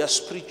from their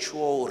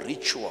spiritual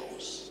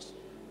rituals,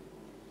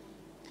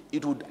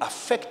 it would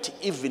affect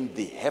even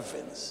the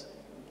heavens.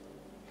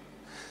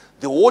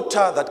 The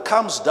water that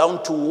comes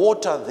down to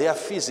water their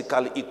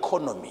physical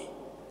economy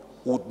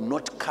would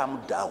not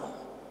come down.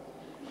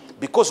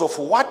 Because of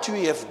what you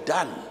have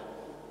done,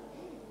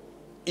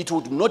 it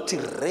would not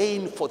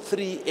rain for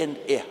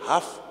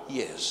 3.5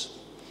 years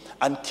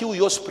until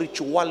your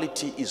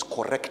spirituality is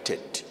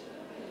corrected.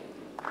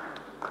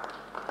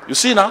 You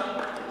see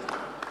now?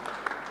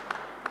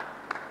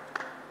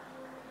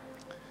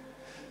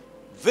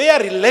 Their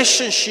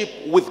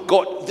relationship with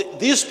God,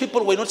 these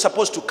people were not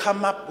supposed to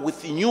come up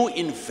with new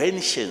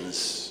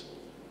inventions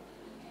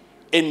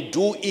and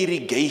do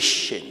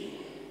irrigation.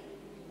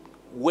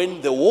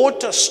 When the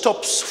water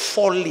stops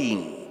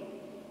falling,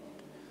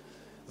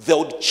 they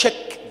would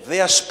check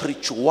their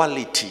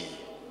spirituality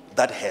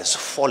that has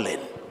fallen.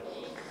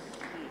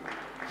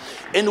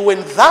 And when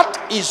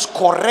that is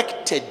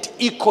corrected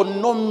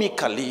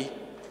economically,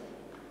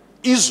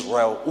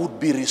 Israel would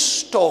be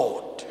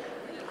restored.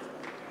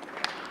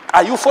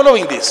 Are you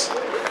following this?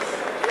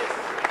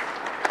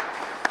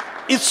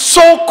 It's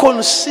so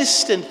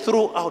consistent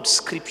throughout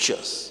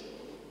scriptures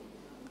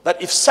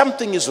that if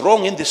something is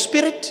wrong in the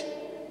spirit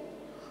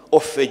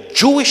of a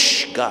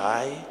Jewish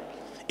guy,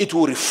 it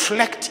will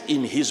reflect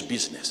in his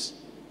business.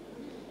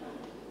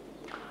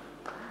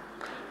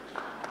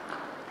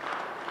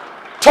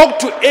 Talk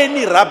to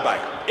any rabbi,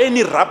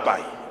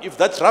 if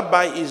that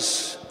rabbi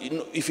is,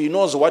 if he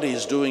knows what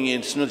he's doing,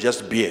 it's not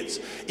just beards.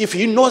 If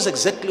he knows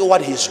exactly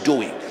what he's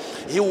doing,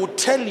 he will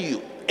tell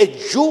you, a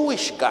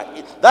Jewish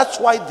guy, that's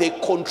why they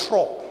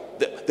control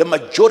the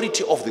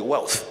majority of the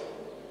wealth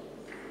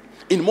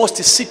in most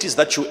cities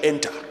that you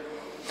enter.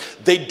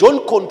 They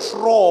don't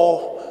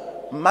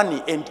control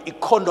money and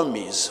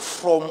economies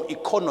from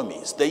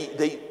economies.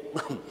 They've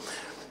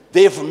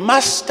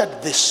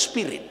mastered the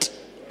spirit.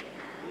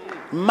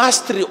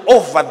 Mastery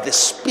over the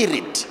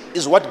spirit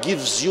is what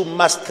gives you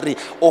mastery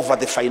over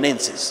the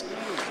finances.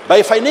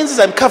 By finances,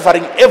 I'm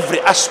covering every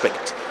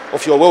aspect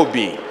of your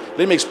well-being.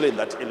 Let me explain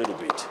that a little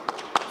bit.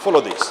 Follow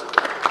this.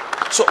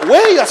 So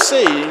where you're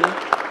saying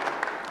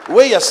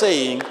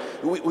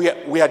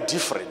we are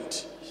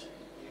different.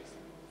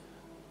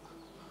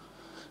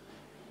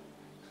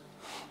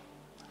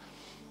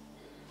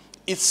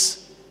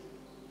 Is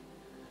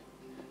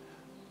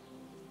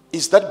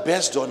that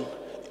based on,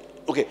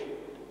 okay,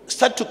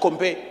 start to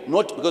compare,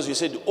 not because you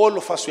said all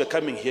of us were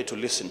coming here to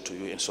listen to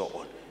you and so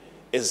on,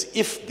 as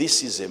if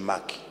this is a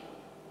mark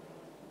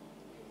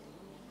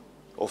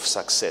of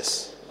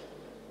success.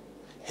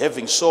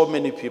 Having so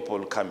many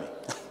people coming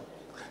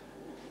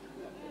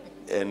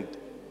and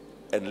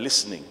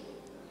listening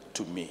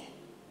to me.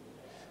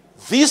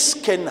 This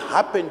can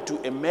happen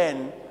to a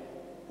man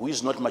who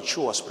is not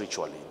mature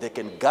spiritually. They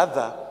can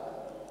gather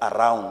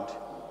around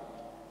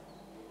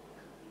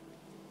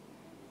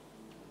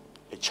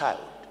a child.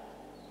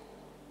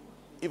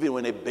 Even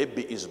when a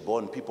baby is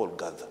born, people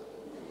gather.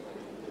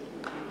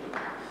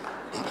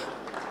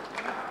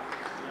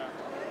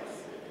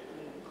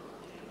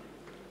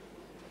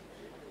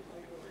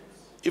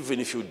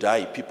 Even if you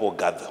die, people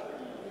gather.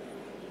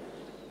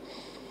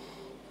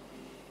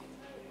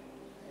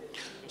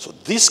 So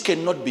this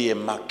cannot be a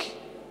mark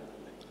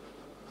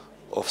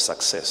of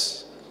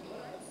success.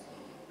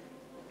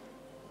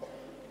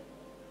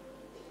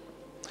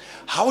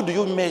 How do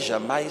you measure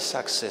my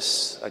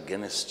success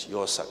against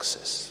your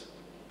success?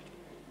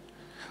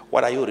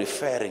 What are you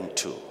referring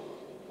to?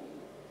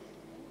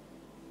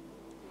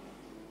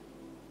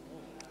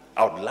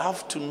 I would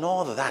love to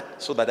know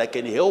that so that I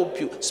can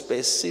help you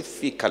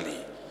specifically.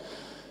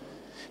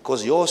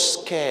 Because your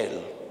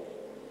scale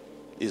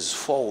is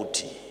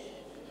faulty.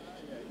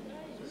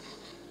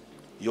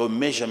 Your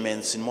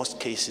measurements in most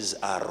cases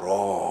are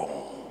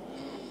wrong.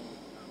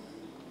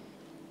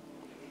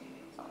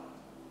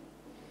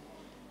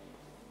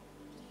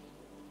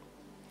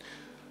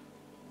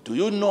 Do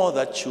you know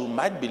that you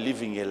might be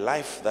living a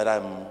life that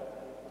I'm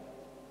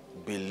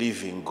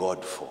believing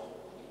God for?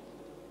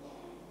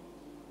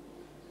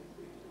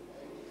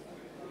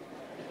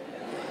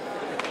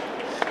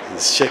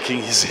 He's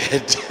shaking his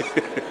head.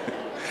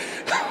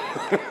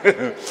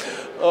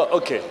 Oh,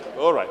 okay,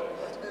 all right.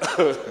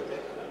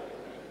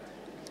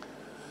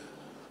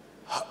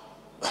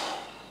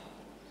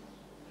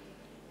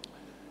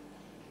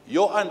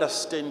 Your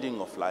understanding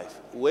of life,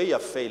 where you're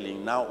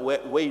failing now,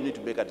 where you need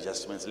to make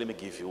adjustments, let me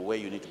give you where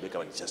you need to make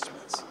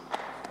adjustments.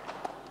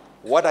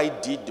 What I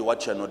did,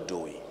 what you're not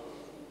doing.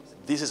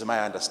 This is my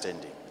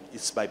understanding.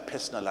 It's my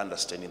personal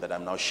understanding that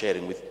I'm now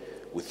sharing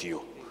with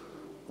you,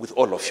 with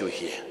all of you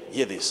here.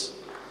 Hear this.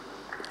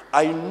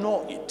 I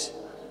know it.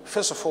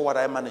 First of all, what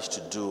I managed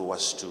to do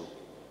was to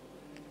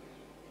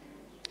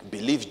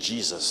believe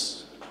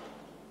Jesus,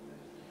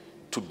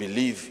 to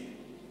believe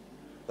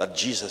that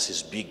Jesus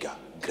is bigger,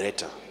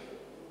 greater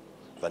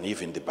than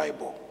even the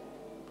Bible.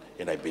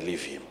 And I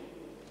believe him.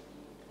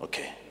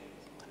 Okay.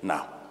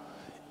 Now,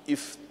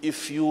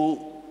 if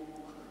you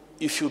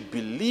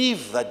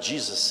believe that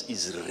Jesus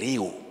is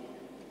real,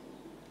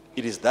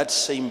 it is that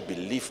same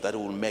belief that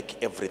will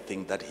make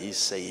everything that he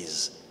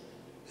says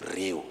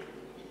real.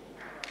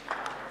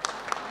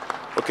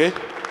 Okay?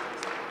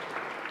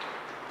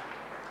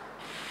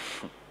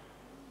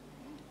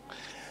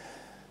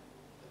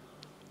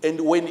 And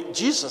when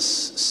Jesus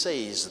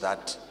says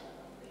that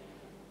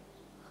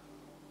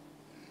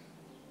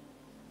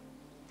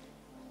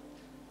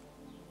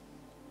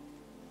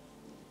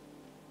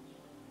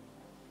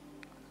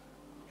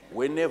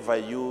whenever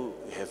you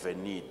have a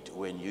need,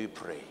 when you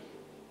pray,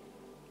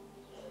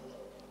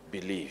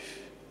 believe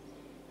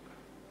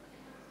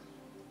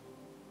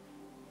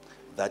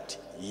that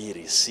ye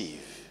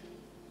receive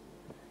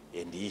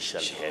and ye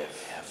shall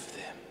have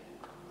them.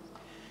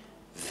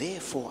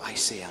 Therefore I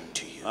say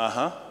unto you,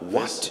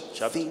 What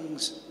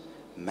things,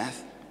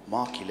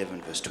 Mark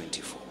 11 verse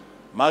 24.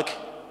 Mark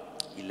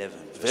 11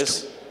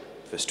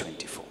 verse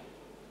 24.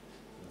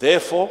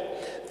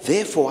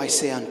 Therefore I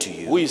say unto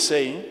you, who is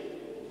saying?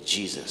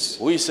 Jesus.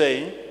 Who is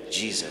saying?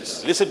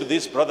 Jesus. Listen to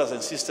this, brothers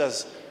and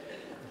sisters.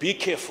 Be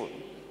careful.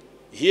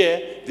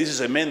 Here, this is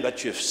a man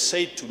that you have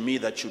said to me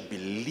that you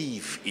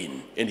believe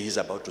in, and he's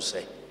about to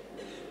say.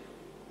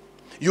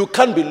 You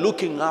can't be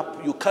looking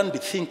up, you can't be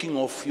thinking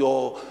of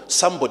your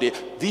somebody.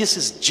 This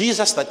is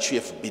Jesus that you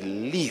have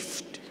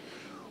believed,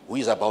 who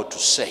is about to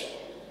say.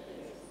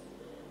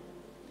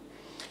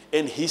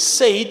 And he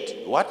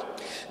said,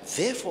 what?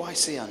 Therefore I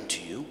say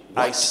unto you,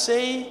 I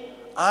say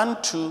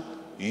unto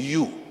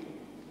you.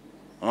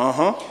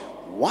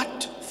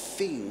 What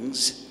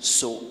things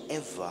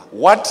soever.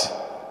 What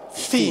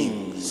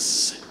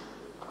things?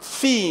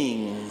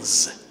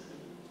 Things.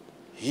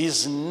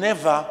 He's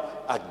never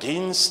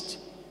against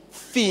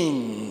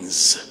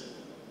things.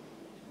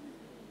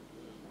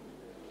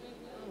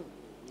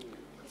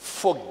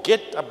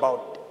 Forget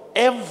about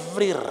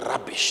every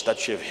rubbish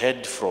that you've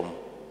heard from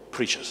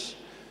preachers.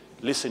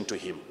 Listen to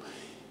him.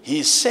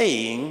 He's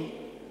saying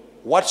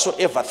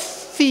whatsoever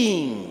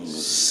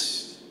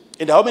things.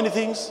 And how many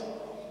things?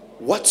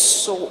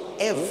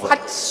 Whatsoever.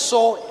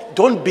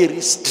 Don't be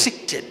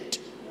restricted.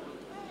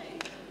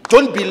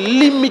 Don't be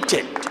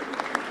limited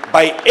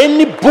by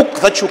any book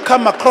that you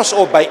come across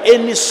or by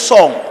any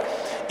song.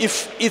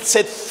 If it's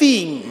a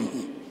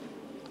thing,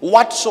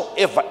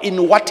 whatsoever,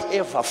 in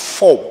whatever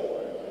form,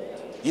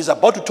 he's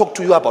about to talk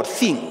to you about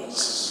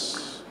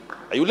things.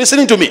 Are you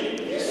listening to me?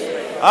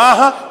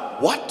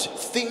 What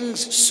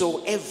things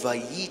soever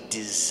ye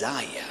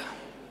desire.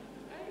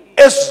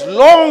 As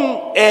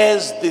long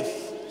as the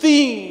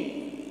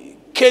thing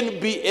can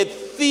be a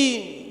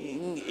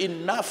thing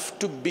enough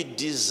to be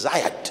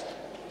desired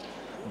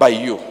by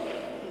you.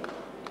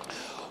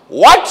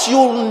 What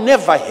you'll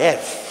never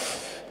have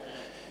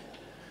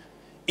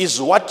is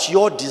what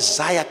your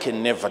desire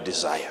can never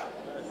desire.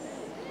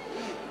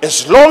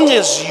 As long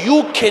as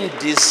you can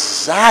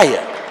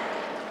desire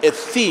a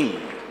thing,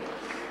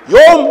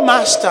 your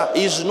master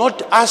is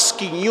not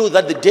asking you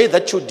that the day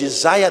that you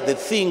desire the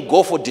thing,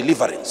 go for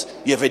deliverance.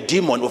 You have a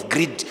demon of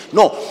greed.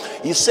 No,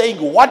 he's saying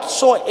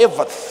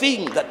whatsoever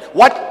thing, that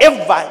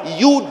whatever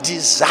you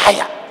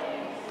desire.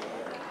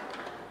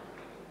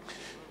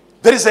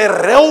 There is a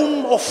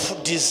realm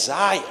of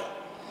desire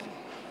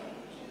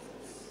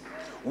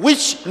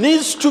which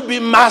needs to be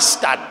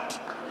mastered.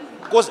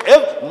 Because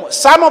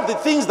some of the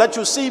things that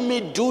you see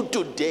me do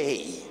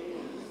today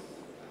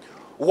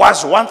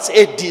was once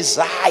a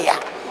desire.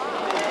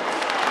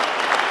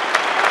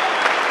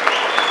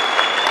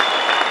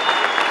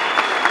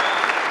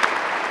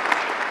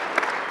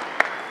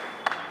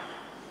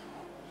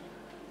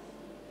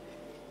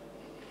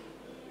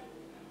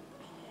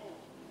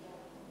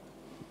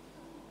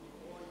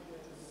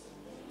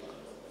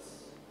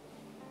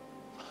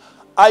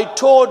 I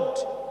told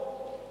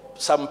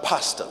some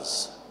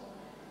pastors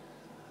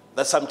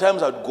that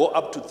sometimes I'd go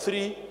up to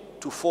 3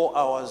 to 4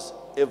 hours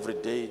every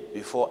day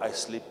before I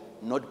sleep,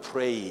 not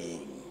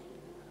praying,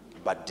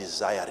 but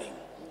desiring.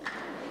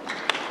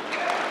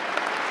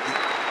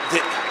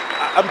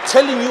 I'm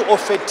telling you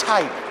of a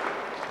time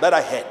that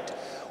I had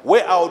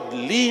where I would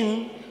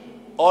lean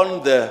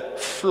on the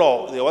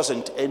floor. There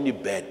wasn't any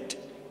bed.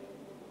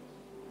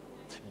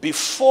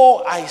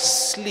 Before I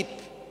sleep,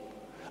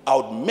 I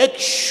would make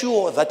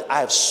sure that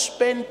I've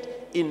spent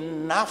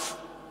enough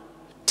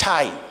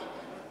time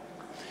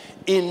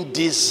in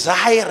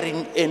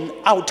desiring an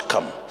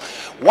outcome.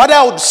 What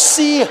I would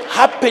see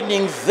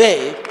happening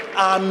there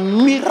are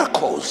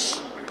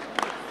miracles.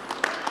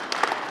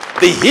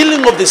 The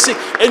healing of the sick.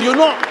 And you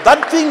know,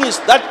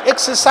 that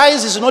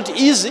exercise is not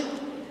easy.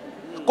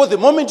 Because the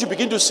moment you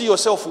begin to see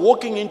yourself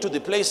walking into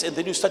the place and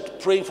then you start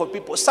praying for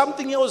people,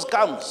 something else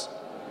comes.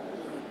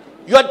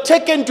 You are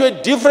taken to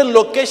a different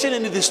location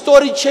and the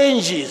story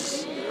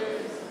changes.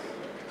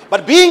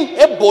 But being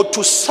able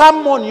to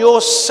summon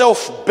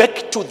yourself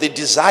back to the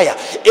desire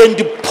and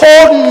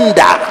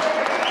ponder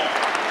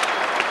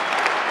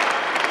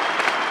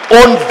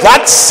on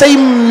that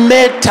same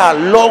matter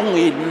long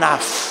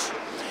enough.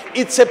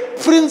 It's a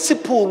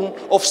principle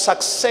of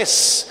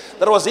success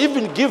that was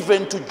even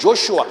given to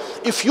Joshua.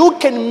 If you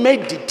can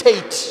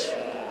meditate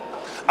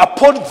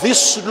upon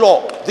this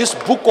law, this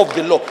book of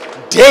the law,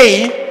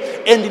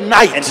 day and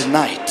night.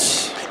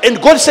 And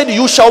God said,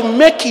 you shall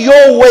make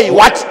your way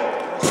what?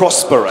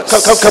 Prosperous.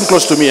 Come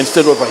close to me and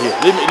stand over here.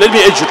 Let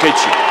me educate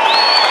you.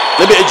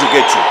 Let me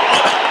educate you.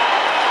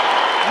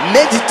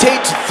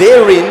 Meditate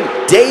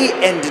therein day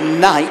and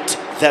night,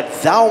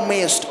 that thou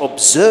mayest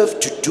observe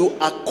to do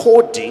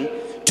according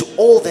to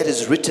all that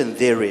is written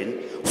therein.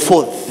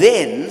 For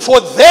then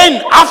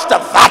after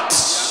that,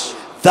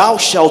 thou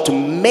shalt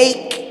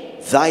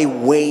make thy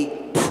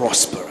way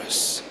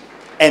prosperous,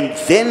 and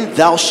then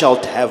thou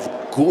shalt have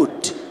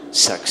good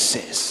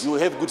success. You will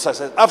have good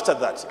success after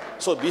that.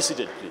 So be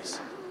seated, please.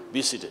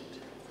 Be seated.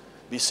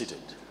 Be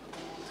seated.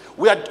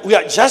 We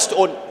are just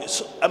on.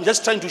 I'm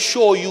just trying to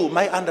show you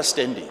my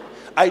understanding.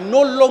 I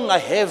no longer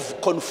have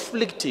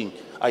conflicting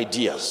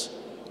ideas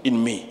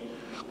in me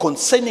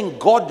concerning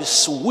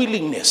God's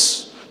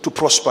willingness to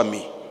prosper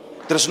me.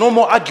 There's no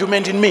more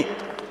argument in me.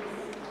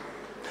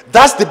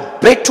 That's the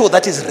battle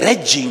that is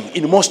raging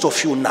in most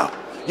of you now.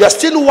 You are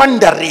still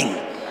wondering,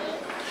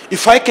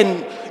 if I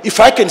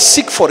can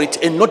seek for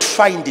it and not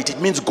find it, it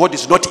means God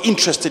is not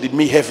interested in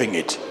me having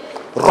it.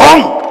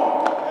 Wrong.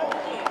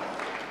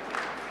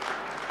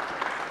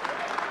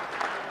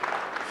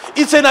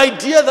 It's an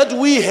idea that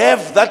we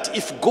have that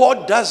if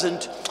God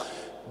doesn't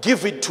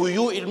give it to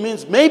you, it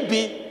means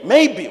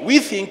maybe we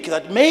think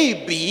that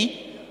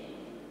maybe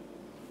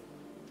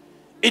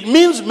it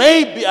means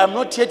maybe I'm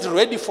not yet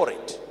ready for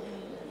it.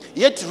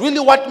 Yet really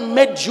what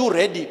made you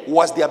ready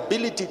was the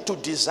ability to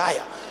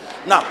desire.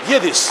 Now hear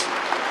this.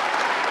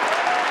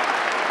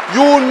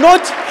 You will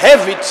not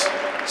have it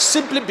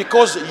simply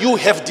because you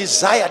have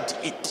desired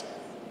it.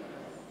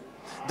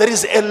 There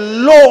is a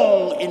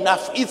long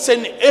enough, it's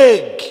an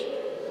egg.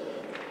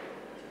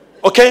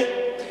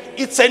 Okay?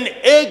 It's an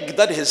egg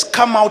that has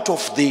come out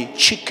of the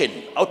chicken,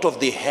 out of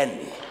the hen.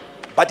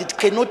 But it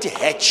cannot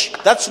hatch.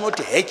 That's not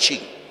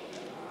hatching.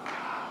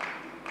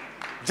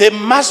 There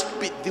must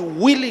be the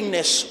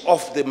willingness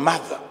of the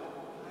mother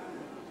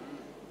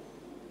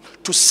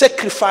to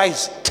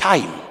sacrifice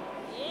time.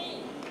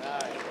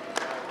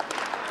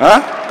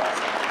 Huh?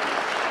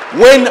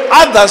 When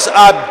others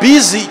are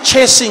busy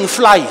chasing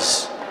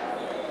flies,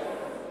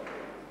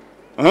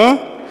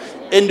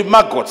 and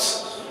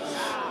maggots,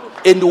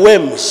 and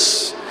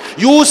worms,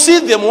 you will see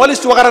them while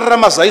it's You'll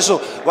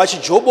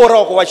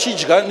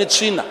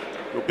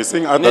be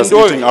seeing others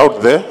eating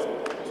out there,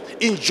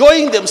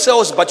 enjoying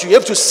themselves, but you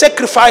have to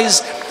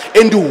sacrifice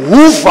and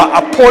hoover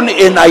upon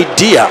an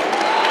idea.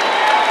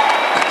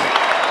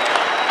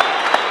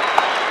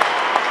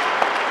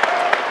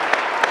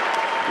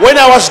 When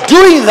I was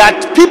doing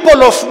that,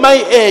 people of my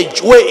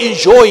age were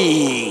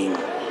enjoying.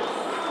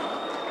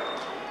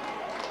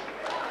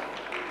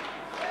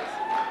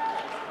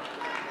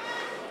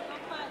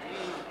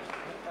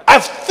 I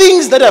have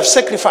things that I've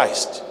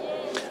sacrificed.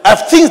 I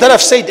have things that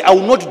I've said I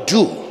will not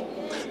do,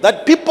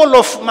 that people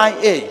of my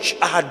age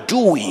are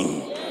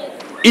doing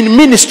in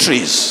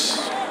ministries.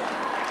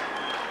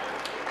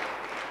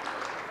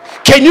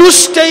 Can you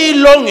stay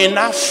long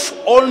enough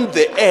on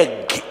the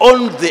egg,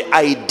 on the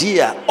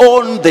idea,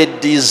 on the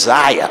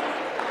desire?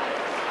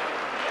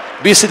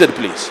 Be seated,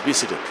 please. Be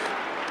seated.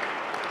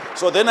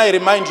 So then I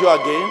remind you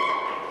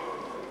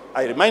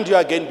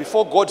again,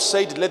 before God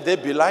said, let there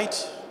be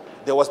light,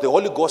 there was the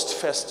Holy Ghost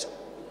first,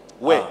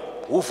 where?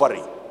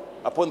 Hovering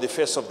upon the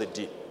face of the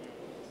deep.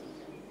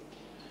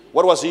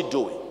 What was he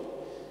doing?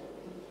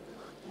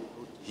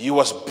 He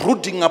was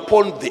brooding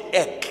upon the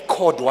egg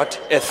called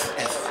what? Earth.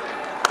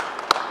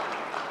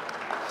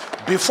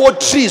 Before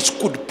trees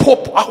could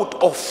pop out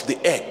of the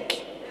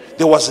egg,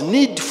 there was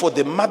need for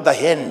the mother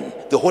hen,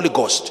 the Holy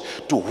Ghost,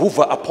 to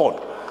hover upon.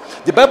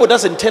 The Bible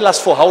doesn't tell us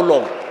for how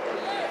long.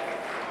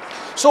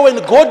 So when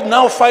God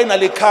now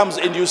finally comes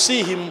and you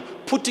see him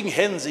putting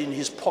hands in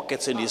his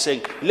pockets and he's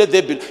saying, let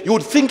there be, you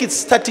would think it's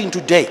starting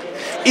today.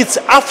 It's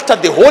after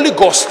the Holy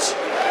Ghost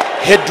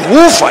had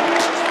hovered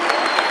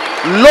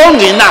long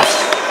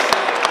enough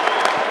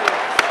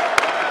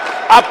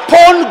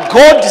upon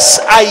God's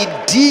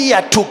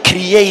idea to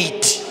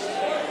create.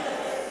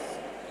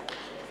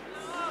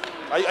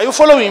 Are you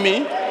following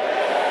me?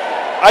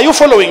 Are you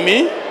following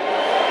me?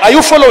 Are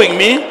you following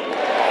me?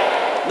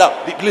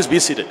 Now, please be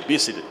seated, be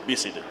seated, be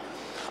seated.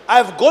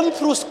 I've gone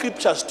through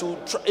scriptures to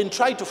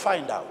try to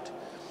find out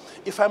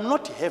if I'm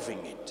not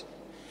having it,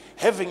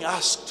 having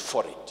asked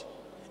for it,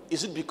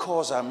 is it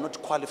because I'm not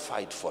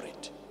qualified for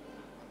it?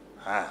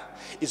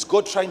 Is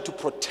God trying to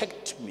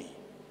protect me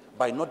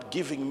by not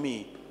giving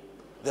me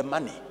the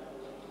money?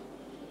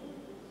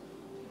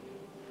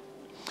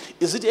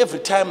 Is it every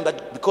time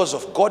that because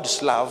of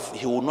God's love,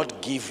 he will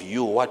not give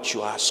you what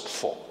you ask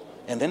for?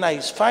 And then I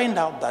find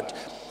out that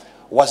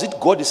Was it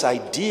God's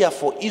idea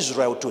for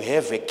Israel to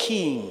have a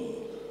king?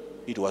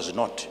 It was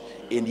not.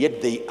 And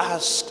yet they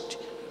asked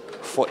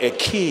for a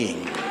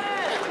king.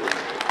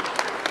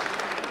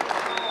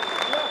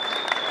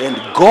 And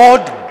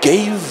God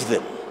gave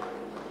them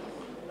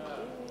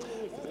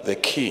the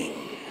king.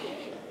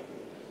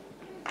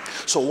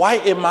 So why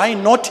am I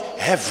not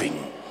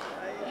having?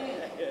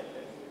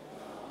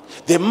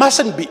 There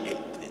mustn't be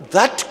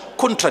that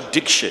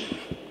contradiction.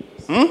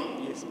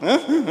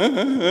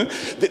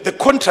 The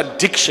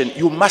contradiction,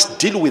 you must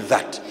deal with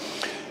that.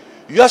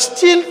 You are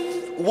still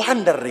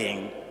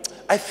wondering,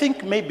 I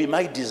think maybe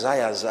my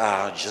desires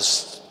are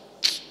just,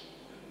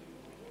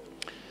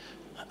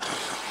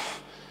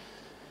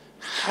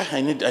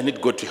 I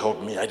need God to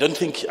help me. I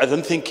think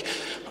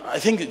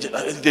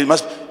they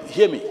must,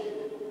 hear me.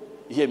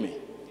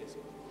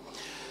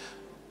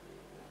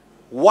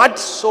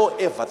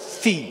 Whatsoever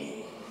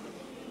thing,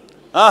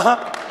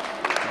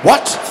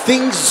 what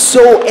things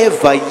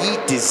soever ye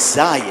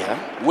desire,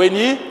 when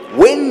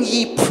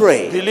ye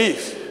pray,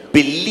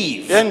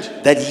 believe and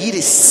that ye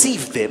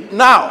receive them.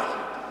 Now,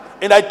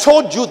 and I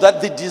told you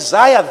that the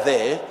desire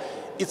there,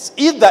 it's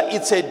either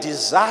it's a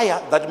desire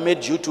that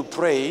made you to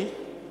pray,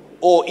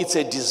 or it's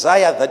a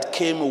desire that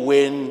came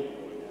when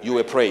you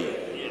were praying.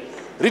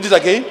 Read it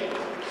again.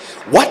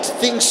 What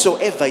things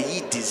soever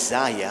ye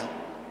desire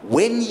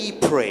when ye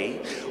pray,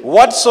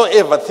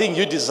 whatsoever thing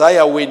you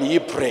desire when ye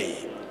pray.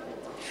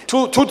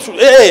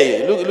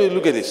 Hey,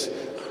 look at this.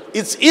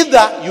 It's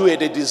either you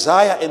had a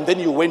desire and then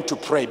you went to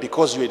pray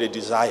because you had a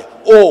desire,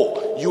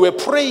 or you were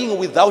praying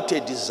without a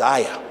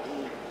desire.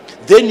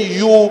 Then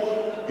you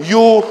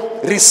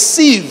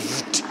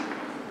received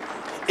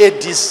a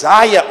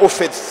desire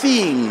of a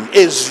thing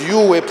as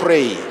you were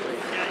praying.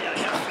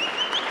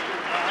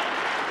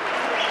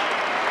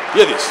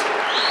 Hear this.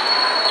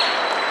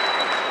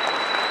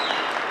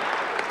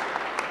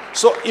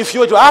 So if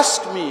you were to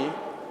ask me,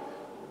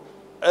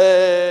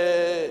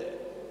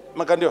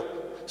 Makandiwa,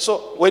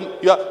 so when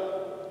you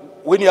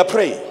are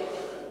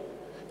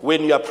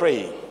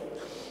praying,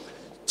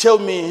 tell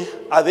me,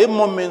 are there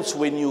moments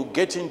when you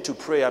get into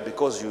prayer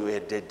because you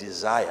had a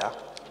desire,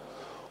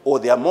 or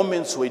there are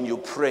moments when you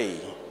pray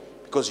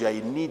because you are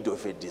in need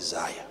of a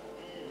desire?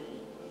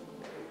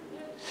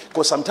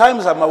 Because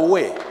sometimes I'm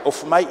aware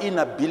of my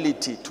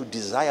inability to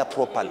desire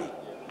properly.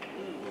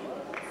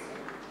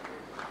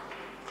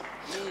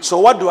 So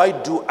what do?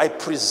 I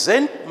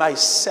present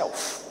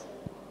myself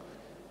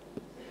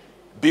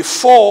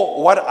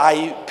before what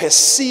I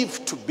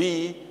perceive to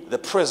be the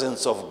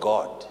presence of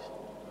God,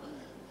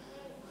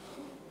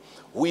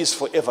 who is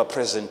forever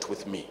present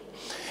with me.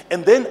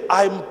 And then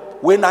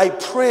when I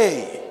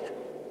pray,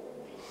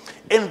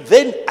 and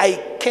then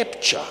I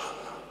capture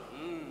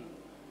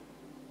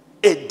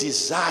a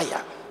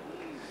desire,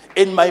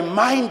 and my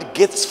mind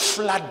gets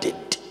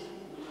flooded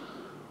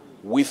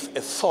with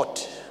a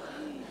thought,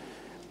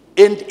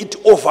 and it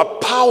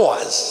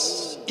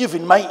overpowers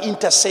even my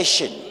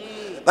intercession,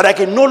 that I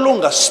can no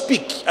longer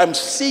speak. I'm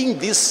seeing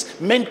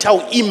this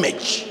mental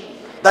image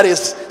that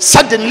has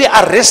suddenly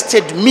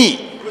arrested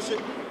me.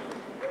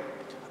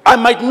 I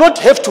might not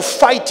have to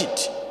fight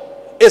it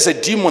as a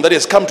demon that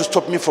has come to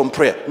stop me from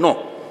prayer.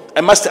 No,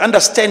 I must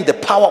understand the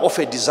power of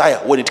a desire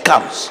when it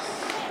comes.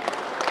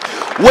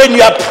 When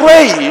you are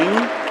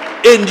praying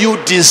and you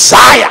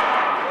desire,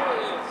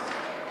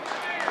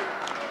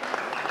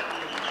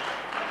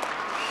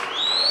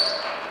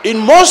 in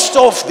most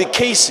of the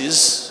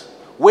cases,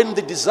 when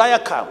the desire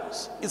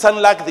comes, it's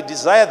unlike the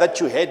desire that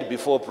you had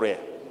before prayer.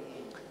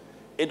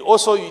 And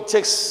also it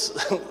takes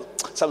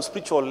some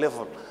spiritual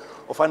level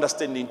of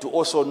understanding to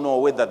also know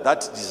whether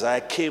that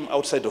desire came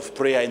outside of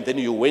prayer and then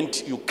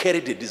you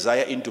carried the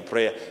desire into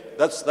prayer.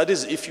 That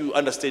is if you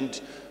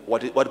understand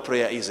what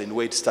prayer is and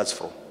where it starts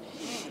from.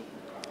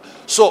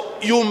 So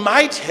you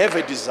might have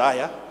a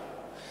desire.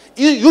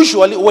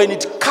 Usually when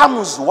it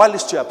comes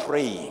whilst you are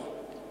praying,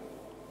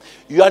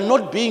 you are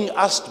not being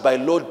asked by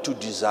Lord to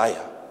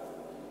desire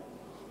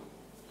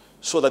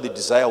so that the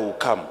desire will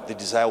come. The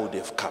desire would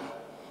have come.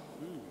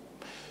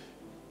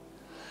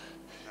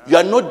 You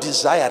are not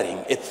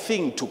desiring a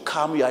thing to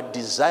come. You are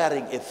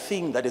desiring a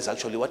thing that is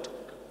actually what?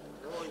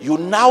 You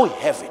now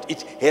have it.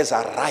 It has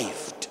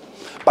arrived.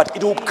 But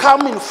it will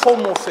come in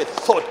form of a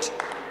thought.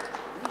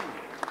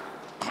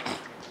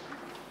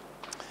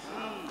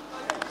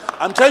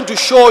 I'm trying to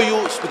show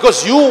you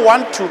because you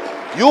want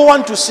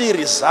to see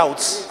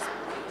results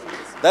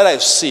that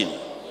I've seen.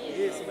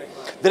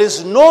 There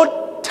is no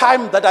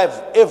time that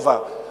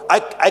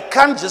I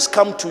can't just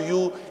come to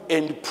you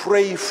and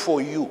pray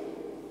for you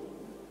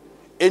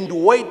and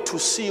wait to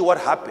see what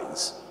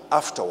happens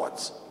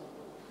afterwards.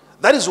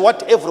 That is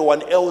what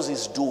everyone else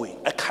is doing.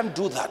 I can't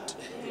do that.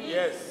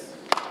 Yes.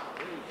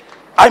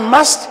 I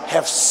must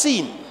have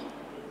seen.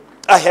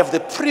 I have the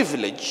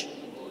privilege.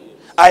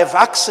 I have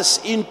access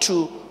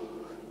into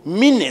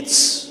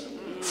minutes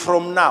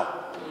from now.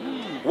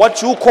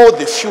 What you call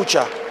the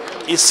future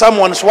is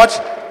someone's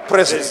what?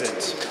 Present.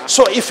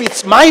 So if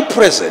it's my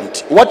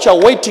present, what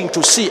you're waiting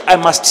to see, I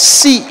must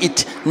see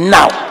it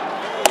now.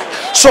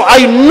 So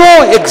I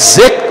know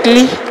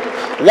exactly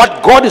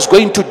what God is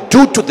going to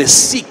do to the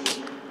sick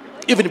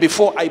even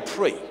before I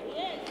pray.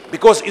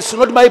 Because it's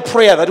not my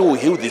prayer that will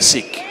heal the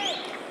sick.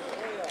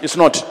 It's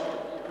not.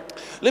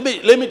 Let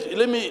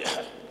me.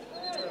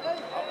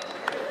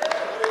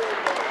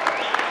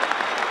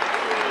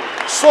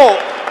 So,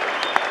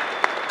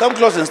 come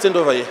close and stand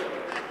over here.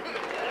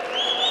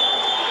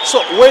 So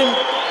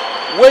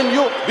when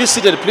you be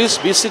seated, please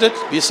be seated.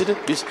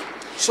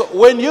 So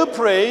when you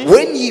pray,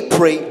 believe.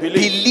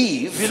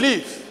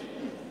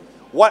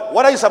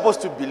 What are you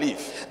supposed to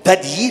believe?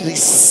 That ye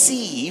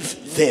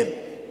receive them.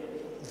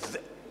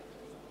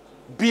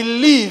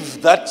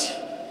 Believe that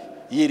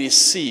ye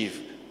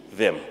receive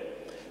them.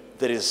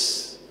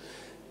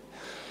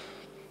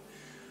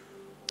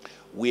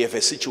 We have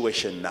a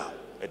situation now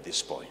at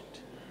this point.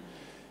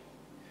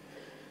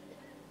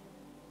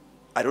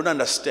 I don't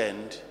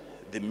understand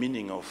the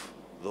meaning of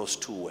those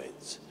two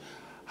words.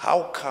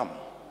 How come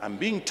I'm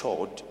being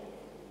told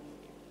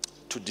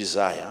to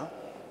desire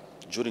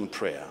during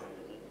prayer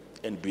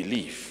and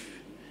believe,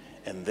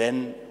 and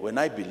then when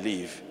I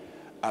believe,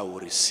 I will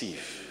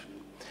receive.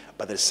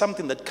 But there's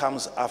something that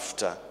comes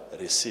after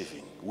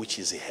receiving, which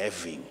is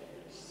having.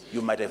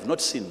 You might have not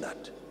seen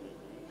that.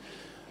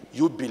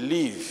 You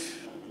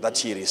believe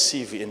that ye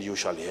receive and you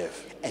shall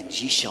have. And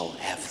ye shall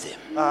have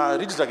them.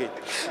 Read it again.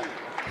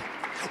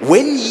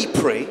 When ye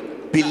pray,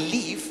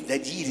 believe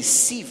that ye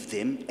receive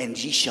them, and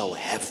ye shall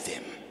have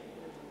them.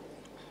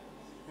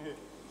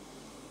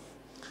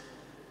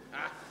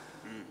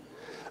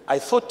 I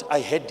thought I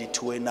had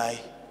it when I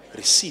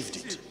received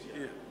it.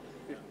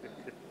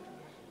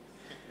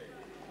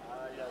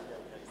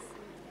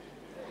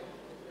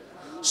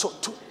 So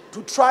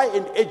to try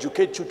and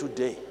educate you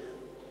today,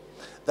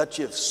 that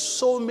you have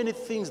so many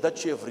things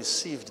that you have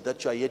received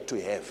that you are yet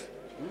to have.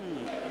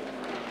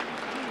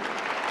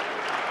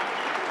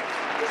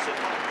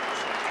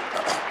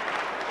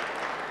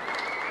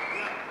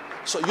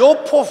 So your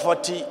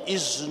poverty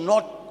is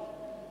not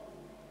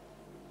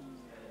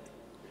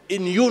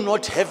in you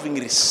not having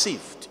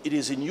received. It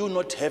is in you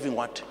not having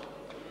what?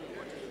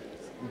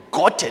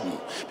 Gotten.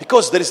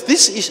 Because there is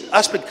this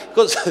aspect,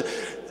 because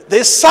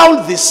they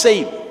sound the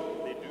same.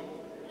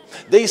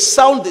 They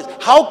sound the,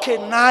 how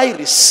can I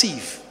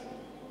receive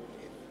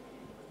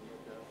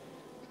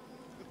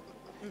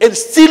and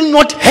still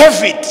not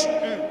have it?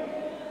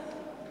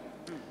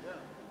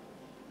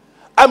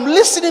 I'm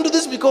listening to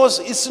this because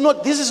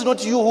this is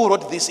not you who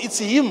wrote this, it's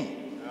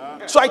him.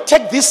 So I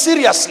take this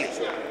seriously.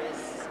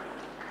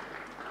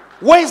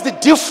 Where is the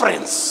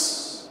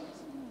difference?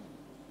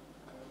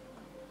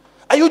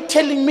 Are you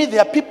telling me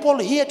there are people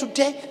here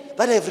today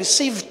that have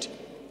received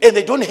and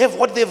they don't have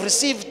what they've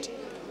received?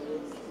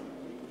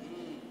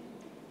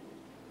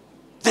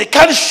 They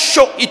can't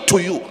show it to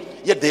you,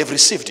 yet they have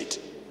received it.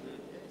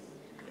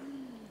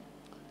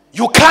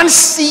 You can't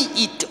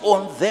see it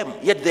on them,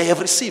 yet they have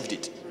received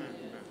it.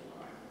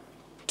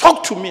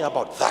 Talk to me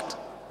about that.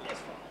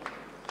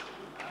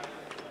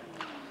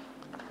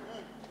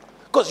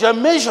 Because you're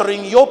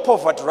measuring your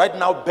poverty right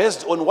now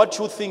based on what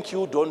you think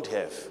you don't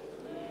have,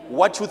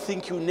 what you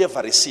think you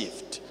never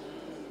received.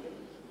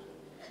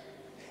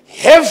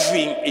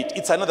 Having it,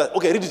 it's another.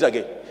 Okay, read it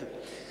again.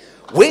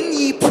 When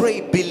ye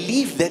pray,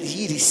 believe that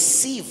ye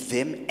receive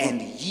them, and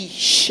ye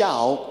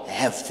shall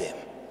have them.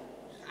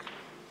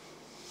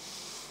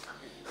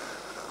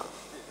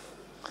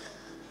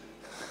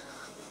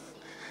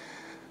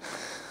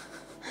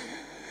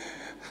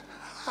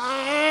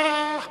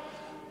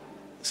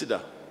 Sit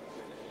down.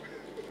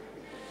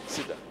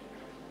 Sit down.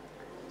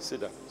 Sit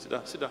down. Sit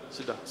down. Sit down.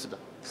 Sit down. Sit down.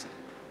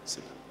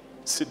 Sit down.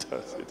 Sit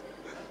down. Sit down.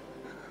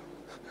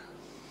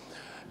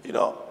 You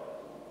know,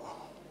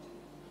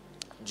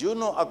 do you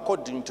know,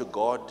 according to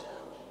God,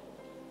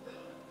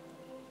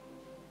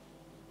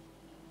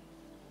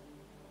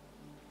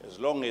 as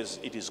long as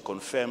it is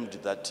confirmed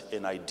that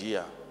an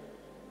idea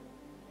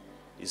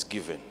is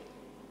given,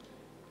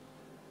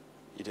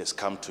 it has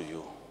come to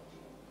you,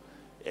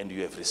 and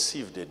you have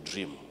received a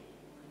dream,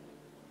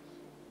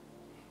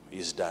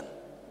 is done.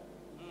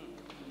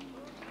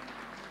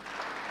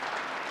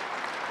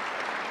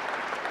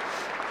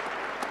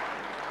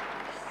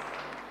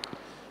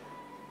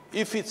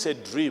 If it's a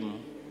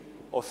dream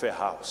of a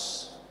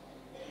house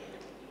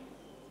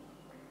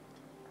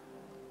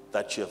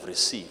that you have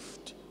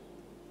received,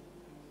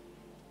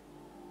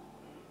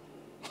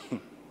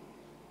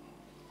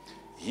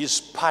 his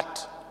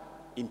part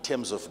in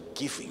terms of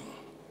giving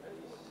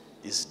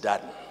is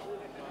done.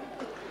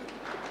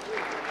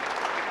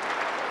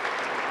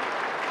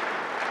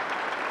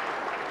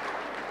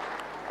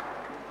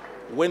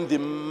 When the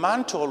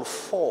mantle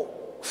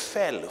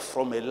fell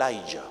from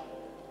Elijah,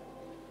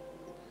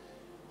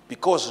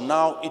 because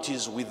now it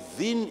is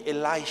within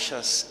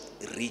Elisha's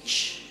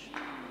reach,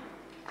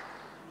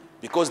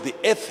 because the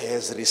earth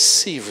has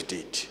received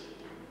it,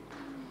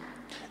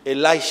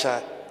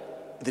 Elisha,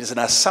 there is an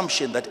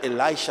assumption that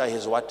Elisha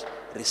has what?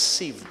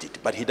 Received it,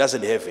 but he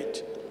doesn't have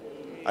it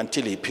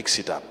until he picks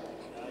it up.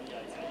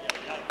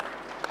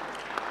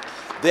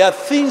 There are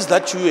things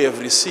that you have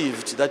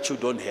received that you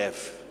don't have.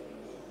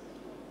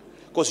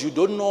 Because you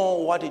don't know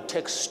what it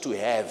takes to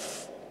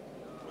have.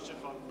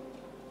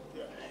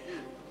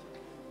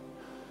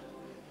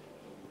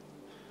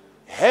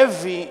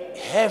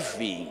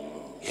 Having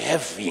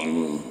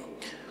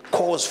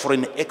calls for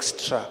an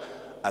extra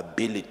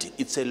ability.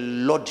 It's a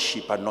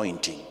lordship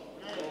anointing.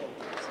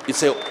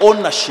 It's an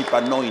ownership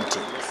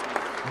anointing.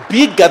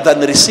 Bigger than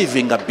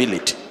receiving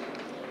ability.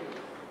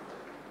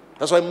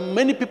 That's why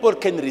many people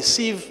can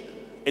receive,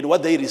 and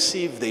what they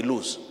receive, they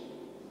lose.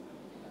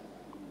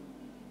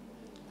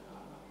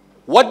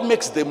 What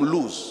makes them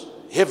lose,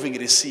 having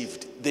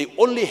received? They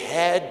only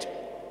had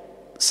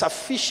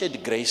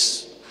sufficient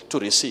grace to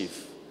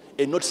receive,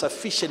 and not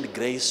sufficient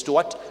grace to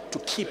what? To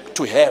keep,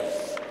 to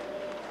have.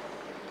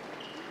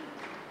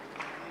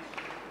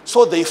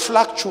 So they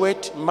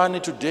fluctuate money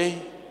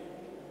today,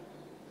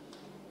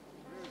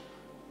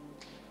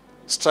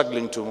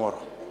 struggling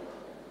tomorrow.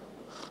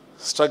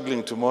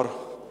 Struggling tomorrow.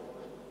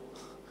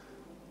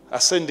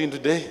 Ascending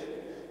today,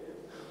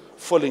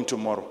 falling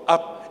tomorrow.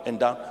 Up and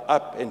down,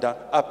 up and down,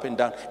 up and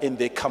down. And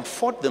they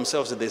comfort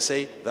themselves and they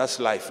say, that's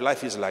life.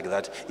 Life is like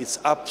that. It's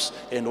ups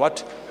and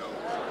what?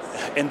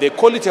 And they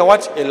call it a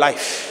what? A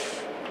life.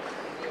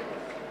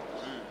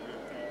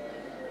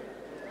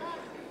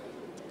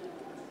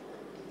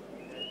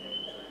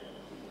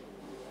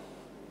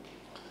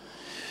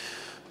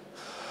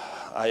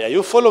 Are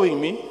you following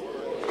me?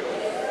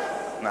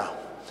 Now,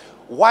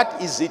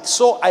 what is it?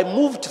 So I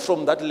moved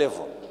from that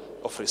level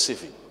of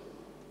receiving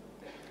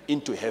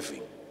into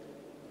having.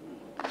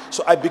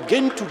 So I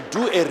began to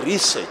do a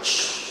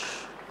research,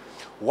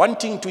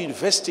 wanting to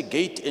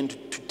investigate and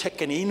to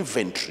take an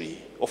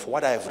inventory of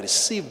what I have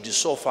received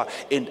so far,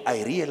 and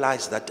I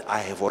realized that I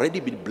have already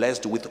been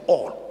blessed with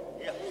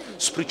all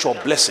spiritual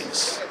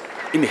blessings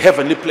in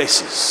heavenly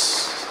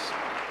places.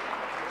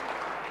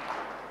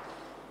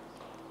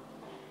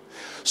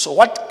 So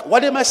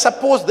what am I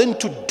supposed then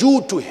to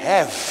do to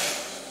have?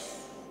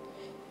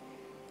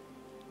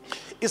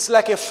 It's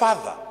like a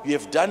father. You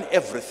have done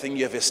everything.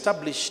 You have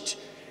established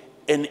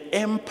an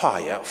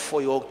empire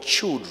for your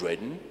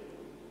children.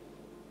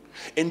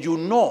 And you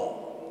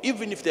know,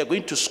 even if they're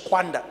going to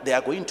squander, they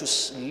are going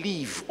to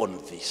live on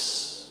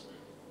this.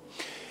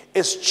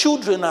 As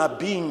children are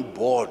being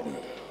born,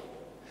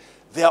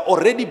 they are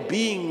already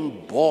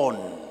being born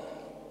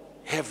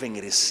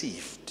having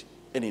received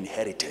an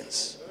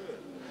inheritance.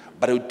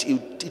 But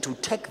it will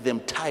take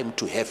them time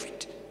to have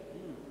it.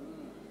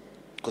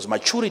 Because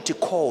maturity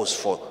calls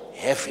for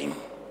having,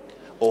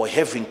 or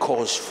having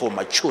calls for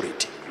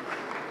maturity.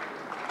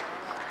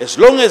 As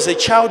long as a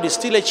child is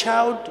still a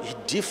child, he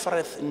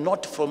differeth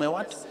not from a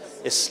what?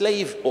 A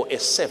slave or a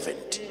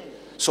servant.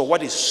 So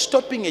what is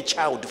stopping a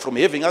child from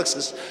having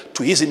access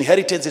to his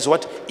inheritance is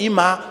what?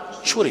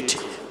 Immaturity.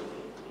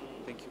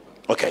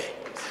 Okay.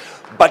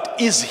 But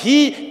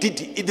did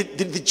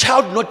the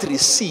child not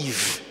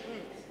receive?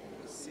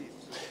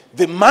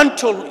 The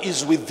mantle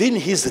is within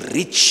his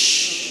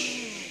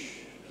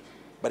reach,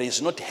 but he's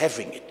not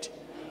having it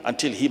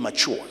until he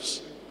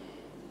matures.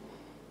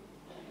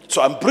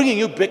 So I'm bringing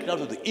you back now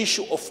to the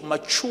issue of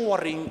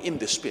maturing in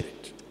the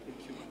spirit.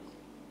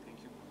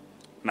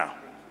 Now,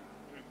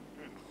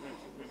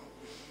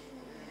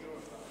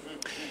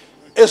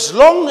 as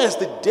long as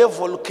the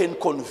devil can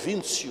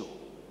convince you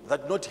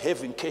that not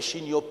having cash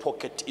in your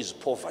pocket is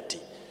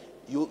poverty,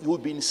 you will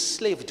be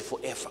enslaved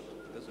forever.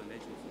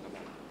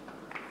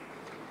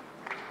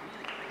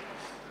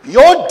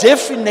 Your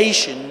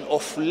definition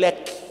of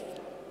lack,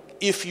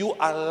 if you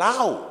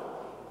allow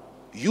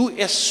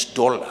US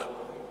dollar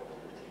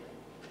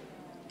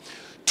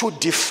to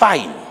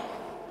define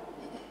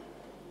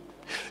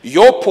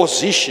your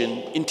position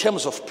in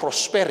terms of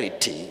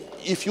prosperity,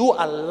 if you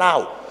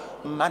allow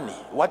money,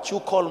 what you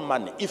call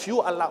money, if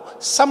you allow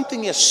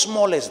something as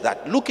small as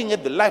that, looking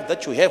at the life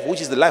that you have,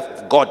 which is the life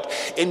of God,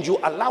 and you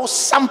allow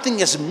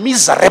something as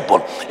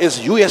miserable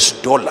as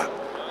US dollar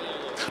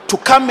to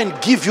come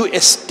and give you a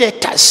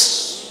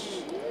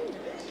status,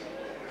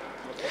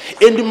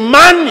 and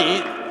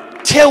money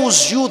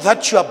tells you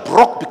that you are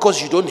broke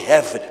because you don't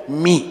have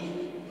me,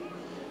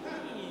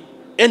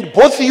 and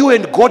both you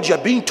and God, you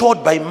are being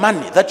told by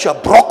money that you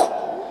are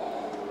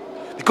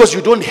broke because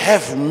you don't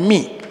have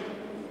me.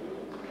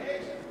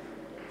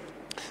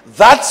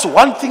 That's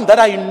one thing that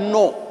I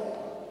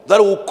know that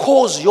will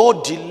cause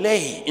your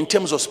delay in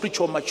terms of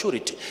spiritual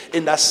maturity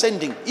and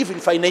ascending, even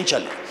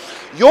financially.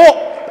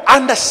 Your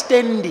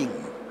understanding.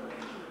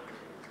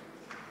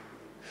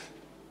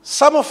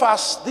 Some of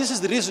us, this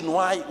is the reason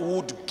why we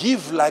would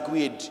give like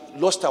we had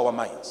lost our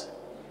minds.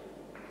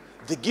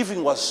 The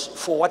giving was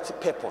for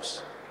what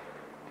purpose?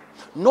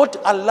 Not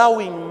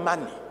allowing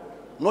money,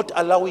 not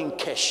allowing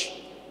cash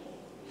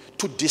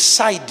to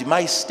decide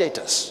my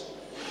status.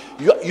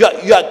 You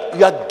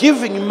are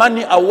giving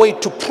money away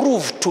to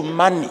prove to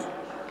money.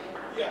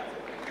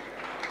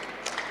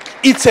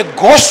 It's a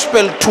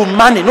gospel to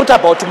money, not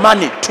about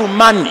money, to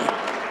money.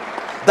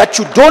 That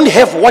you don't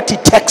have what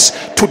it takes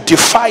to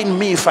define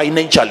me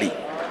financially.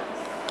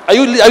 Are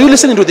you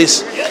listening to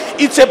this?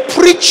 It's a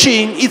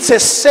preaching, it's a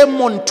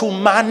sermon to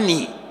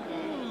money.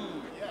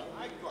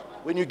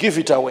 When you give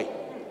it away.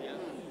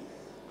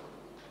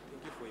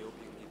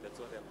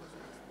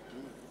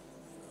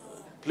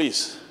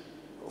 Please,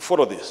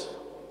 follow this.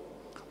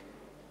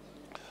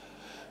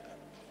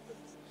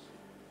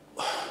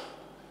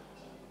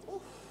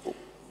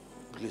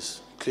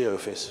 Please, clear your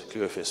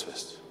face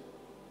first.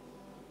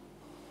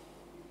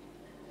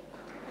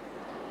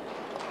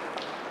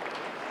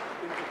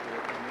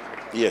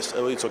 Yes,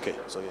 it's okay,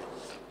 it's okay.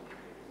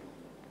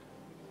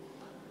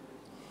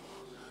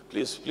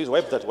 Please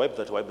wipe that.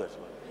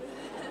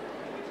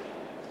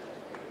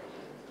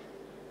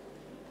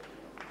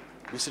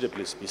 Be seated,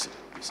 please, be seated.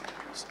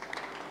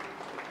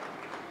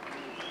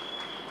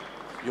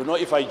 You know,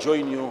 if I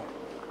join you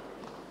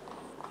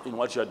in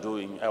what you are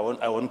doing, I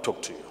won't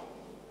talk to you.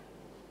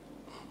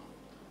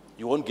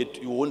 You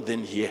won't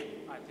then hear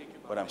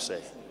what I'm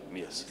saying.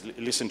 Yes,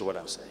 listen to what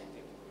I'm saying.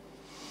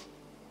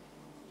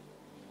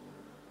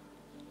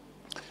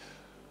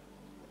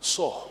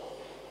 So,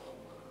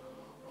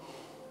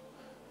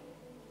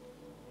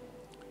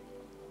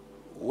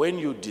 when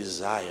you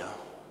desire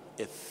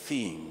a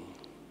thing,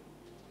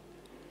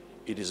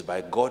 it is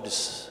by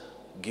God's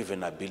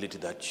given ability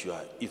that you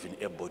are even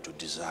able to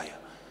desire.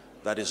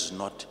 That is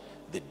not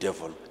the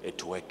devil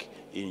at work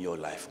in your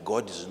life.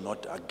 God is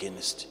not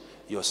against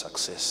your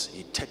success.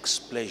 He takes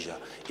pleasure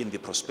in the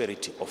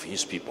prosperity of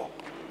his people.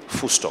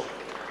 Full stop.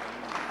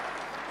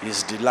 He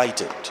is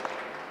delighted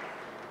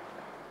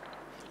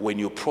when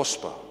you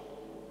prosper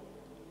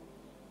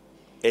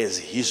as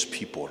his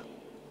people.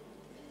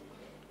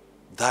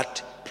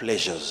 That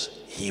pleasures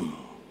him,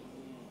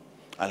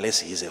 unless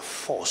he is a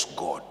false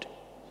god.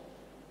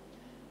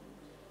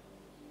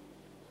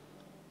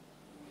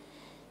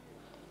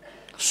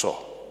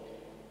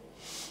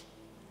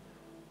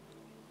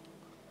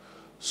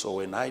 So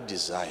when I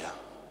desire,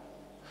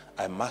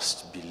 I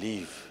must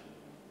believe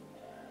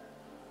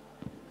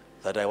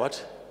that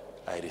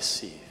I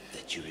receive.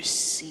 That you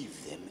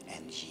receive them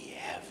and ye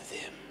have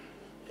them.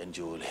 And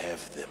you will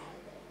have them.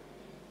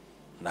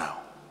 Now,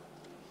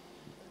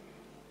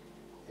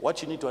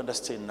 what you need to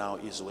understand now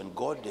is when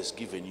God has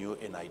given you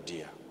an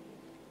idea,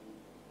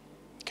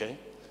 okay,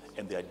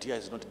 and the idea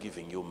is not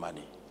giving you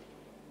money,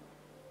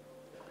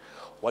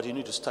 what you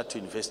need to start to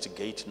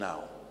investigate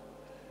now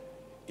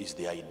is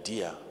the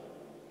idea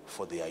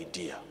for the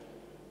idea.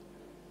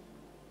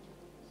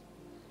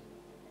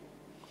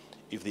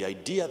 If the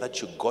idea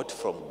that you got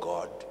from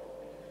God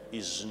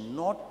is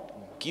not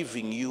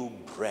giving you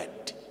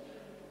bread,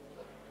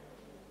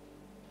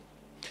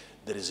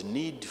 there is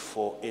need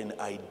for an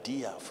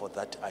idea for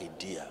that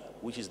idea,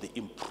 which is the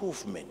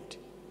improvement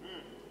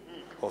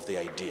of the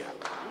idea,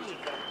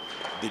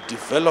 the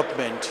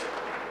development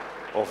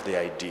of the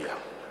idea.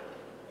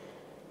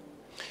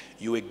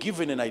 You were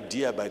given an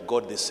idea by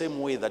God the same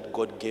way that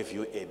God gave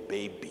you a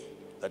baby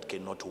that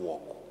cannot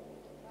walk.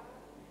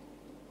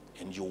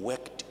 And you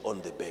worked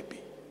on the baby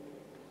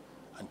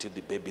until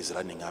the baby is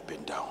running up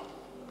and down.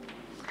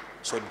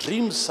 So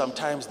dreams,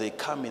 sometimes they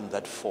come in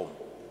that form.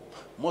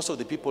 Most of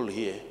the people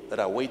here that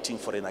are waiting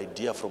for an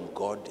idea from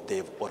God,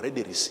 they've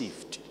already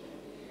received.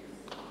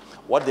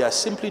 What they are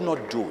simply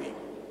not doing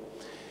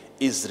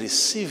is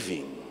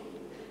receiving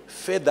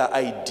further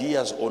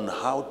ideas on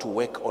how to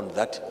work on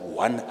that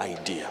one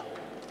idea.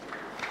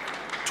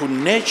 To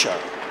nurture,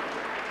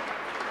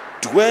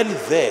 dwell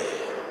there,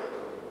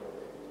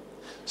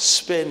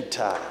 spend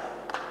time,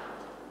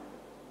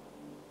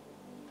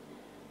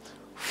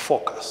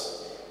 focus.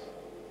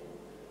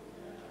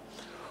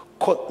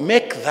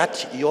 Make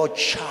that your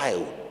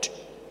child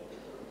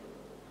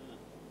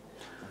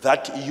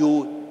that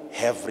you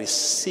have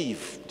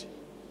received,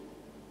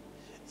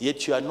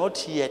 yet you are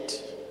not yet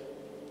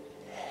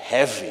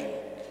having.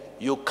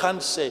 You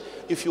can't say,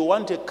 if you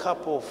want a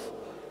cup of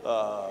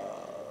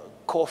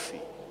coffee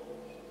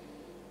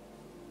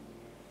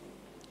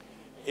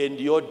and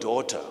your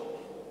daughter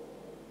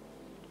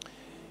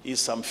is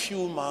some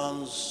few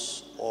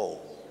months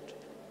old,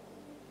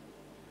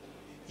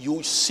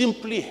 you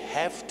simply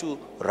have to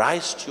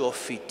rise to your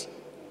feet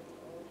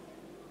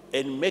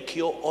and make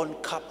your own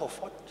cup of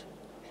what?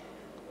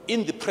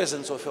 In the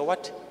presence of a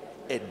what?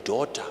 A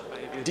daughter.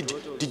 Did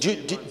you?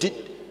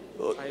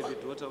 I have a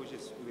daughter which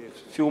is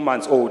a few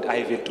months old. I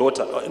have a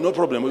daughter. No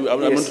problem.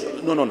 Yes.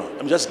 No.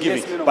 I'm just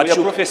giving. Yes, but you're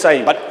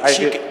prophesying. But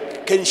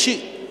can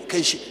she?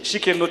 She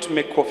cannot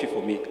make coffee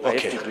for me. Okay. I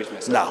have to do it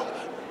myself. Now,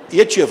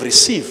 yet you have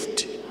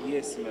received.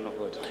 Yes, man of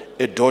God.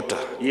 A daughter.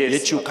 Yes.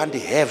 Yet you can't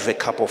have a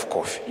cup of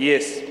coffee.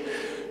 Yes.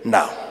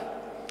 Now,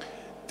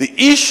 the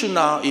issue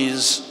now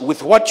is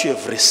with what you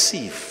have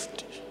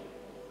received,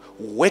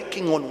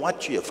 working on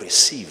what you have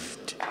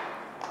received,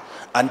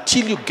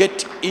 until you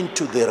get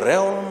into the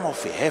realm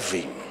of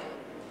having.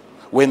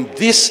 When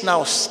this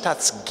now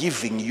starts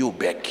giving you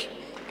back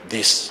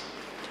this,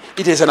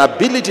 it has an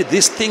ability,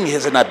 this thing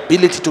has an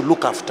ability to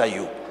look after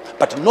you,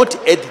 but not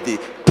at the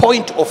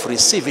point of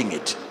receiving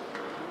it.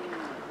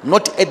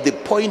 Not at the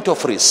point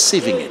of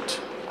receiving it.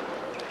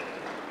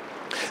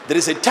 There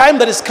is a time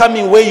that is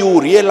coming where you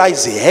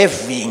realize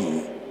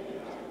having.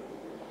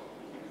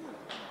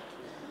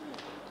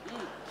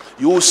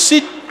 You will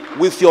sit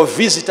with your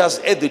visitors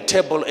at the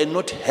table and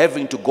not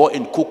having to go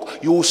and cook.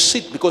 You will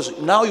sit because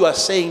now you are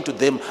saying to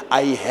them,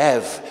 I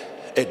have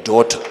a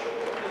daughter.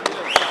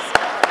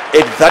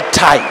 At that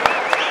time,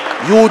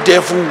 you would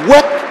have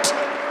worked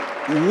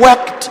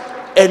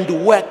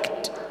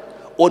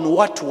on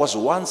what was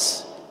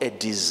once a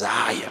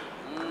desire.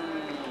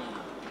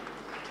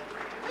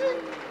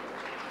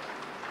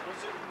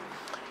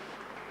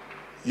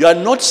 You are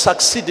not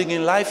succeeding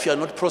in life, you are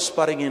not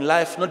prospering in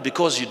life, not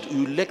because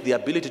you lack the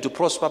ability to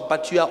prosper,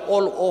 but you are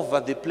all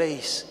over the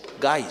place.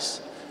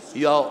 Guys,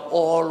 you are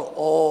all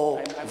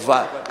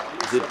over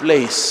the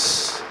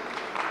place.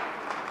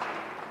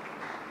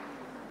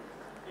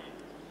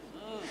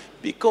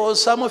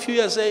 Because some of you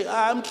are saying,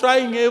 I'm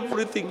trying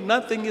everything,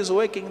 nothing is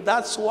working.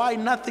 That's why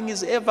nothing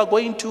is ever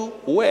going to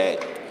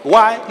work.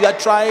 Why? You are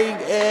trying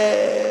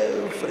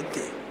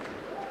everything.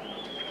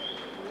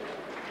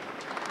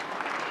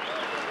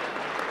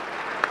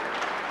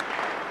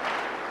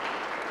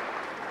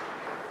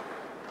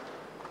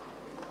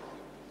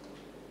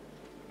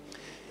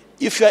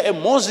 If you are a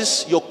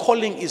Moses, your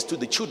calling is to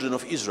the children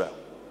of Israel.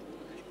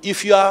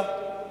 If you are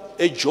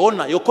a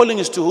Jonah, your calling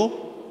is to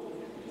who?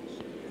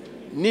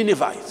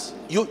 Ninevites.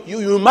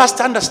 You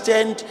must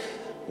understand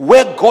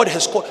where God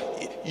has called.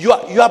 You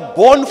are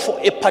born for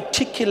a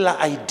particular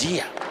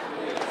idea,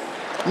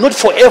 not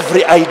for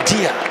every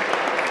idea.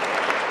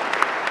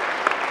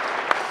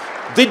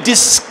 The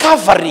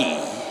discovery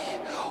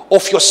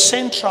of your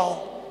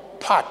central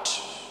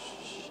part,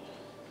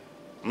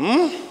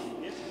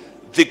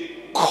 the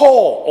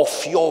core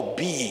of your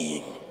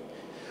being,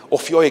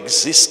 of your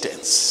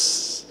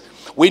existence.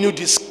 When you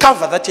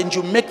discover that and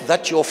you make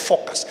that your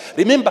focus.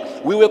 Remember,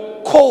 we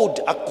were called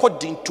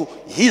according to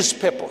his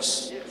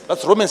purpose.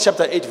 That's Romans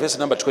chapter 8, verse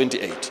number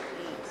 28.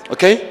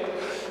 Okay?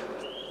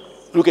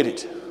 Look at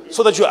it.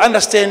 So that you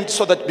understand,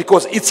 so that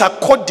because it's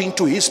according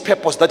to his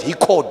purpose that he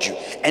called you.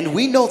 And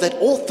we know that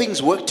all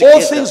things work together.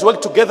 All things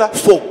work together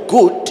for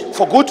good.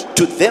 For good.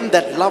 To them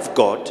that love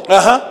God.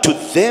 To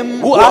them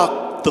who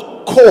are the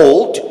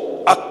called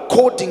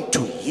according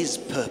to his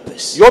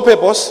purpose. Your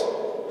purpose?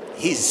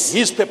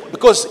 His purpose.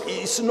 Because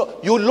it's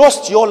not, you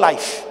lost your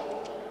life.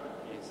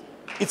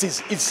 It's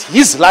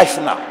his life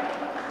now.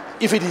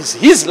 If it is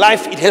his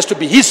life, it has to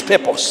be his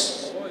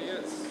purpose.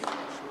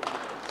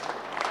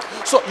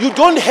 So you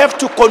don't have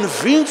to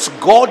convince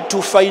God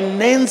to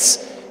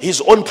finance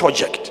his own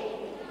project.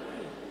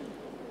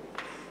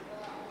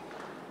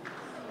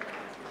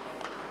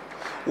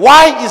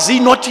 Why is he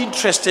not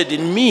interested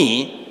in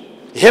me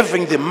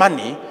having the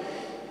money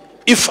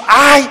if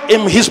I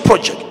am his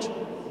project?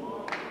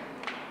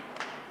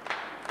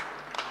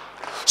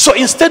 So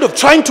instead of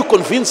trying to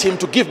convince him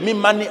to give me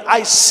money,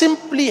 I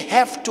simply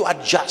have to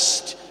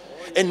adjust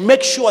and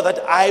make sure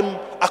that I'm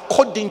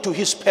according to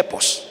his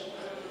purpose.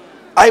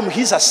 I'm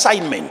his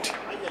assignment.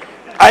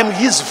 I'm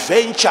his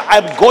venture.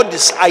 I'm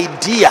God's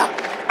idea.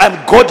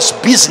 I'm God's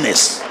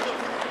business.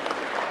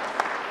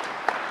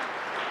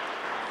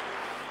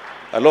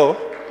 Hello?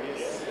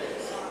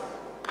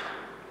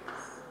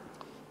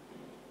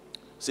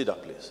 Sit down,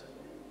 please.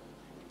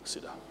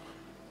 Sit down.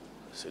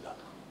 Sit down.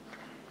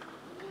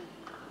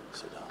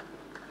 Sit down.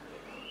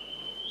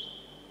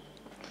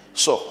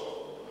 So,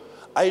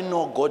 I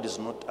know God is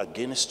not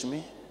against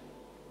me.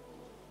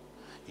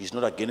 He's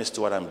not against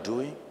what I'm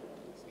doing.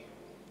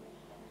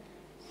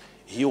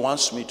 He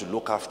wants me to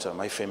look after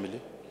my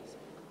family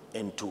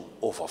and to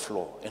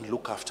overflow and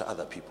look after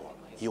other people.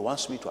 He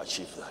wants me to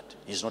achieve that.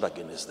 He's not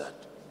against that.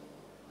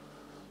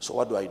 So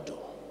what do?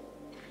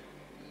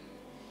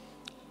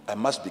 I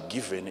must be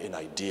given an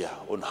idea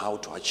on how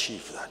to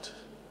achieve that.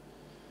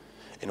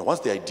 And once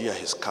the idea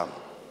has come,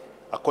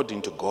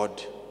 according to God,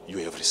 you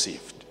have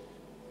received.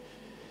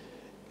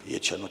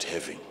 Yet you're not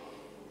having.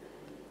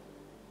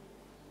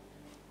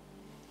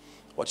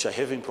 What you're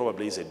having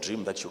probably is a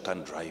dream that you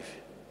can't drive.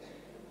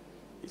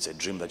 It's a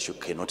dream that you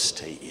cannot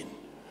stay in.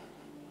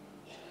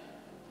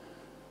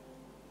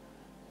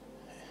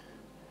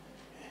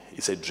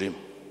 It's a dream.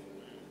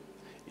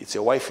 It's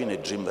a wife in a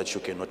dream that you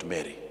cannot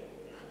marry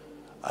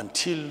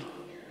until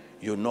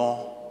you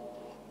know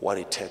what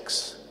it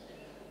takes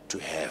to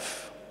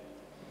have.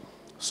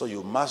 So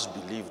you must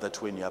believe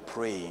that when you are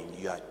praying,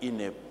 you are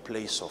in a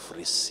place of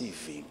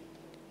receiving.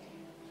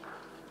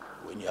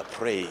 When you are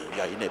praying,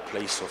 you are in a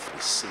place of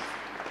receiving.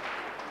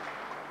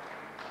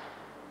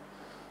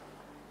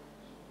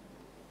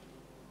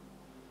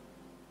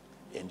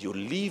 And you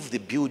leave the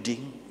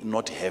building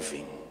not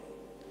having,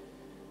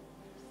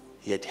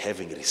 yet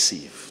having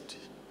received.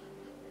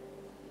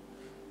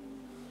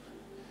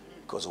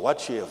 Because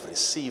what you have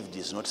received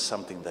is not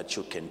something that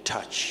you can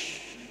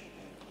touch.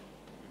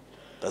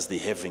 That's the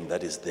having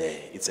that is there.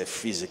 It's a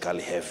physical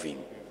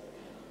having.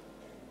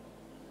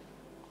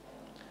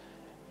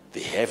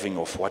 The having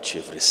of what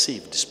you have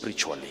received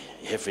spiritually,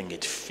 having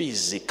it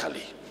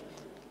physically,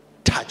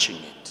 touching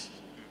it.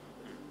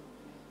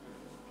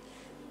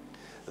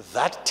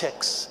 That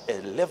takes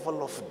a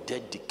level of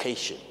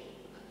dedication.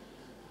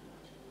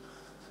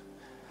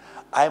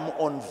 I'm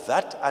on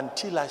that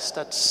until I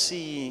start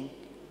seeing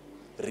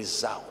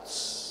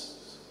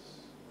results.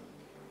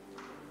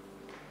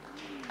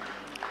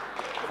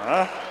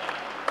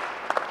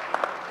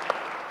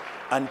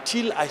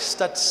 Until I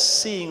start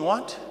seeing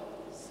what?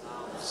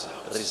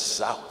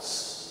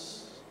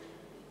 Results.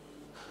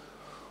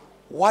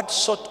 What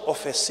sort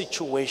of a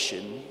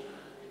situation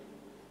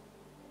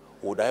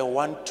would I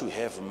want to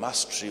have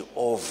mastery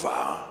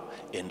over?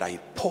 And I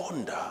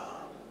ponder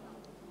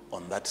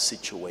on that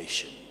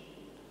situation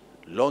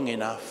long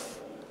enough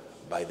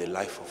by the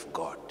life of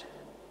God.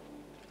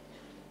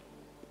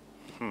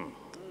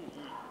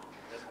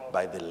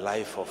 By the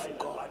life of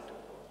God.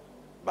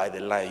 By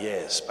the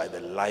life, by the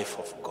life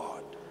of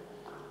God.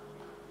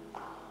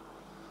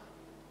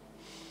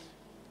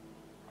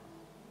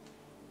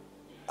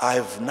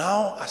 I've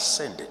now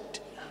ascended.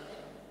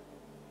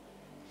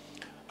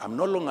 I'm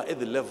no longer at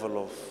the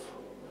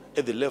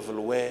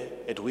level where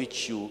at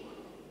which you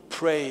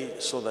pray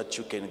so that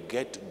you can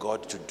get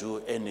God to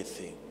do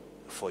anything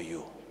for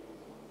you.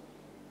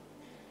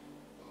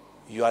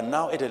 You are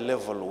now at a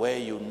level where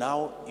you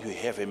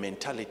have a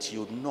mentality,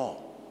 you know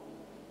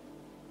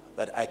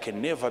that I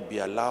can never be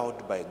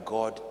allowed by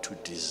God to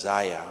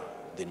desire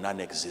the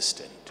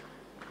non-existent.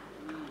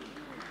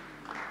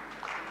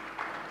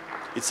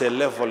 It's a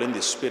level in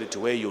the spirit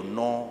where you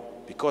know,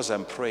 because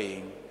I'm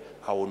praying,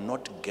 I will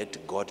not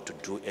get God to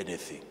do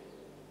anything.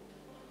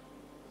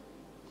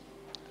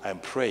 I'm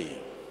praying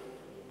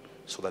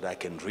so that I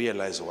can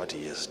realize what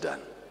He has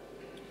done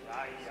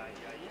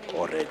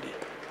already.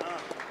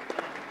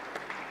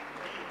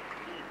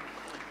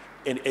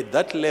 And at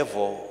that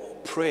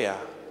level, prayer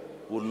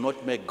will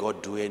not make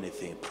God do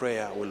anything.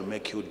 Prayer will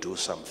make you do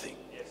something.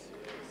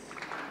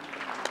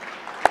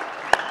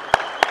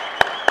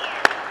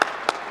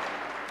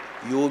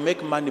 You will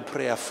make money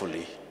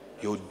prayerfully.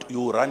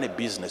 You run a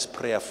business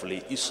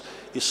prayerfully.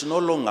 It's no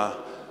longer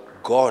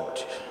God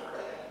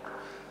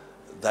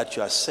that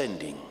you are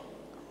sending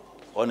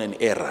on an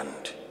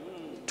errand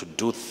to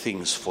do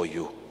things for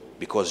you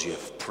because you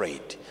have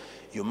prayed.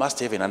 You must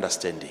have an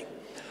understanding.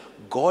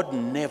 God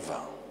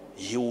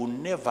He will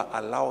never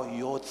allow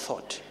your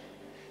thought,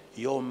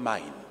 your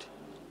mind,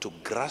 to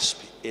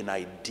grasp an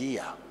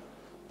idea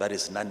that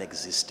is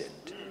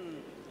non-existent.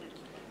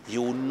 He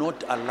will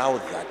not allow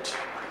that.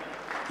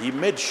 He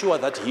made sure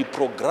that He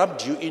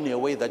programmed you in a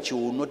way that you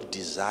will not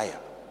desire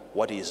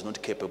what He is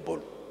not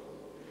capable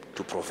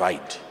to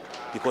provide.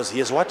 Because He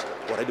has what?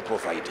 Already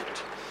provided.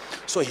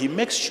 So He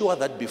makes sure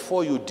that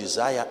before you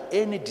desire,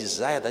 any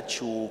desire that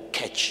you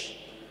catch,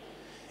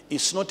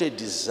 it's not a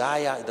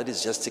desire that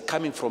is just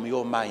coming from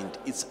your mind.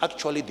 It's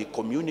actually the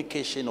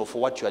communication of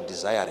what you are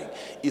desiring.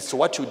 It's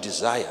what you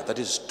desire that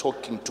is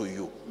talking to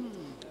you.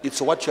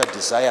 It's what you are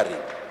desiring,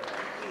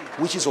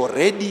 which is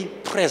already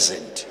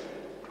present.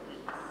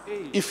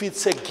 If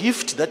it's a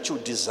gift that you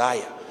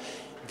desire,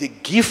 the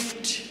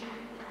gift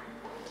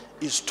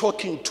is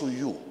talking to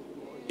you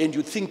and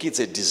you think it's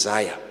a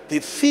desire. The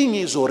thing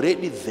is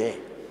already there.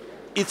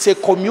 It's a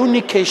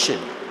communication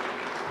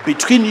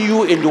between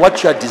you and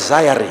what you are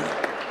desiring.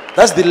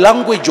 That's the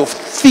language of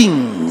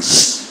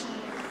things.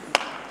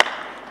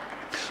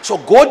 So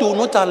God will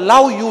not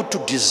allow you to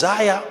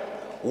desire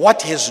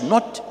what has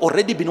not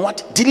already been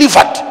what?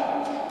 Delivered.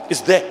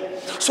 It's there.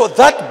 So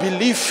that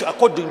belief,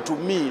 according to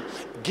me,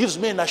 gives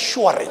me an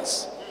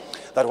assurance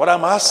that what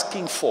I'm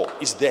asking for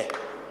is there.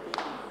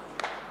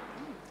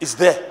 It's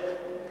there.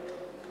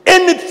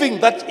 Anything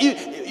that,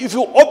 if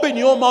you open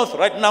your mouth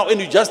right now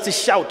and you just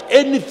shout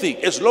anything,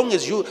 as long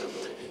as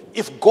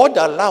if God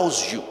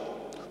allows you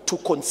to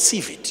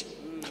conceive it,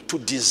 to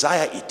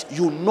desire it,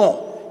 you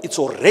know it's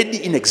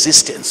already in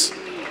existence.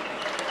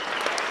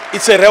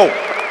 It's a realm.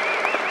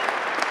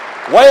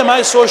 Why am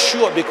I so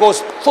sure? Because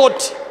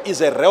thought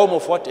is a realm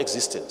of what?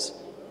 Existence.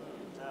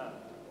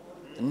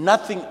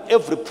 Nothing,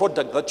 every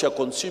product that you are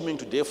consuming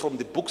today, from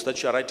the books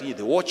that you are writing,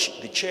 the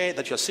watch, the chair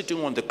that you are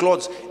sitting on, the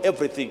clothes,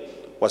 everything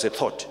was a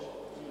thought.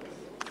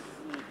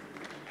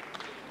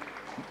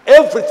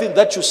 Everything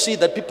that you see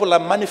that people are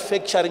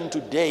manufacturing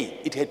today,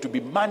 it had to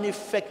be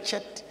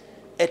manufactured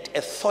at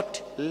a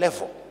thought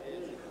level.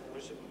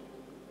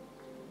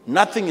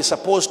 Nothing is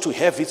supposed to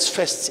have its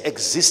first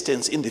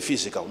existence in the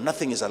physical.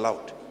 Nothing is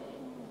allowed.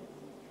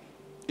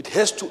 It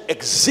has to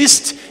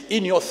exist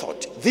in your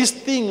thought. This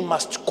thing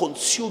must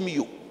consume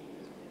you.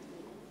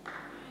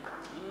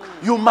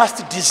 You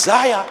must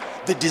desire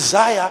the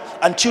desire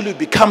until you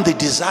become the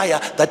desire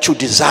that you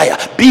desire.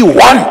 Be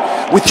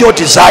one with your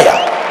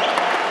desire.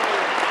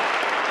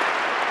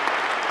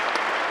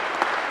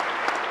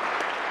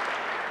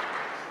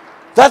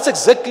 That's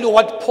exactly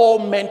what Paul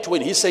meant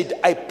when he said,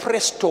 I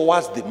press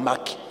towards the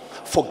mark,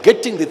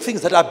 forgetting the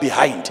things that are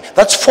behind.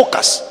 That's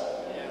focus.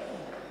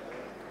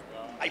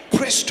 I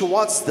press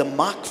towards the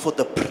mark for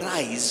the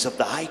prize of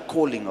the high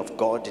calling of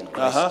God in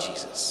Christ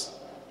Jesus.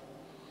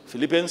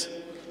 Philippians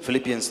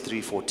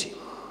 3:14.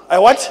 I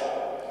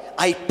what?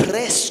 I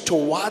press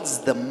towards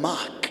the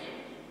mark.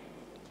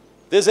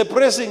 There's a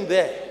pressing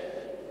there.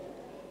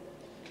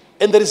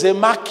 And there is a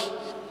mark.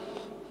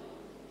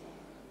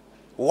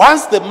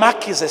 Once the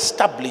mark is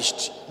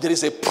established, there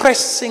is a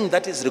pressing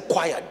that is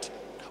required.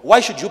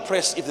 Why should you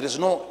press if there is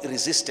no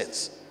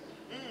resistance?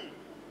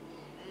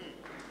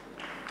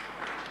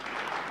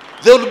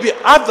 There will be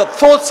other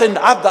thoughts and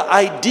other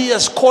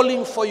ideas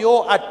calling for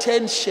your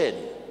attention.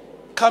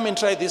 Come and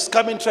try this,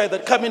 come and try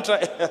that, come and try.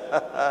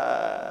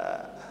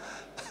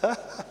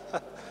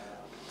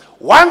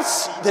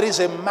 Once there is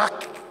a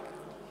mark,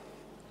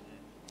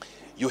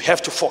 you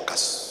have to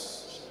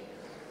focus.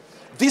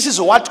 This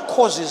is what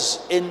causes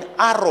an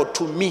arrow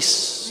to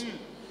miss.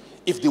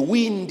 If the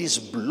wind is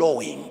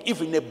blowing,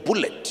 even a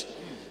bullet,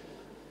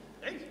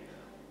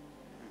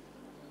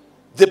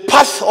 the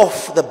path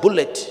of the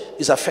bullet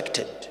is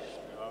affected.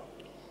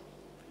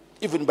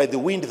 Even by the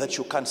wind that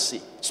you can't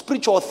see.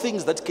 Spiritual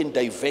things that can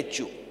divert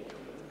you.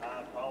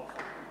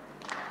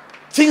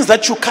 Things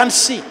that you can't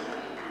see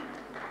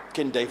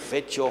can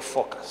divert your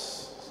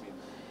focus.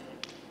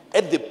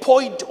 At the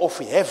point of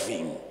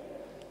having,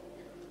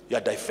 you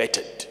are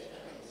diverted.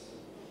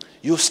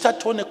 You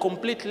start on a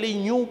completely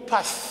new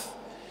path.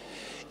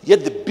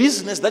 Yet the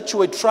business that you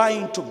were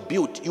trying to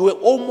build, you were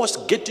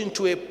almost getting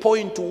to a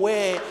point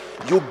where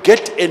you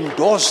get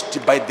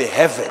endorsed by the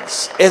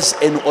heavens as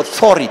an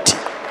authority.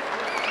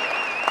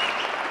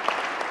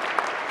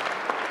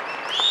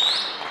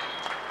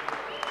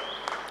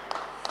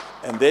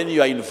 And then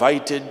you are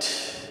invited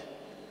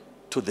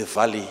to the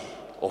valley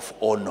of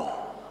honor.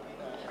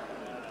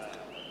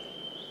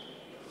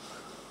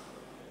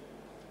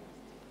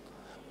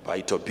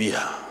 By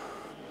Tobiah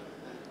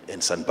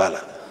and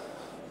Sanballat.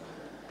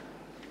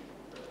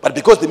 But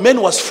because the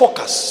man was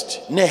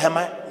focused,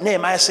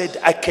 Nehemiah said,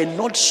 I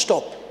cannot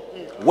stop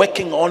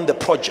working on the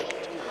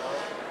project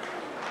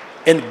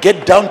and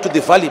get down to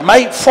the valley.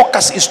 My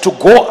focus is to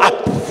go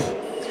up,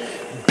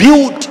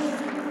 build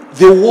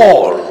the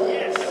wall.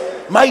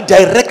 My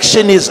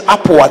direction is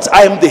upwards.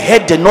 I am the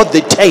head and not the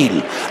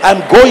tail.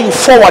 I'm going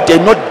forward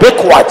and not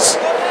backwards.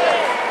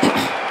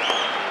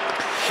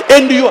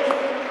 And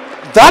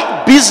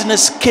that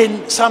business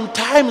can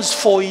sometimes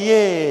for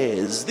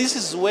years. This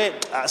is where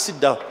sit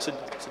down.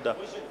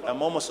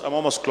 I'm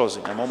almost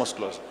closing.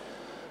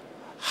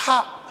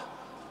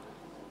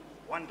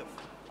 Wonderful.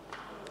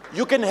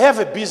 You can have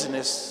a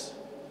business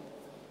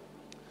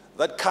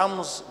that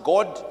comes,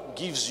 God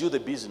gives you the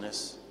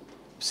business.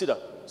 Sit down,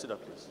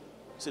 please.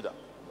 Sit down.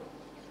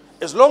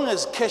 As long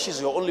as cash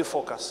is your only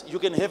focus, you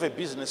can have a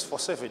business for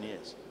 7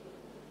 years.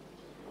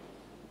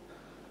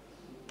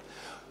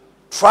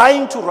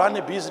 Trying to run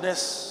a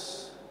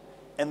business,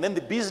 and then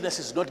the business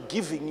is not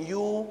giving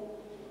you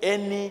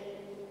any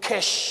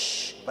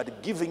cash,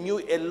 but giving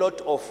you a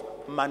lot of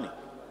money.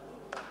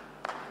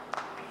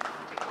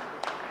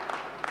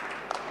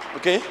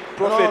 Okay?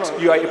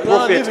 Prophet, you are a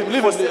prophet.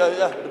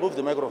 Remove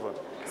the microphone.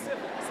 7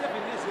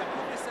 years, you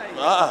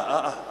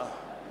are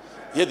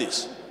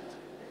prophesying.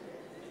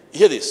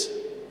 Hear this.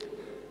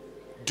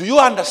 Do you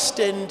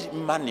understand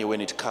money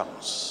when it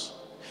comes?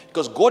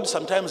 Because God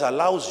sometimes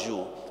allows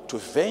you to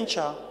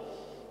venture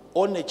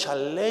on a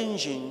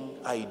challenging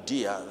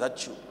idea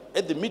that you,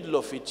 at the middle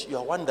of it, you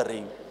are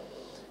wondering,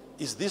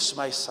 is this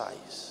my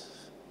size?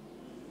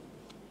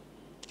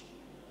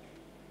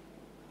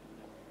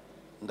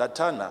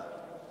 Ndatana,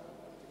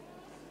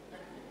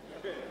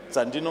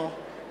 Sandino,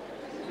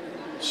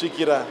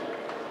 Shikira,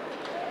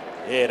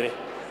 Ere.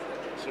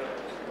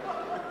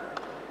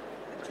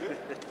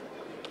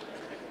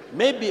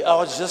 Maybe I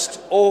was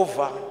just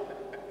overzealous.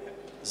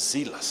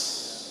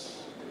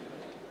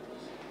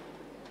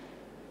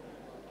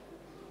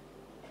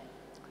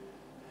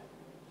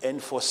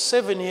 And for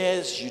 7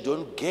 years, you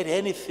don't get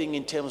anything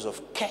in terms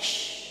of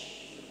cash.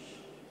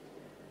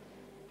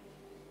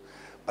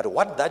 But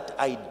what that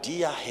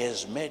idea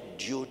has made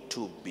you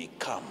to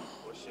become,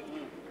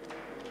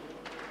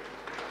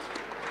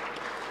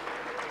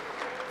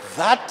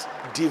 that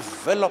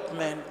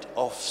development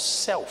of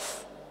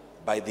self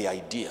by the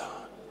idea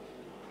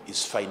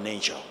is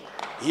financial.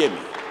 Hear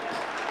me.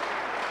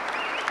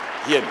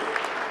 Hear me.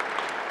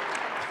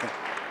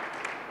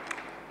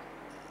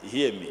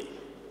 Hear me.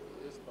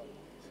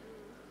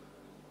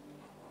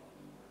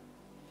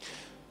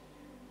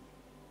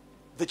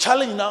 The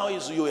challenge now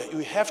is you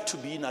have to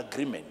be in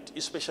agreement,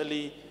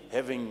 especially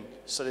having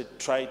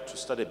tried to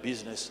start a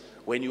business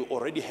when you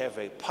already have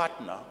a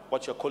partner,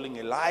 what you're calling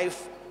a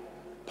life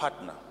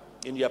partner.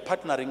 And you're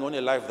partnering on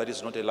a life that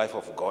is not a life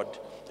of God,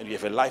 and you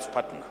have a life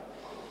partner.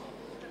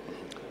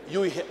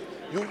 You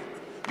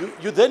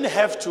then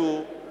have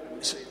to,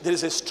 there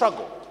is a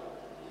struggle.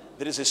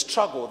 There is a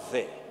struggle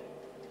there.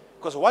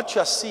 Because what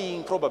you are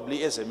seeing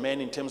probably as a man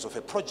in terms of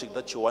a project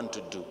that you want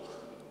to do,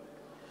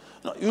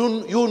 now,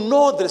 you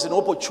know there's an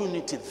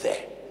opportunity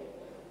there.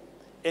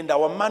 And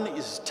our money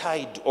is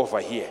tied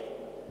over here.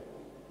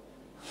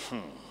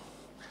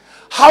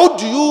 How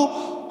do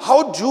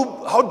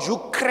you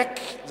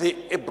crack the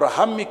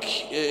Abrahamic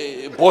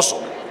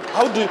bosom?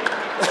 How do you...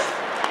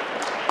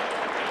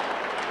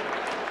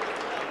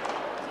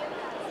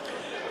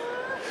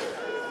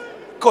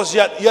 Because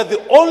you are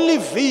the only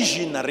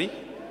visionary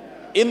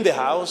in the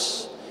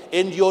house,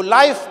 and your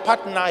life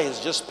partner has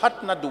just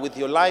partnered with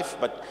your life,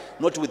 but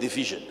not with the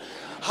vision.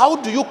 How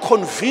do you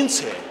convince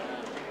her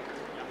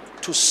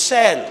to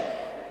sell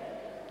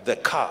the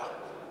car?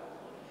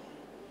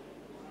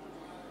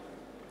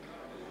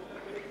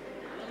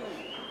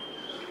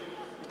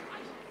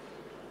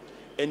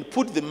 and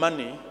put the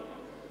money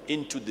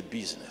into the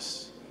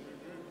business.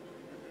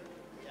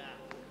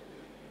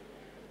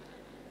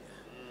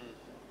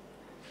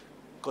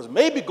 Because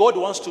maybe God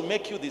wants to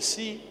make you the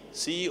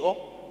CEO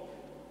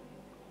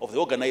of the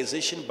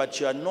organization, but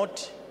you are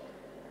not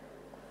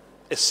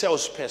a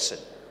salesperson.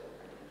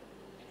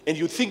 And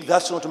you think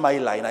that's not my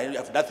line, I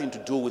have nothing to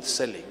do with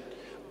selling.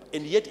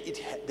 And yet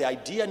the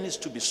idea needs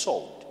to be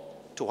sold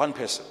to one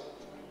person.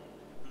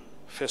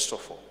 First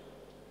of all,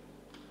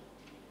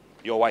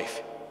 your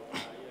wife.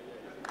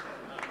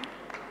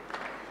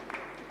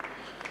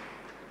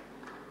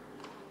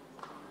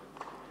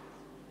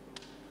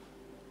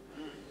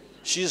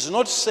 She's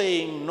not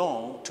saying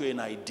no to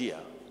an idea.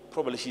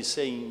 Probably she's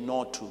saying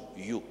no to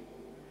you.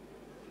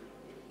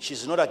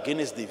 She's not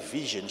against the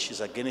vision,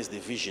 she's against the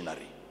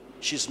visionary.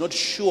 She's not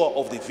sure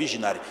of the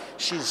visionary.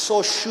 She's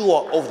so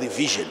sure of the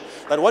vision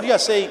that what you are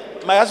saying,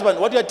 my husband,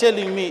 what you are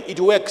telling me, it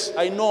works.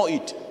 I know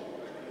it.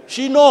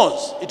 She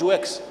knows it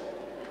works.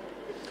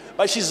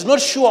 But she's not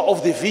sure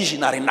of the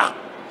visionary now.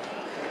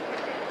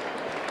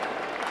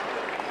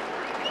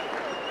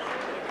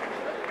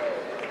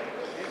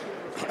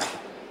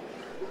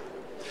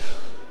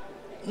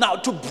 Now,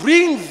 to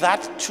bring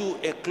that to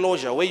a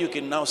closure where you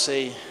can now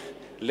say,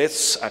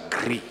 let's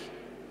agree.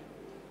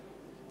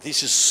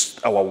 This is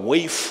our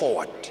way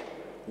forward.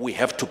 We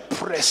have to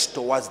press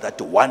towards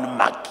that one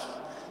mark.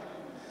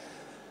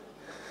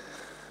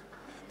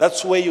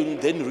 That's where you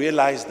then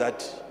realize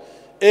that,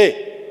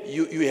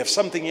 you have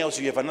something else,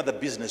 you have another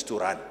business to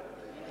run.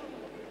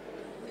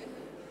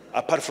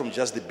 Apart from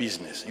just the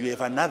business. You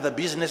have another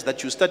business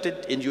that you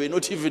started and you are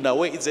not even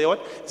aware. It's a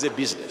what? It's a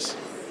business.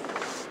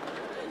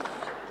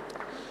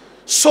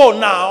 So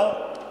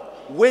now,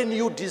 when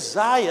you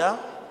desire,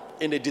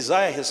 and a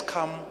desire has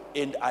come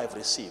and I've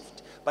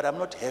received, but I'm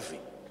not having,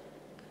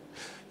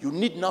 you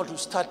need now to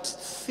start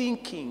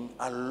thinking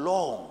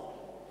along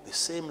the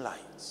same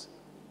lines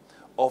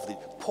of the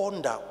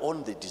ponder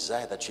on the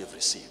desire that you have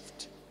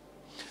received.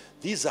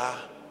 These are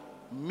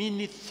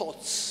mini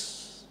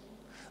thoughts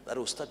that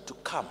will start to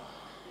come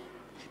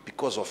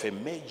because of a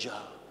major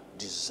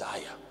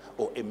desire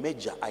or a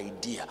major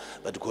idea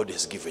that God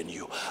has given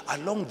you.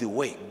 Along the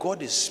way,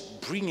 God is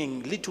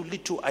bringing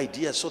little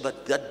ideas so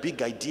that that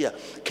big idea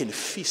can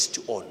feast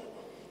on.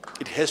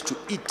 It has to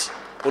eat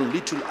on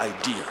little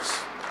ideas.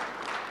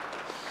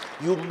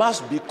 You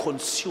must be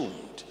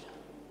consumed.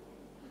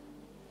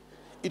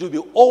 It will be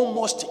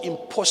almost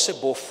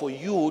impossible for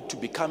you to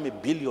become a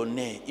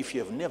billionaire if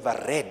you have never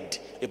read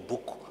a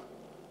book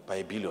by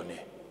a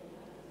billionaire.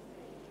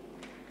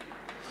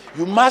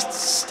 You must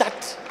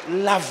start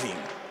loving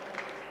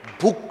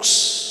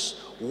books,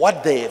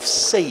 what they have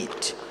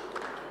said.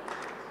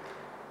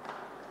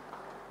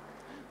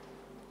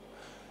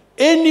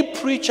 Any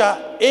preacher,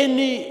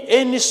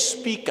 any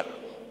speaker,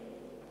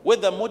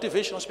 whether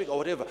motivational speaker or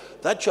whatever,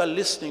 that you are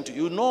listening to,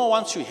 you know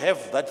once you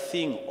have that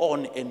thing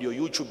on and your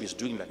YouTube is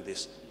doing like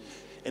this,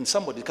 and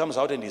somebody comes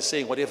out and is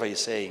saying whatever he's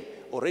saying,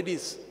 already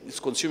it's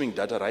consuming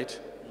data, right?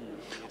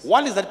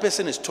 While that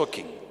person is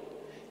talking,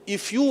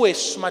 if you were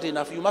smart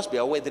enough, you must be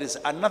aware there is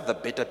another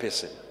better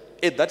person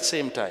at that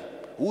same time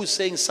who is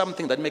saying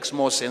something that makes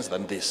more sense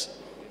than this.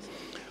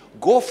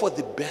 Go for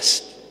the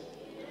best.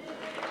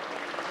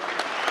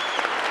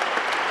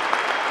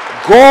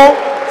 Go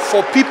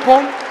for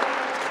people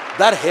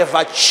that have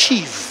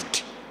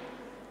achieved.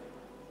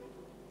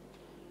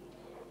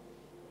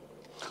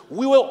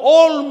 We were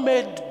all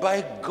made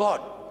by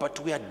God, but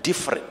we are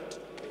different.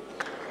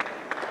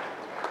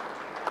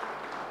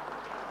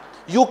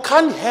 You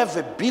can't have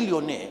a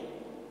billionaire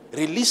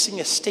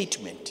releasing a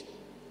statement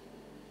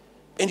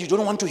and you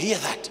don't want to hear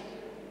that.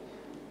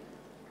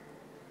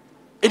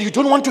 And you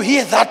don't want to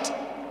hear that.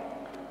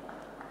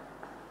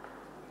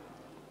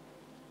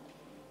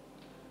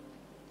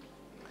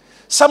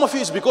 Some of you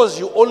is because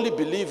you only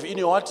believe in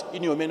your what?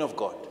 In your men of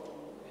God.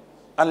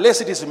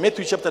 Unless it is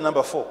Matthew chapter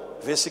number 4,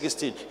 verse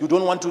 16. You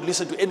don't want to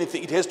listen to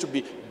anything. It has to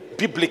be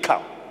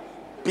biblical.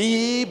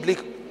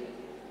 Biblical.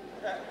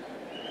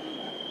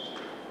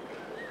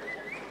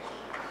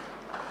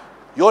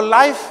 Your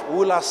life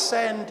will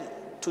ascend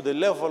to the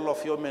level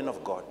of your man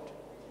of God.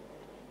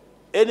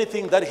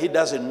 Anything that he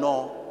doesn't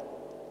know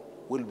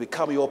will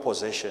become your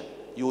possession.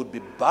 You will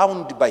be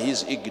bound by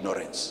his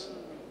ignorance.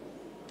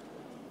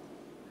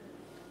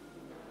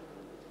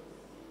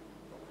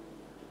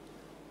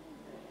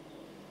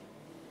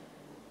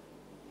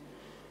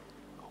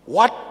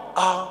 What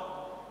are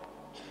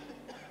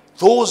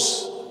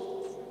those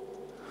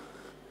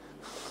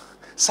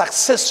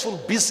successful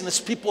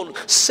business people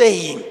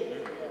saying?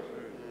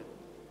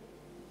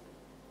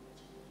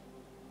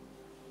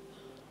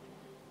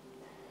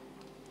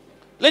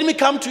 Let me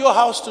come to your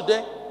house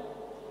today.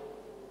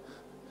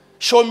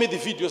 Show me the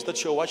videos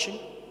that you're watching.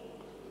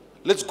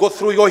 Let's go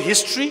through your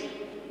history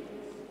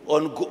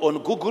on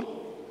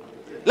Google.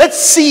 Let's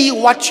see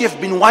what you have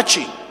been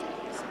watching.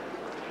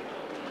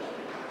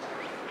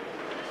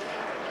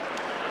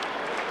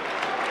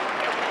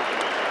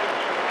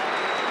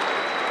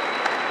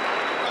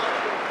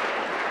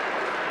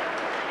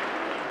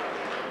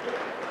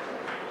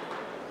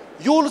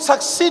 You will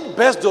succeed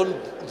based on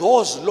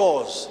those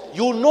laws.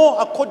 You know,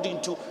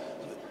 according to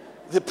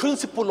the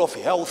principle of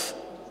health,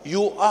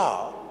 you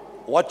are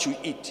what you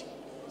eat.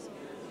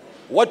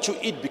 What you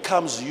eat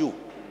becomes you.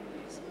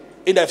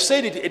 And I've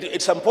said it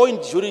at some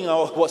point during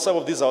some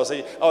of this. I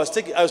was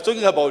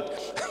talking about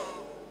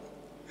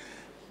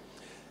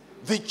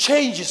the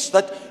changes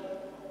that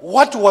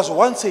what was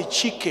once a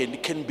chicken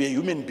can be a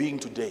human being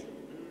today.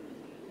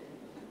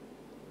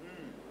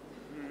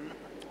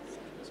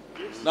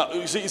 Now,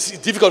 you see, it's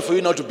difficult for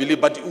you now to believe,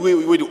 but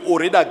we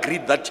already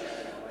agreed that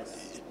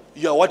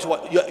you are what you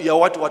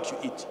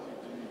eat.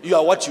 You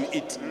are what you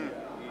eat.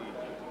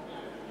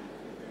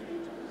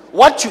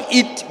 What you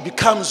eat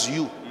becomes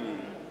you.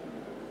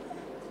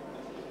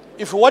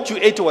 If what you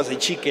ate was a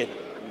chicken,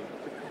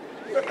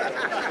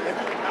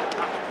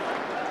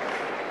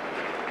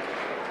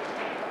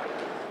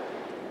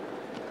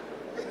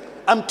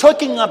 I'm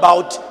talking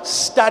about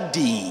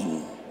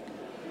studying,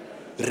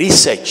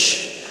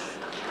 research.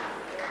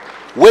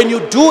 When you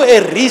do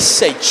a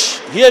research,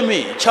 hear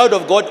me, child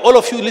of God, all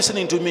of you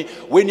listening to me,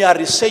 when you are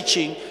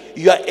researching,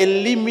 you are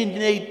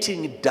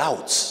eliminating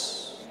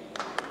doubts.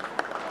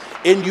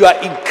 And you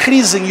are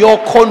increasing your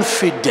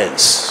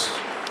confidence.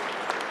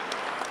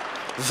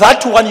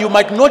 That one, you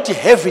might not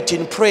have it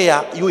in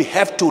prayer, you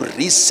have to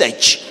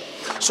research.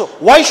 So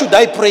why should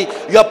I pray?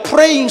 You are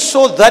praying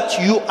so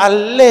that you are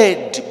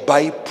led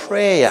by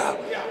prayer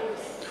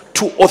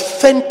to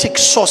authentic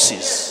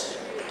sources.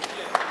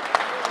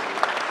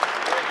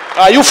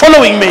 Are you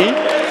following me?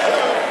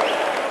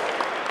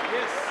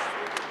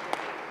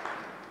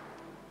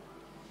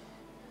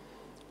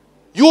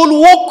 You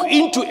will walk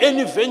into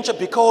any venture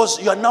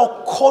because you are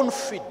now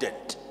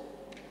confident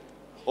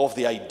of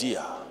the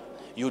idea.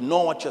 You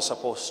know what you're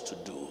supposed to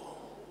do.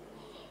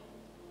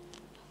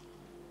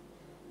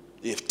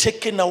 They've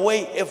taken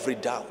away every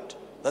doubt.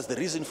 That's the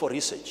reason for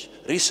research.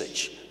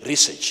 Research,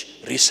 research,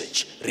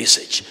 research,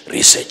 research,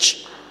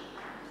 research.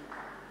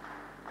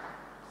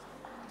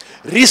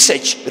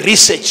 Research,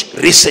 research,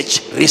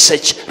 research,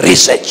 research,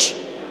 research.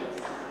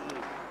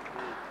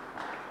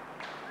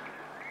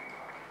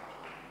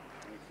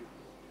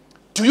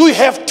 Do you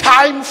have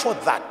time for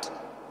that?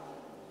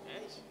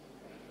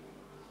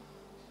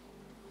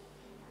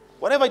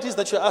 Whatever it is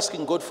that you're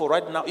asking God for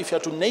right now, if you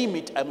are to name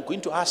it, I'm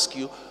going to ask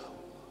you,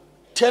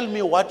 tell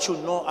me what you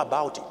know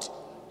about it.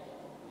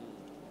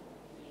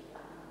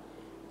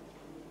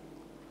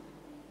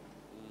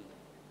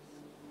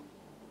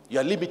 You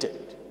are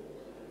limited.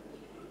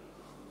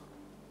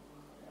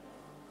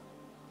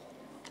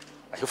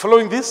 Are you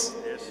following this?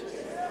 Yes.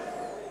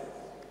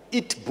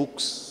 Eat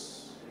books.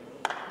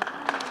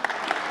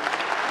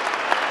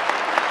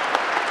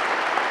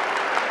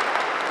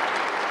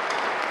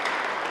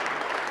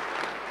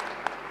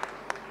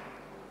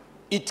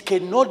 It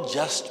cannot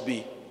just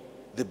be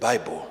the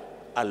Bible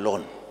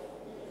alone.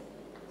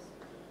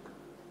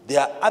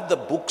 There are other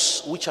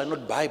books which are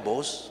not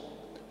Bibles,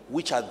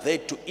 which are there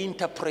to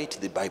interpret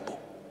the Bible,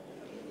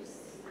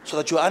 so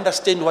that you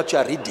understand what you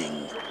are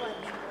reading.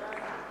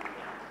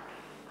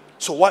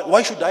 So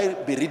why should I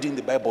be reading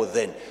the Bible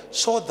then?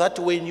 So that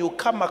when you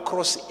come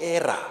across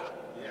error,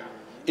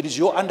 it is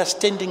your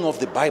understanding of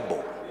the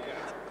Bible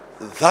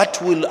that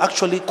will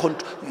actually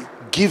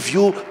give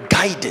you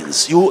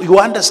guidance. You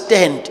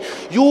understand.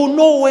 You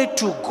know where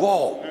to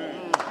go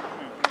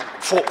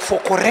for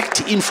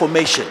correct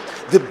information.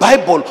 The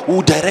Bible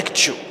will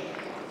direct you.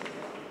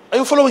 Are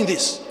you following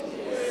this?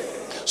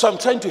 So I'm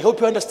trying to help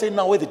you understand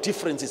now where the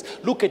difference is.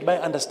 Look at my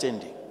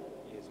understanding.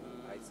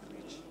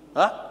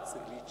 Huh?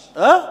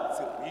 Huh?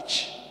 It's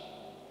rich.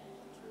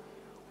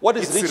 What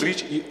is It's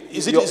rich?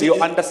 rich. Your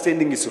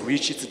understanding is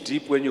rich. It's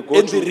deep when you go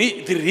And to...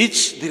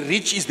 the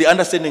rich is the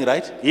understanding,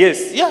 right?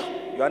 Yes. Yeah.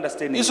 Your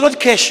understanding. It's not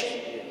cash.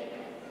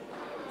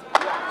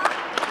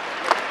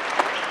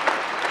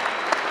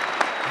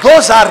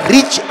 Those are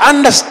rich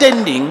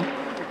understanding.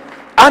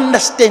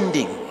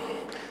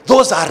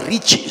 Those are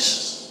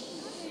riches.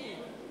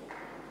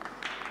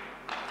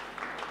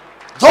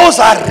 Those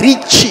are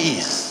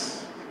riches.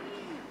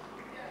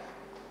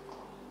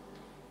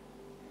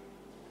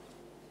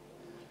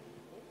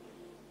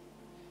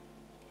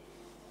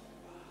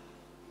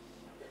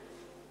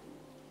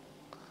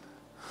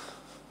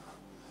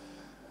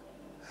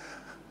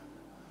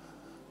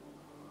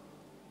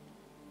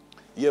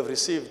 You have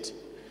received,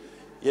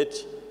 yet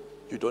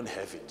you don't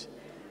have it.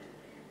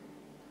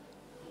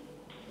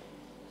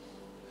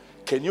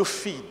 Can you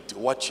feed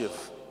what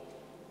you've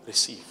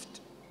received?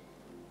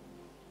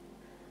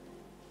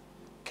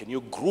 Can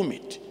you groom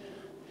it?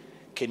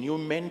 Can you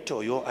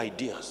mentor your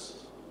ideas?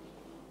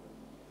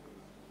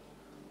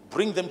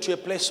 Bring them to a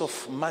place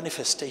of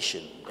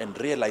manifestation and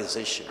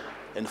realization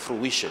and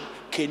fruition.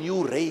 Can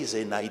you raise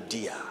an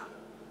idea?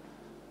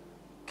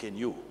 Can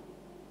you?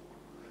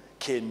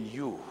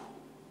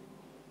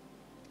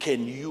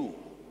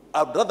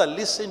 I'd rather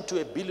listen to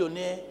a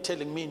billionaire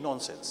telling me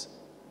nonsense.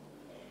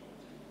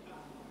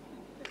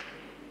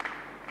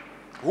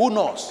 Who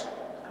knows?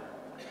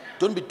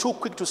 Don't be too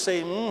quick to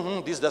say,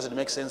 this doesn't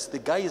make sense. The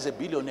guy is a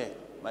billionaire,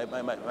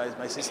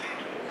 my sister.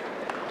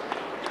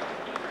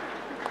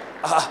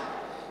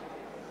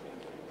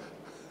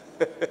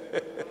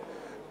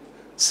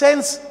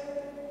 Sense.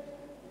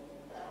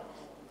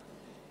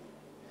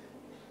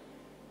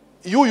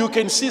 You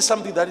can see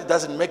something that it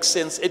doesn't make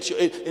sense at you,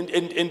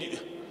 and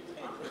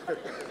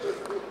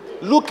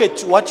look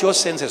at what your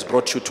sense has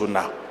brought you to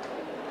now.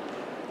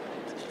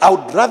 I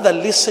would rather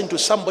listen to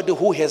somebody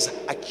who has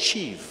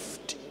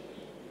achieved.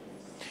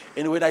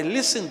 And when I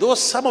listen,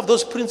 some of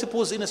those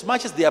principles, in as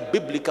much as they are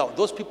biblical,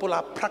 those people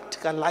are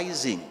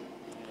practicalizing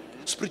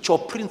spiritual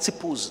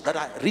principles that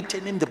are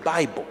written in the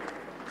Bible.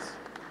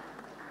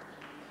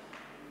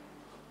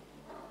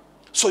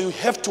 So you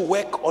have to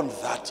work on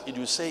that. And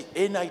you say,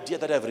 any idea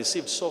that I've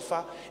received so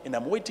far, and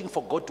I'm waiting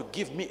for God to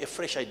give me a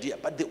fresh idea.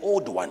 But the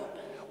old one,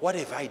 what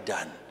have I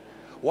done?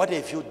 What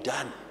have you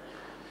done?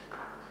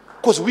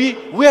 Because we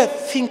are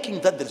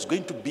thinking that there's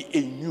going to be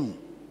a new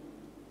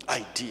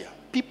idea.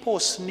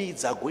 People's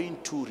needs are going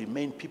to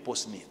remain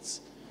people's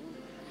needs.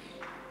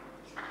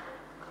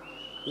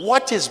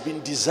 What has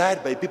been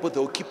desired by people, they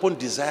will keep on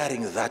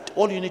desiring that.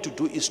 All you need to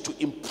do is to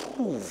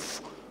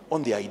improve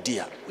on the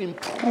idea.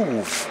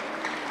 Improve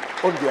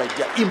on the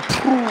idea.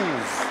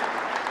 Improve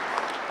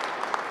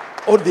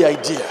on the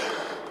idea.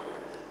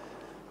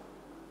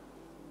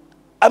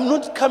 I'm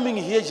not coming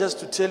here just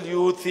to tell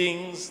you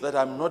things that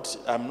I'm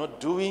not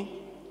doing.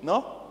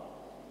 No.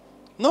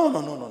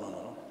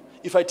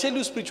 If I tell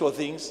you spiritual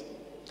things,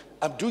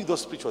 I'm doing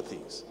those spiritual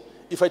things.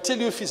 If I tell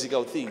you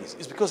physical things,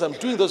 it's because I'm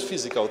doing those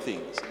physical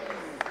things.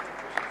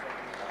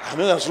 I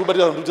don't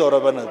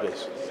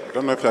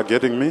know if you're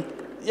getting me.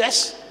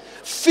 Yes.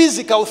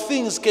 Physical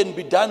things can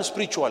be done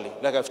spiritually,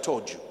 like I've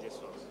told you.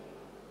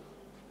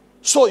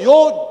 So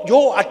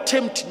your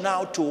attempt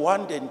now to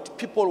want, and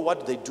people,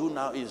 what they do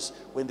now is,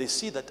 when they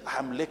see that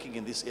I'm lacking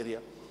in this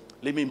area,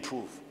 let me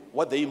improve.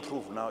 What they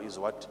improve now is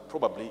what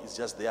probably is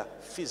just their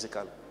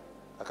physical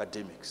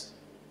academics,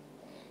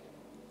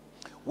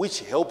 which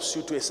helps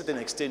you to a certain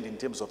extent in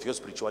terms of your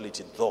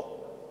spirituality, though,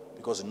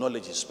 because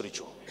knowledge is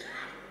spiritual.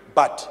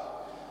 But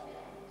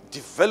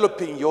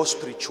developing your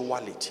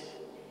spirituality,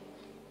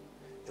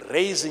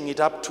 raising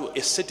it up to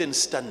a certain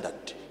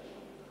standard,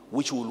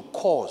 which will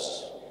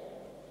cause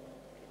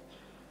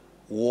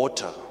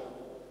water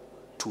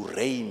to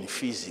rain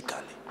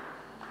physically,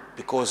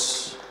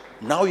 because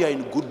now you're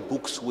in good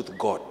books with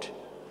God.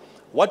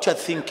 What you're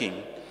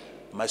thinking,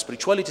 my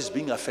spirituality is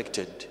being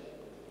affected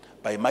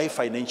by my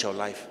financial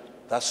life,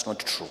 that's not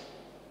true.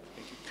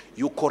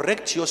 You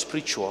correct your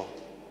spiritual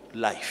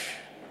life.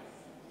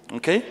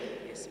 Okay?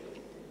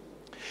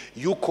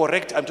 You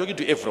correct, I'm talking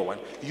to everyone,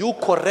 you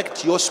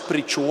correct your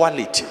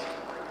spirituality.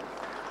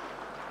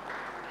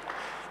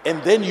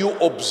 And then you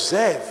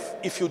observe,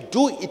 if you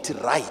do it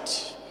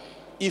right,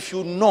 if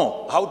you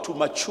know how to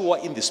mature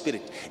in the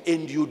spirit,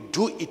 and you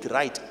do it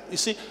right. You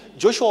see,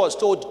 Joshua was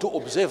told to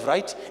observe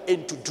right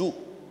and to do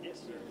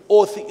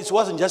all things. It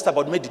wasn't just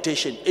about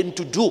meditation, and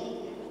to do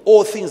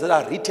all things that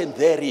are written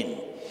therein.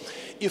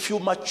 If you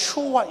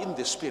mature in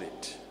the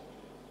spirit,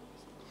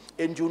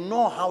 and you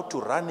know how to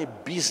run a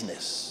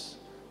business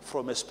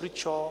from a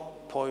spiritual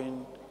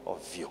point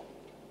of view,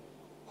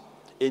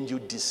 and you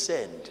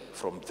descend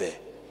from there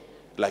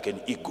like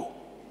an eagle,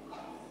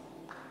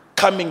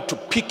 coming to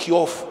pick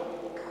your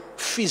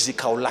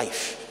physical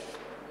life,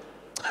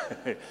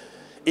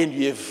 and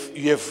you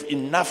have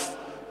enough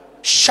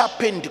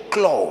sharpened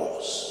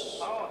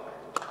claws.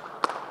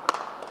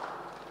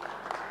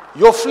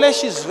 Your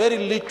flesh is very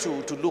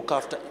little to look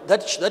after.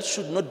 That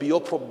should not be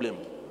your problem.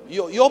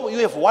 You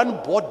have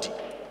one body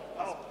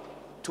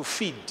to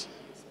feed.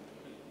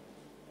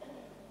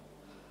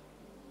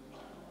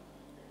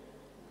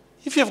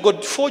 If you have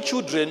got 4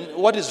 children,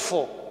 what is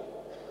 4?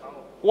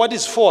 What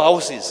is 4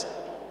 houses?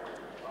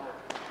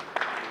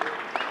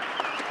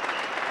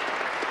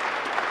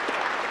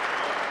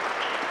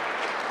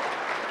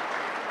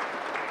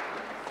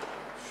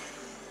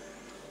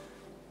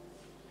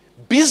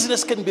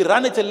 Business can be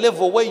run at a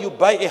level where you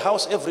buy a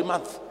house every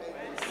month.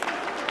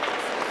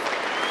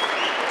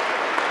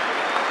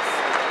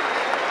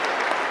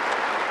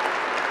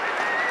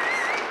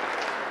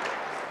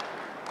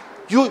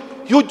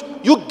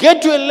 You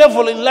get to a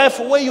level in life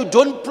where you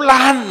don't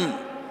plan.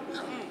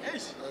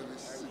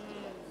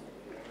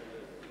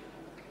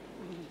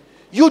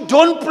 You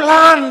don't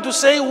plan to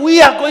say,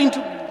 we are going to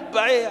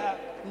buy a...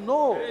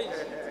 No.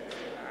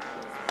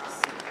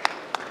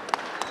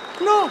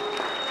 No.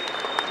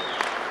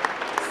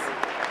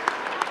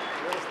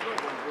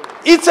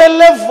 It's a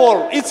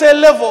level,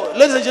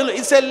 ladies and gentlemen,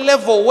 it's a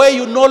level where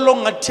you no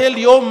longer tell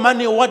your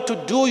money what to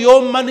do,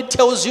 your money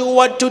tells you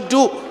what to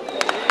do.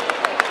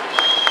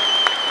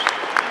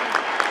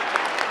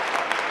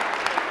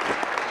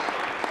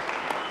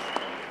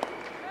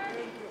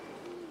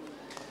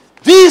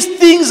 These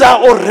things are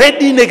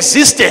already in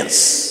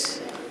existence.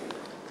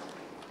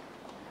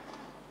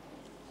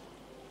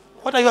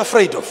 What are you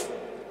afraid of?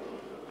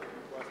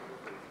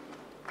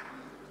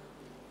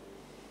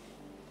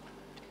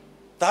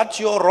 That's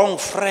your wrong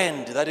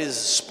friend that is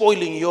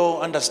spoiling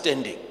your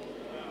understanding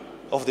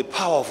of the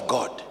power of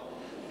God.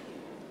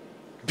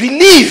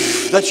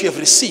 Believe that you have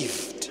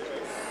received.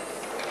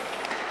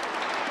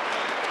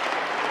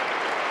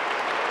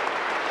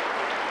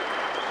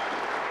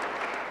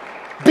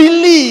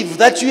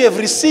 that you have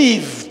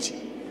received.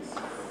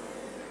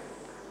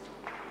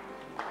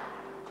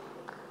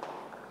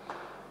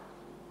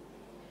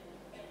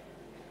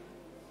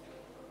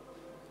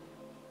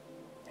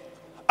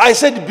 I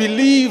said,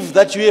 believe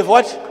that you have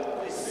what?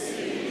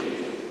 Received.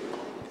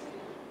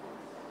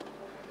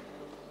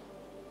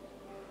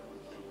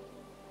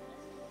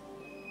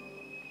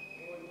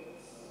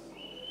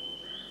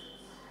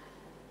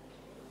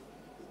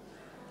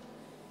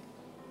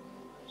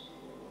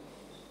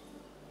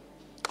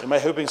 Am I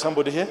helping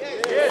somebody here? Yes.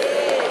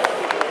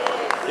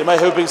 Am I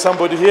helping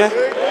somebody here?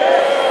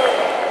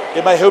 Yes.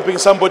 Am I helping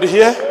somebody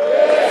here?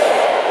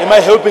 Yes. Am I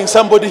helping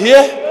somebody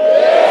here?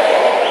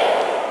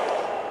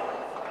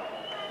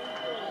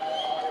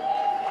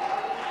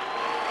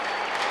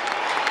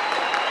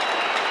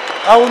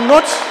 I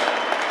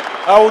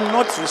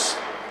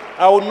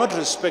will not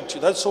respect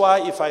you. That's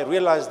why if I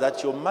realize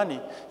that your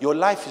money, your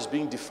life is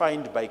being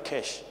defined by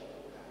cash,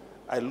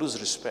 I lose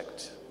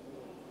respect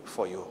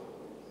for you.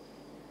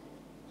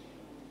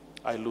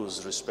 I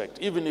lose respect.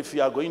 Even if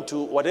you are going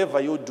to, whatever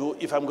you do,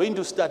 if I'm going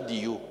to study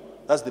you,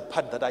 that's the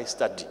part that I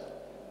study.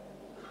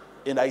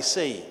 And I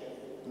say,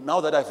 now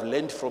that I've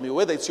learned from you,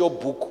 whether it's your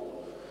book,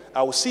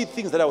 I will see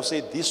things that I will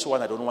say, this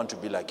one, I don't want to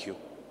be like you.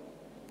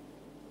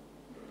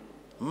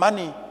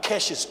 Money,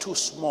 cash is too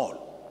small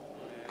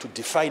to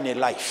define a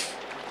life.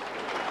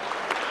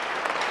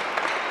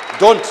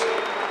 Don't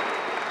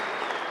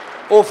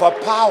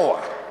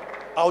overpower,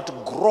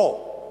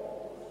 outgrow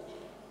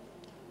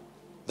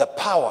the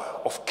power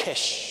of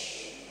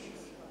cash.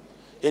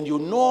 And you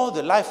know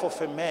the life of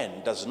a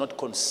man does not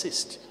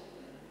consist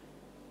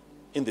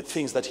in the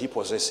things that he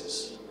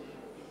possesses.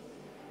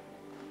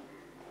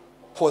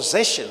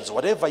 Possessions,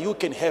 whatever you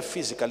can have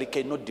physically,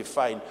 cannot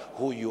define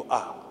who you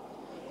are.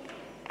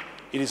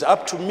 It is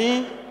up to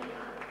me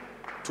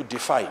to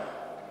define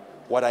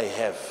what I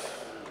have.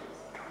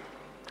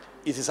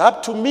 It is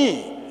up to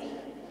me.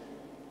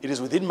 It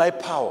is within my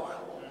power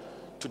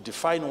to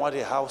define what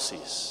a house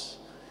is.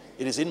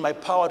 It is in my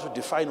power to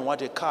define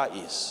what a car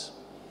is.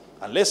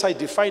 Unless I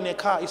define a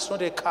car, it's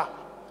not a car.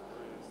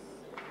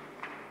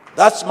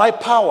 That's my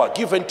power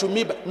given to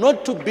me,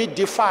 not to be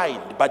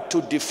defined, but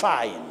to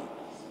define.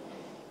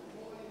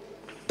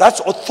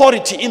 That's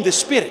authority in the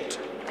spirit.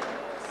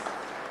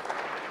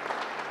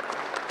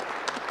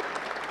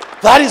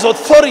 That is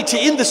authority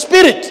in the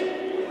spirit.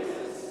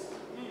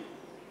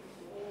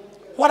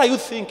 What are you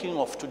thinking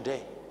of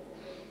today?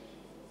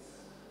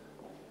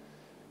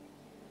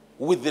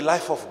 With the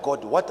life of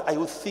God, what are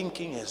you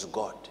thinking as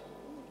God?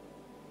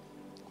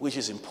 Which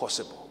is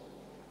impossible.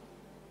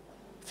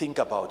 Think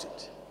about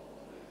it.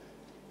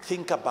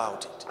 Think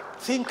about it.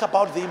 Think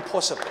about the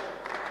impossible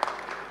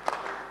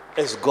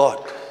as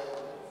God.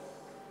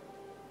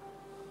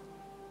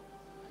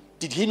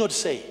 Did he not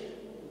say,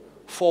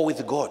 for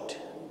with God,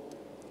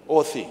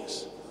 all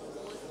things?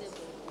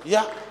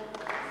 Yeah.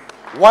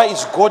 Why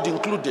is God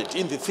included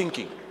in the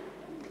thinking?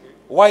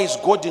 Why is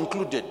God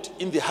included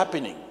in the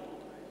happening?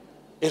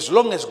 As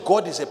long as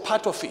God is a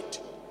part of it,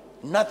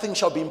 nothing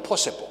shall be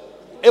impossible.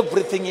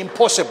 Everything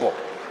impossible.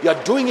 You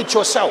are doing it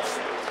yourself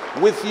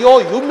with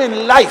your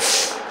human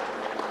life.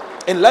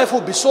 And life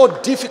will be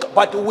so difficult.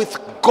 But with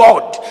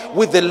God,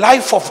 with the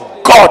life of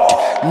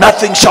God,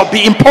 nothing shall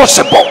be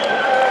impossible.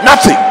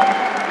 Nothing.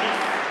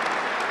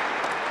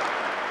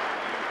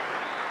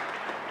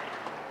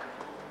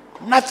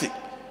 Nothing.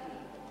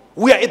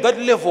 We are at that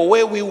level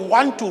where we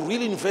want to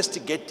really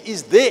investigate,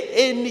 is there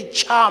any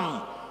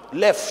charm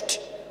left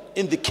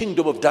in the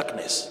kingdom of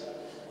darkness?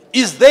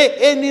 Is there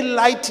any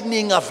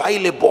lightning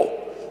available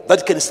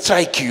that can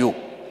strike you?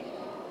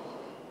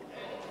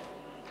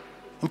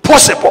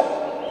 Impossible.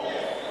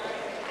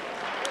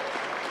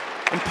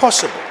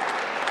 Impossible.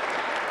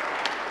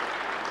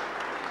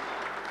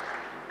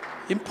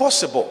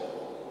 Impossible.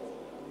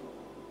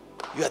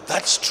 You are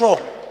that strong.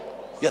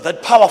 You are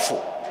that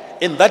powerful.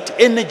 And that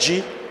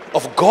energy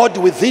of God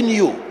within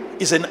you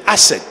is an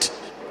asset.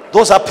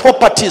 Those are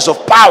properties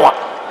of power.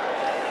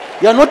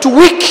 You are not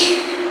weak.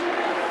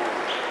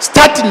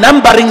 Start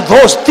numbering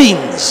those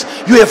things.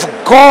 You have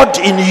God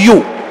in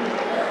you.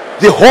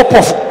 The hope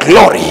of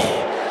glory.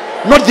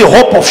 Not the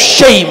hope of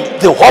shame,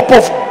 the hope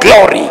of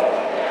glory.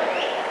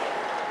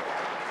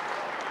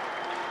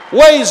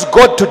 Where is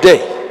God today?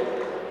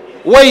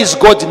 Where is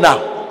God now?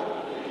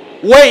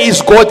 Where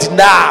is God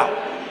now?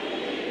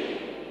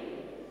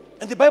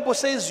 And the Bible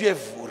says you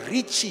have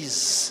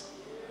riches,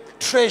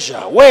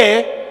 treasure.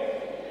 Where?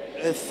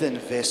 Earthen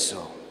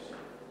vessel.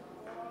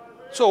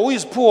 So who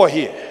is poor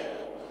here?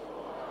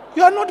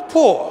 You are not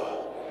poor.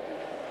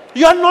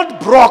 You are not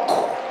broke.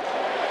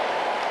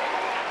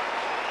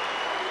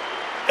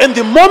 And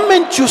the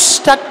moment you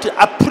start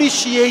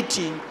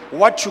appreciating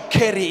what you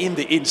carry in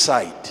the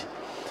inside,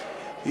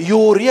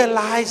 you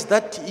realize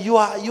that you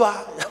are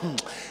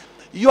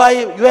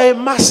a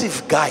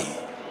massive guy.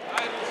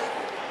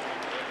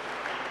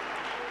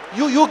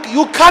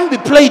 You can't be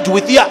played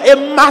with. You are a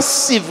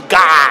massive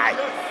guy.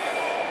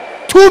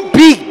 Too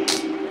big.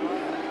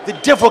 The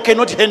devil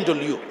cannot handle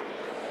you.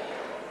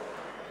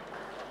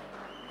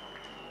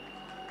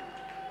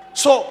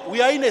 So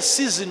we are in a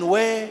season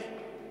where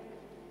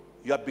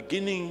you are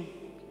beginning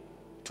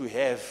to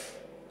have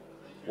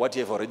what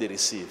you have already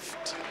received.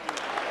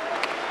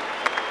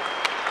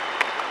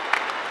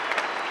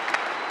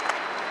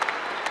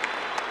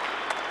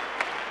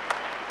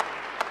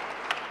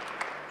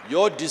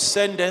 Your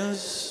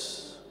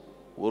descendants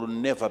will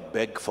never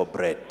beg for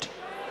bread.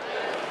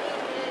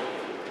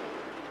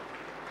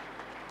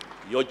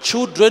 Your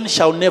children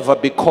shall never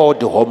be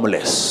called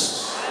homeless.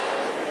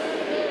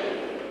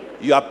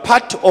 You are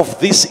part of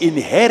this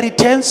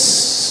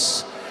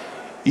inheritance.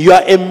 You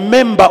are a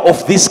member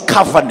of this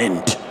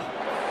covenant.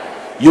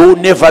 You will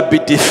never be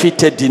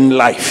defeated in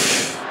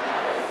life.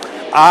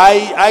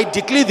 I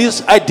decree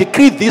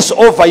this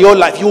over your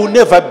life. You will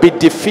never be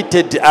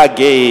defeated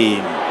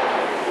again.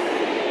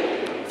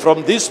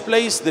 From this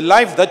place, the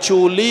life that you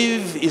will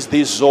live is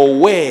the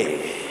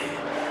Zoe,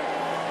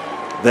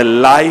 the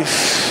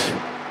life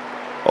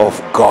of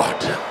God.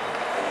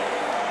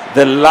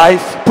 The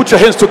life, put your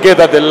hands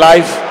together, the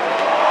life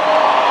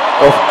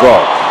of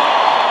God.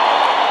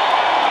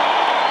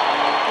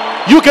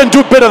 You can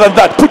do better than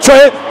that. Put your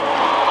hand.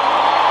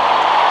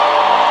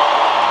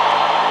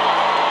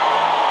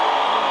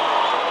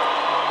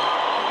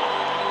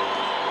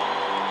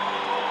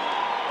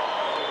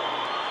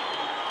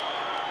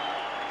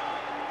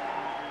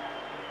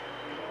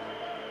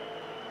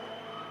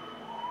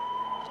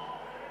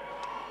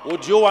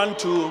 Would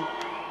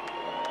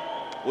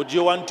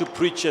you want to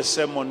preach a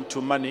sermon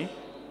to money?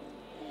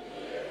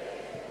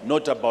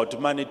 Not about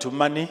money to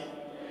money?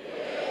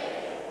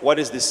 What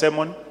is the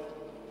sermon?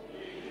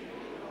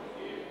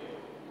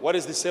 What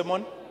is the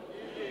sermon?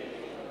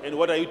 And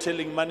what are you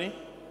telling money?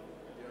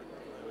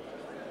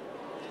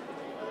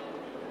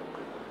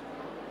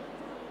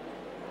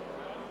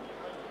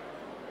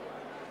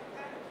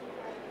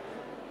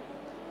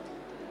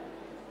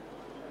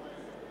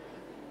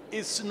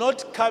 It's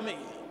not coming.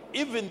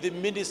 Even the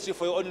ministry,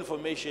 for your own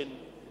information,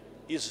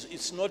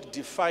 it's not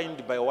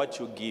defined by what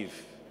you give.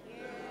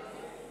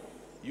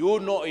 You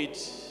know it.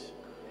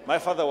 My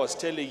father was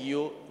telling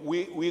you,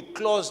 we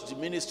closed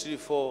ministry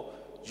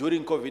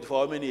during COVID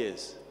for how many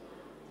years?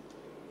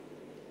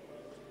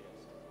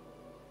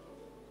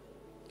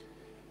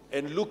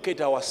 And look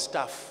at our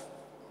staff.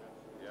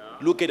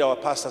 Look at our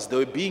pastors. They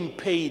were being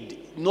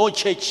paid. No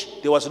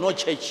church. There was no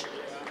church.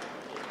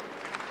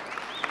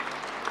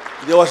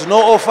 There was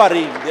no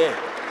offering there.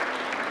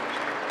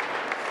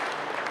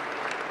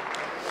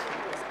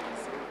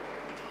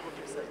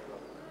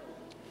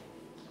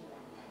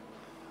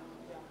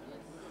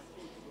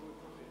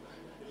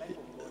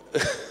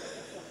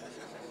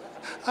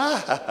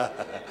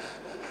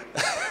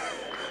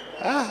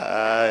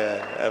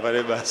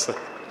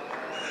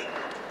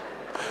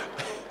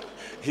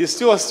 He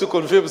still wants to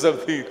confirm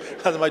something.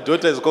 And my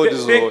daughter is called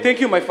Zoe. Thank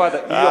you, my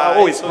father. You are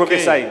always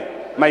prophesying.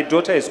 My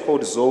daughter is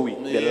called Zoe,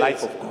 the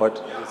life of God.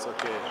 It's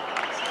okay.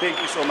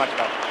 Thank you so much,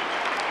 Papa.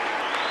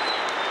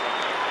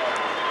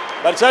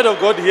 But child of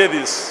God, hear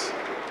this.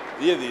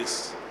 Hear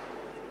this.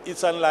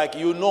 It's unlike,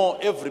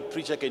 every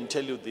preacher can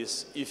tell you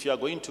this. If you are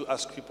going to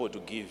ask people to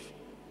give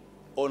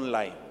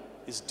online,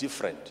 it's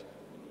different.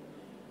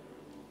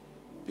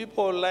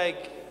 People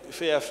like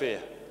fair.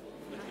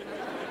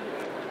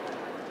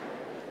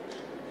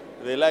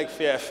 They like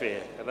fair.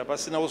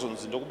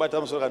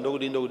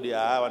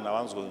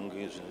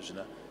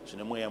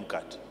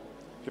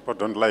 People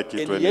don't like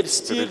it and when yet it's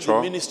still spiritual.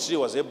 the ministry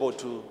was able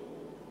to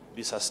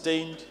be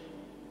sustained,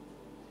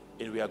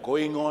 and we are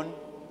going on.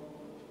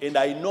 And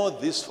I know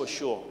this for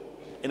sure.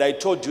 And I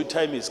told you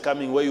time is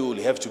coming where you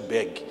will have to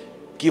beg.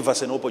 Give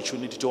us an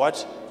opportunity to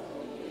what?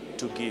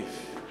 To give.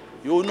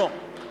 You will know.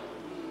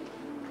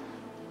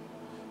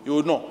 You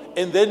will know.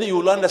 And then you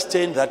will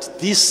understand that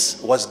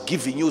this was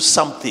giving you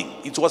something.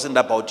 It wasn't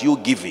about you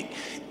giving.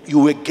 You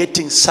were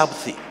getting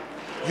something.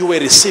 You were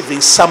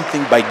receiving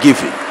something by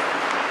giving.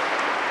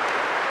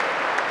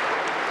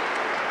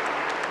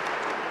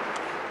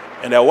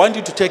 And I want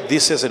you to take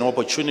this as an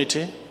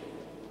opportunity.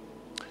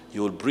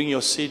 You will bring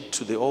your seed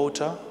to the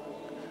altar.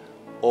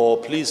 Or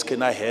please,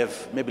 can I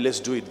have, maybe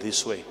let's do it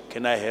this way.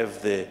 Can I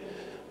have the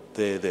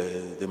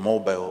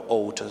mobile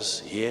altars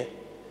here?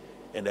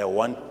 And I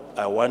don't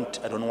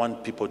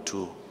want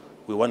people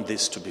we want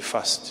this to be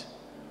fast.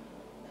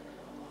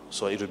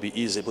 So it will be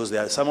easy, because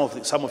there are some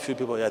of you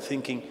people are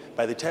thinking,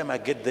 by the time I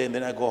get there and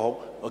then I go home,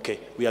 okay,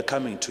 we are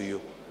coming to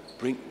you.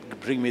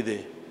 Bring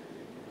me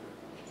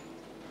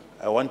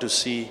I want to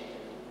see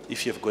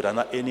if you've got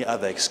any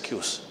other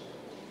excuse.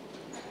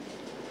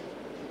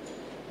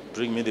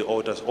 Bring me the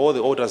altars. All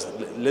the altars,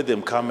 let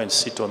them come and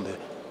sit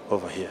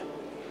over here.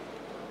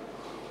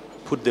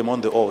 Put them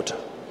on the altar.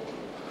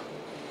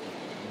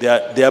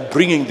 They are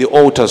bringing the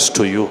altars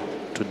to you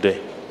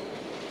today.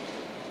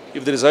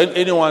 If there is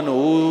anyone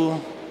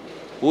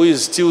who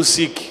is still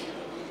sick,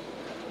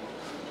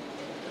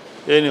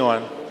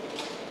 anyone,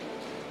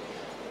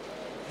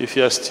 if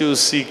you are still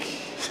sick,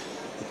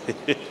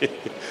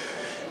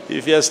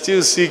 if you are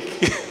still sick,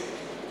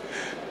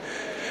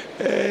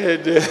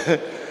 and,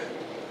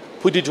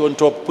 put it on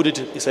top, put it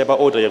inside our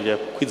order.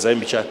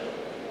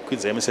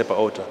 kwidza emise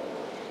paota.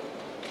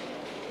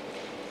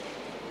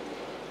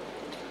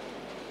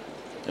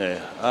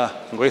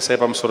 Ngoisa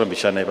pamusoro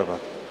mbishana ipapa.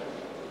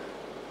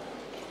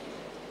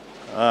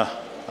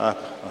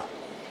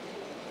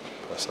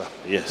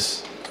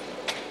 Yes.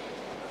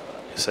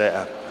 Say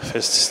up.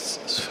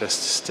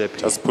 First step.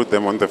 Just put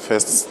them on the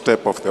first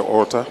step of the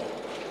altar.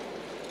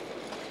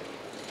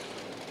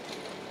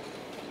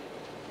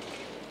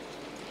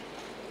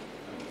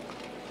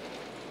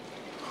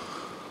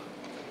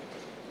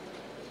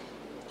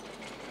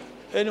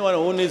 Anyone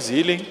who needs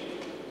healing?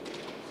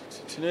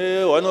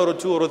 1 or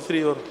 2 or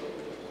 3 or.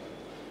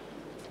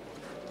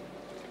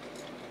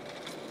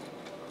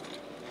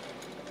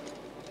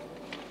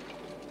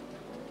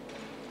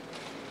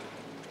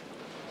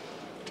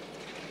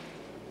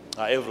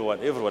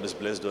 Everyone is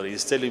blessed.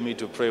 He's telling me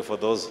to pray for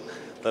those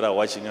that are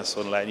watching us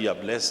online. You are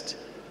blessed.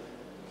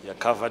 You are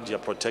covered. You are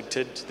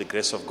protected. The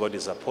grace of God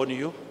is upon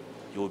you.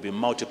 You will be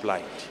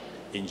multiplied.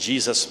 In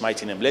Jesus'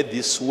 mighty name. Let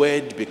this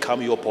word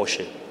become your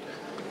portion.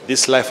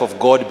 This life of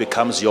God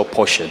becomes your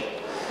portion.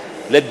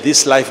 Let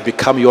this life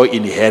become your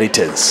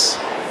inheritance.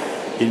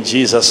 In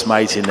Jesus'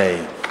 mighty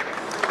name.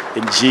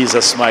 In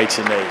Jesus'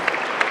 mighty name.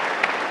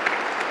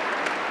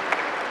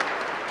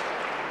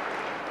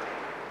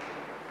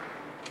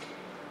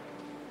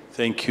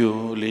 Thank you,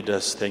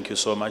 leaders. Thank you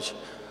so much.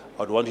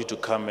 I would want you to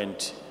come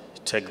and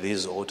take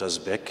these altars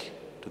back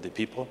to the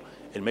people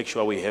and make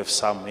sure we have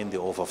some in the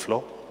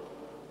overflow.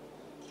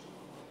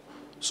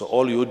 So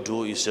all you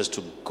do is just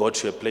to go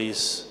to a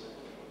place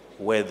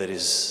where there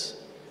is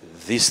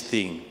this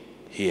thing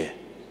here.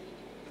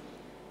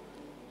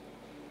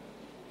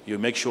 You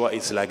make sure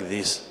it's like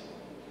this.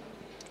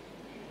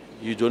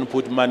 You don't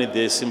put money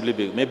there simply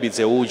because maybe it's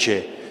a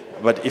wheelchair,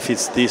 but if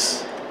it's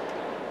this,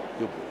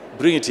 you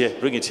bring it here,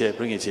 bring it here,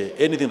 bring it here.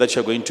 Anything that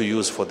you're going to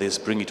use for this,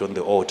 bring it on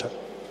the altar.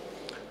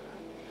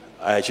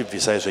 I achieve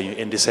besides when you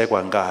end this. These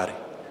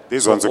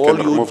ones you all can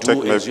you remove, do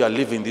take as maybe. you are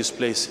leaving this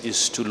place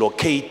is to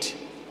locate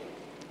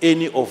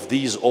any of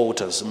these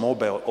altars,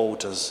 mobile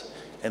altars,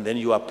 and then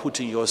you are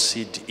putting your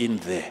seed in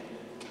there.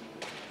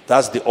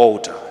 That's the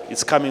altar.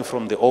 It's coming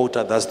from the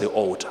altar, that's the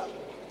altar.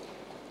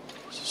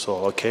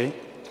 So, okay.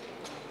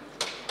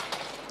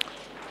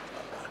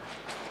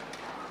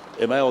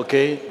 Am I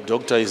okay?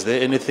 Doctor, is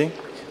there anything?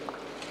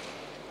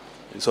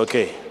 It's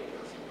okay.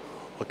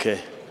 Okay.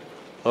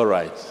 All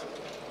right.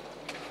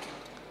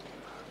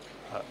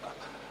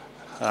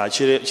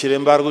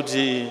 Chirembaru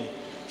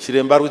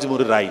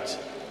muri right.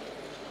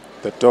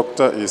 The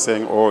doctor is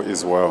saying all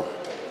is well.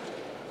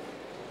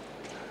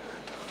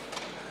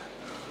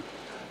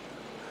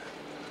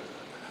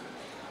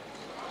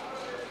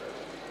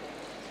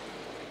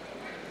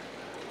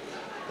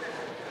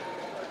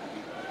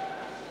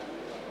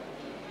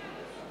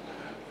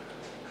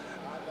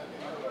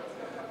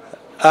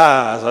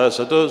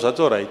 That's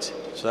all right.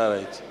 It's all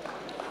right.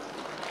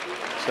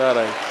 It's all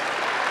right.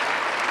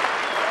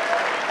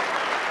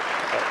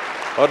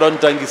 I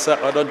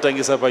don't think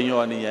it's up on you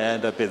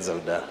and the pizza.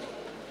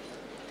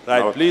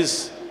 Right, No.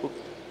 please.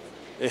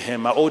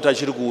 My altar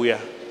achirikuya.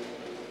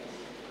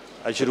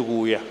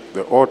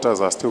 The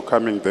altars are still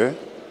coming there.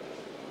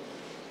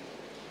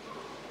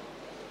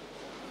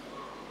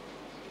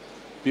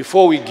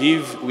 Before we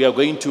give, we are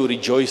going to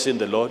rejoice in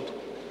the Lord.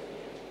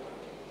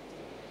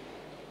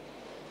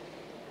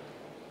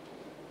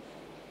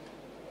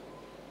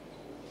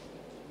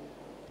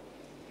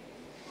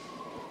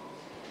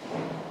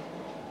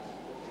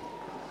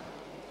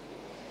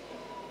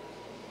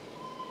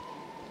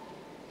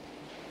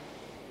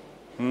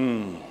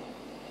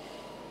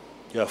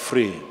 You are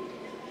free. You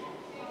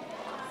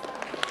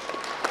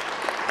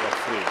are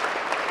free.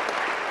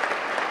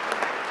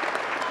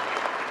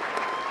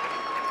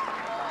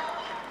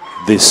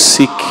 The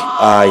sick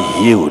are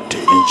healed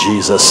in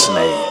Jesus'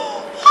 name.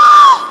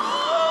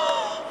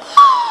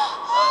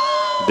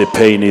 The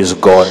pain is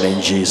gone in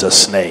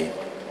Jesus' name.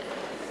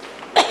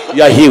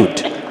 You are healed.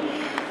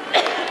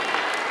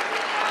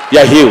 You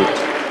are healed.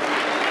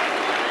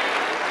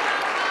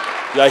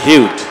 You are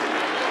healed.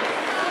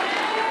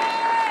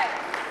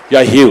 You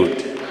are healed.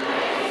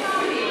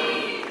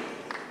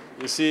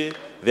 You see,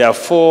 there are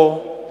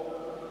 4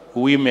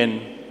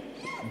 women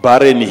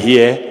barren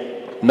here.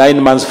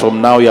 9 months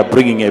from now, you are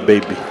bringing a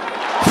baby. 4.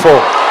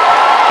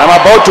 I'm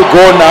about to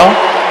go now.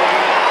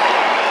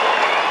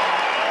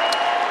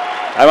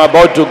 I'm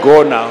about to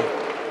go now.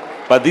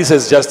 But this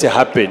has just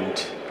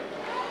happened.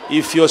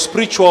 If your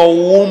spiritual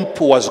womb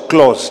was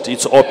closed,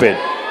 it's open.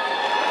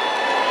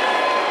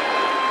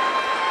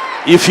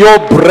 If your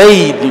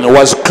brain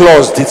was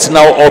closed, it's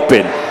now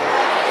open.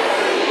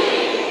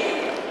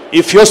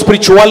 If your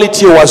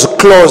spirituality was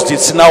closed,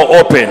 it's now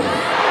open.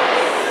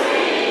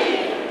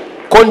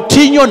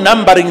 Continue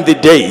numbering the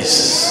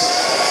days.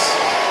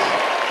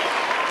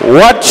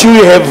 What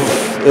you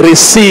have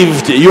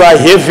received, you are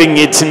having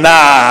it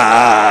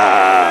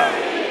now.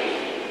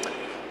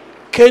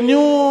 Can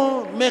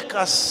you make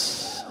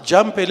us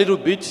jump a little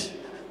bit?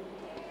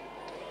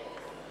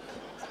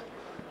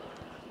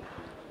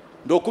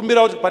 You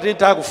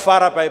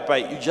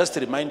just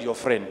remind your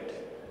friend.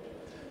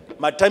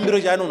 matambiro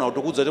chaanonha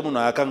kutokudza kuti munhu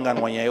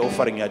akanganwa nyaya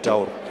offering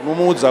yatauro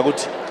unomuudza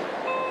kuti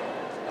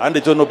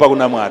handitonopa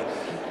kuna Mwari.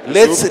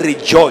 Let's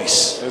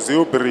rejoice. As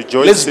you be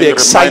rejoicing, Let's be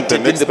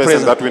excited in the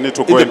presence, that we need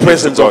to go in the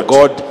presence of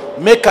God.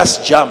 Make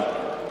us jump.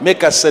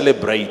 Make us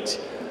celebrate.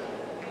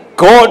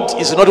 God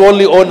is not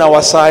only on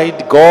our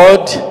side,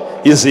 God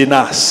is in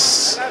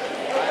us.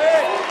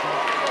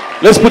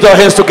 Let's put our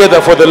hands together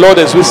for the Lord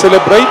as we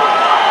celebrate.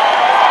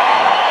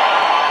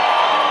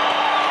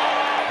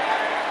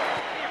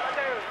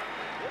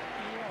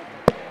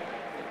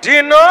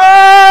 Dino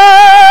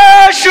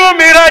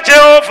shumira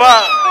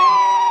Jehovah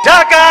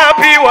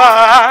takapiwa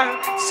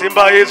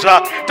simba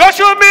izva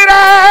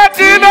toshumira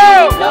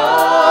dino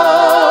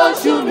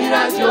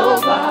shumira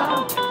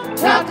Jehovah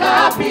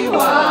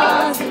takapiwa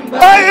simba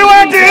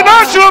aiwa dino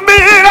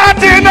shumira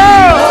dino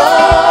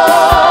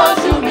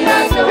shumira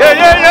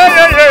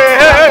Jehovah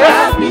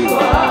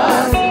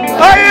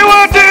aiwa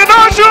dino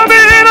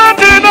shumira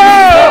dino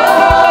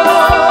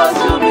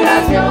shumira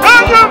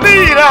Jehovah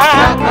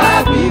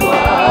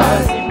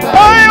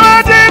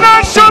aiwa dino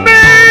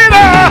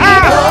shumira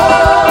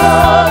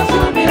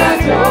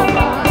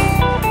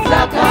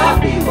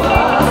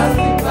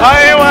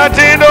aiwa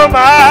dino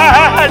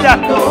maya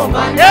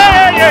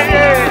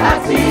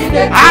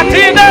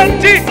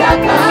atinenti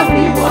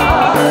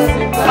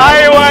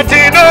aiwa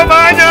dino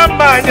manya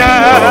manya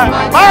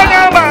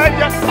manya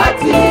manya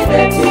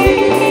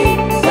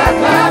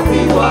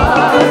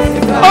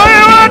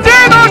aiwa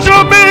dino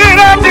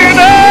shumira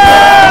dino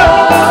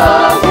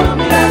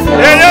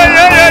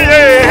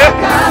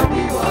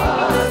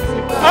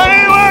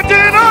aiwa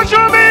dino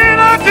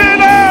shumira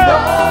dino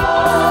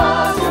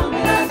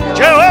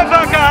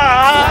Jehovah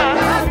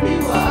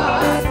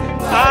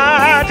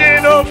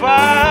Adino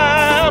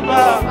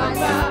Faba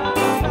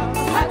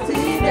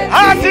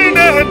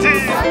Atineti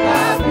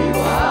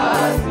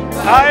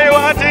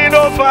aiwa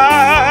dino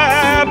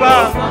Faba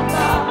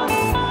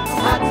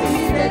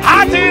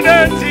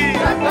Atineti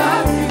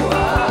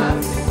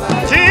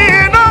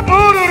Tino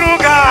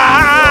Bururuga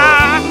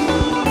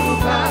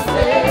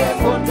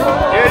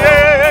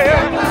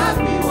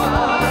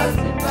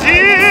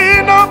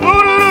Tino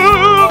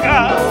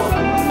Bururuga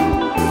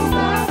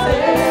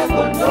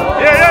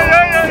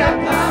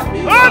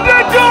on the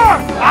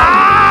door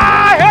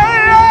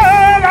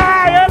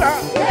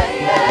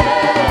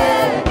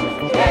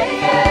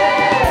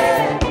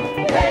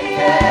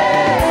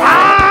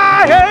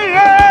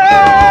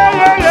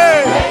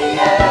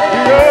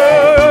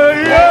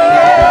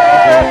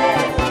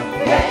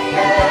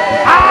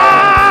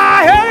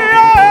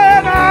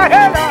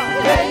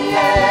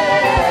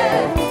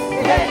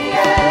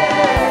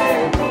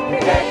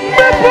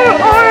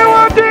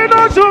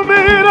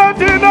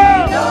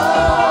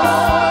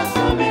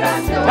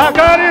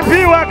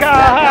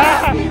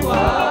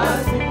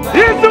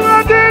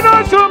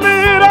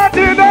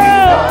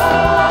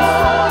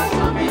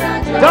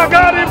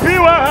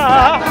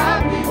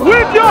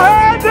with your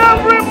hands,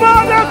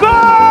 everybody, go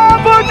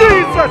for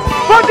Jesus,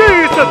 for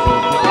Jesus.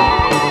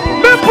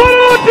 Be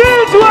put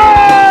this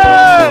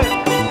way.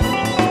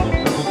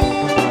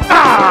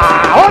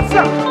 What's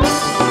up?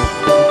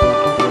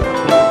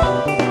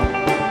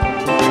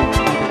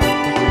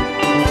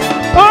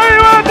 I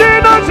want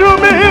to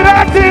me,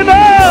 Latina.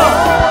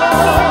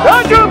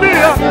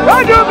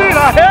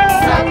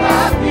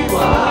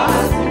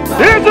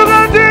 It's a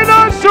Latina,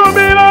 show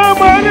me,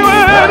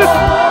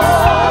 Emmanuel.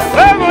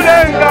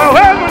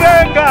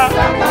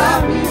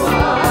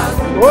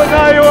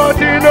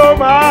 Dino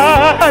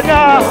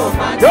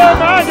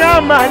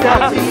manya manya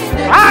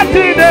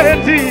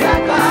atineti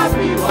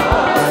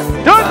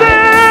don't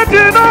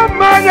dino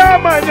manya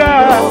manya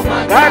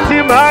ati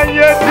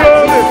manye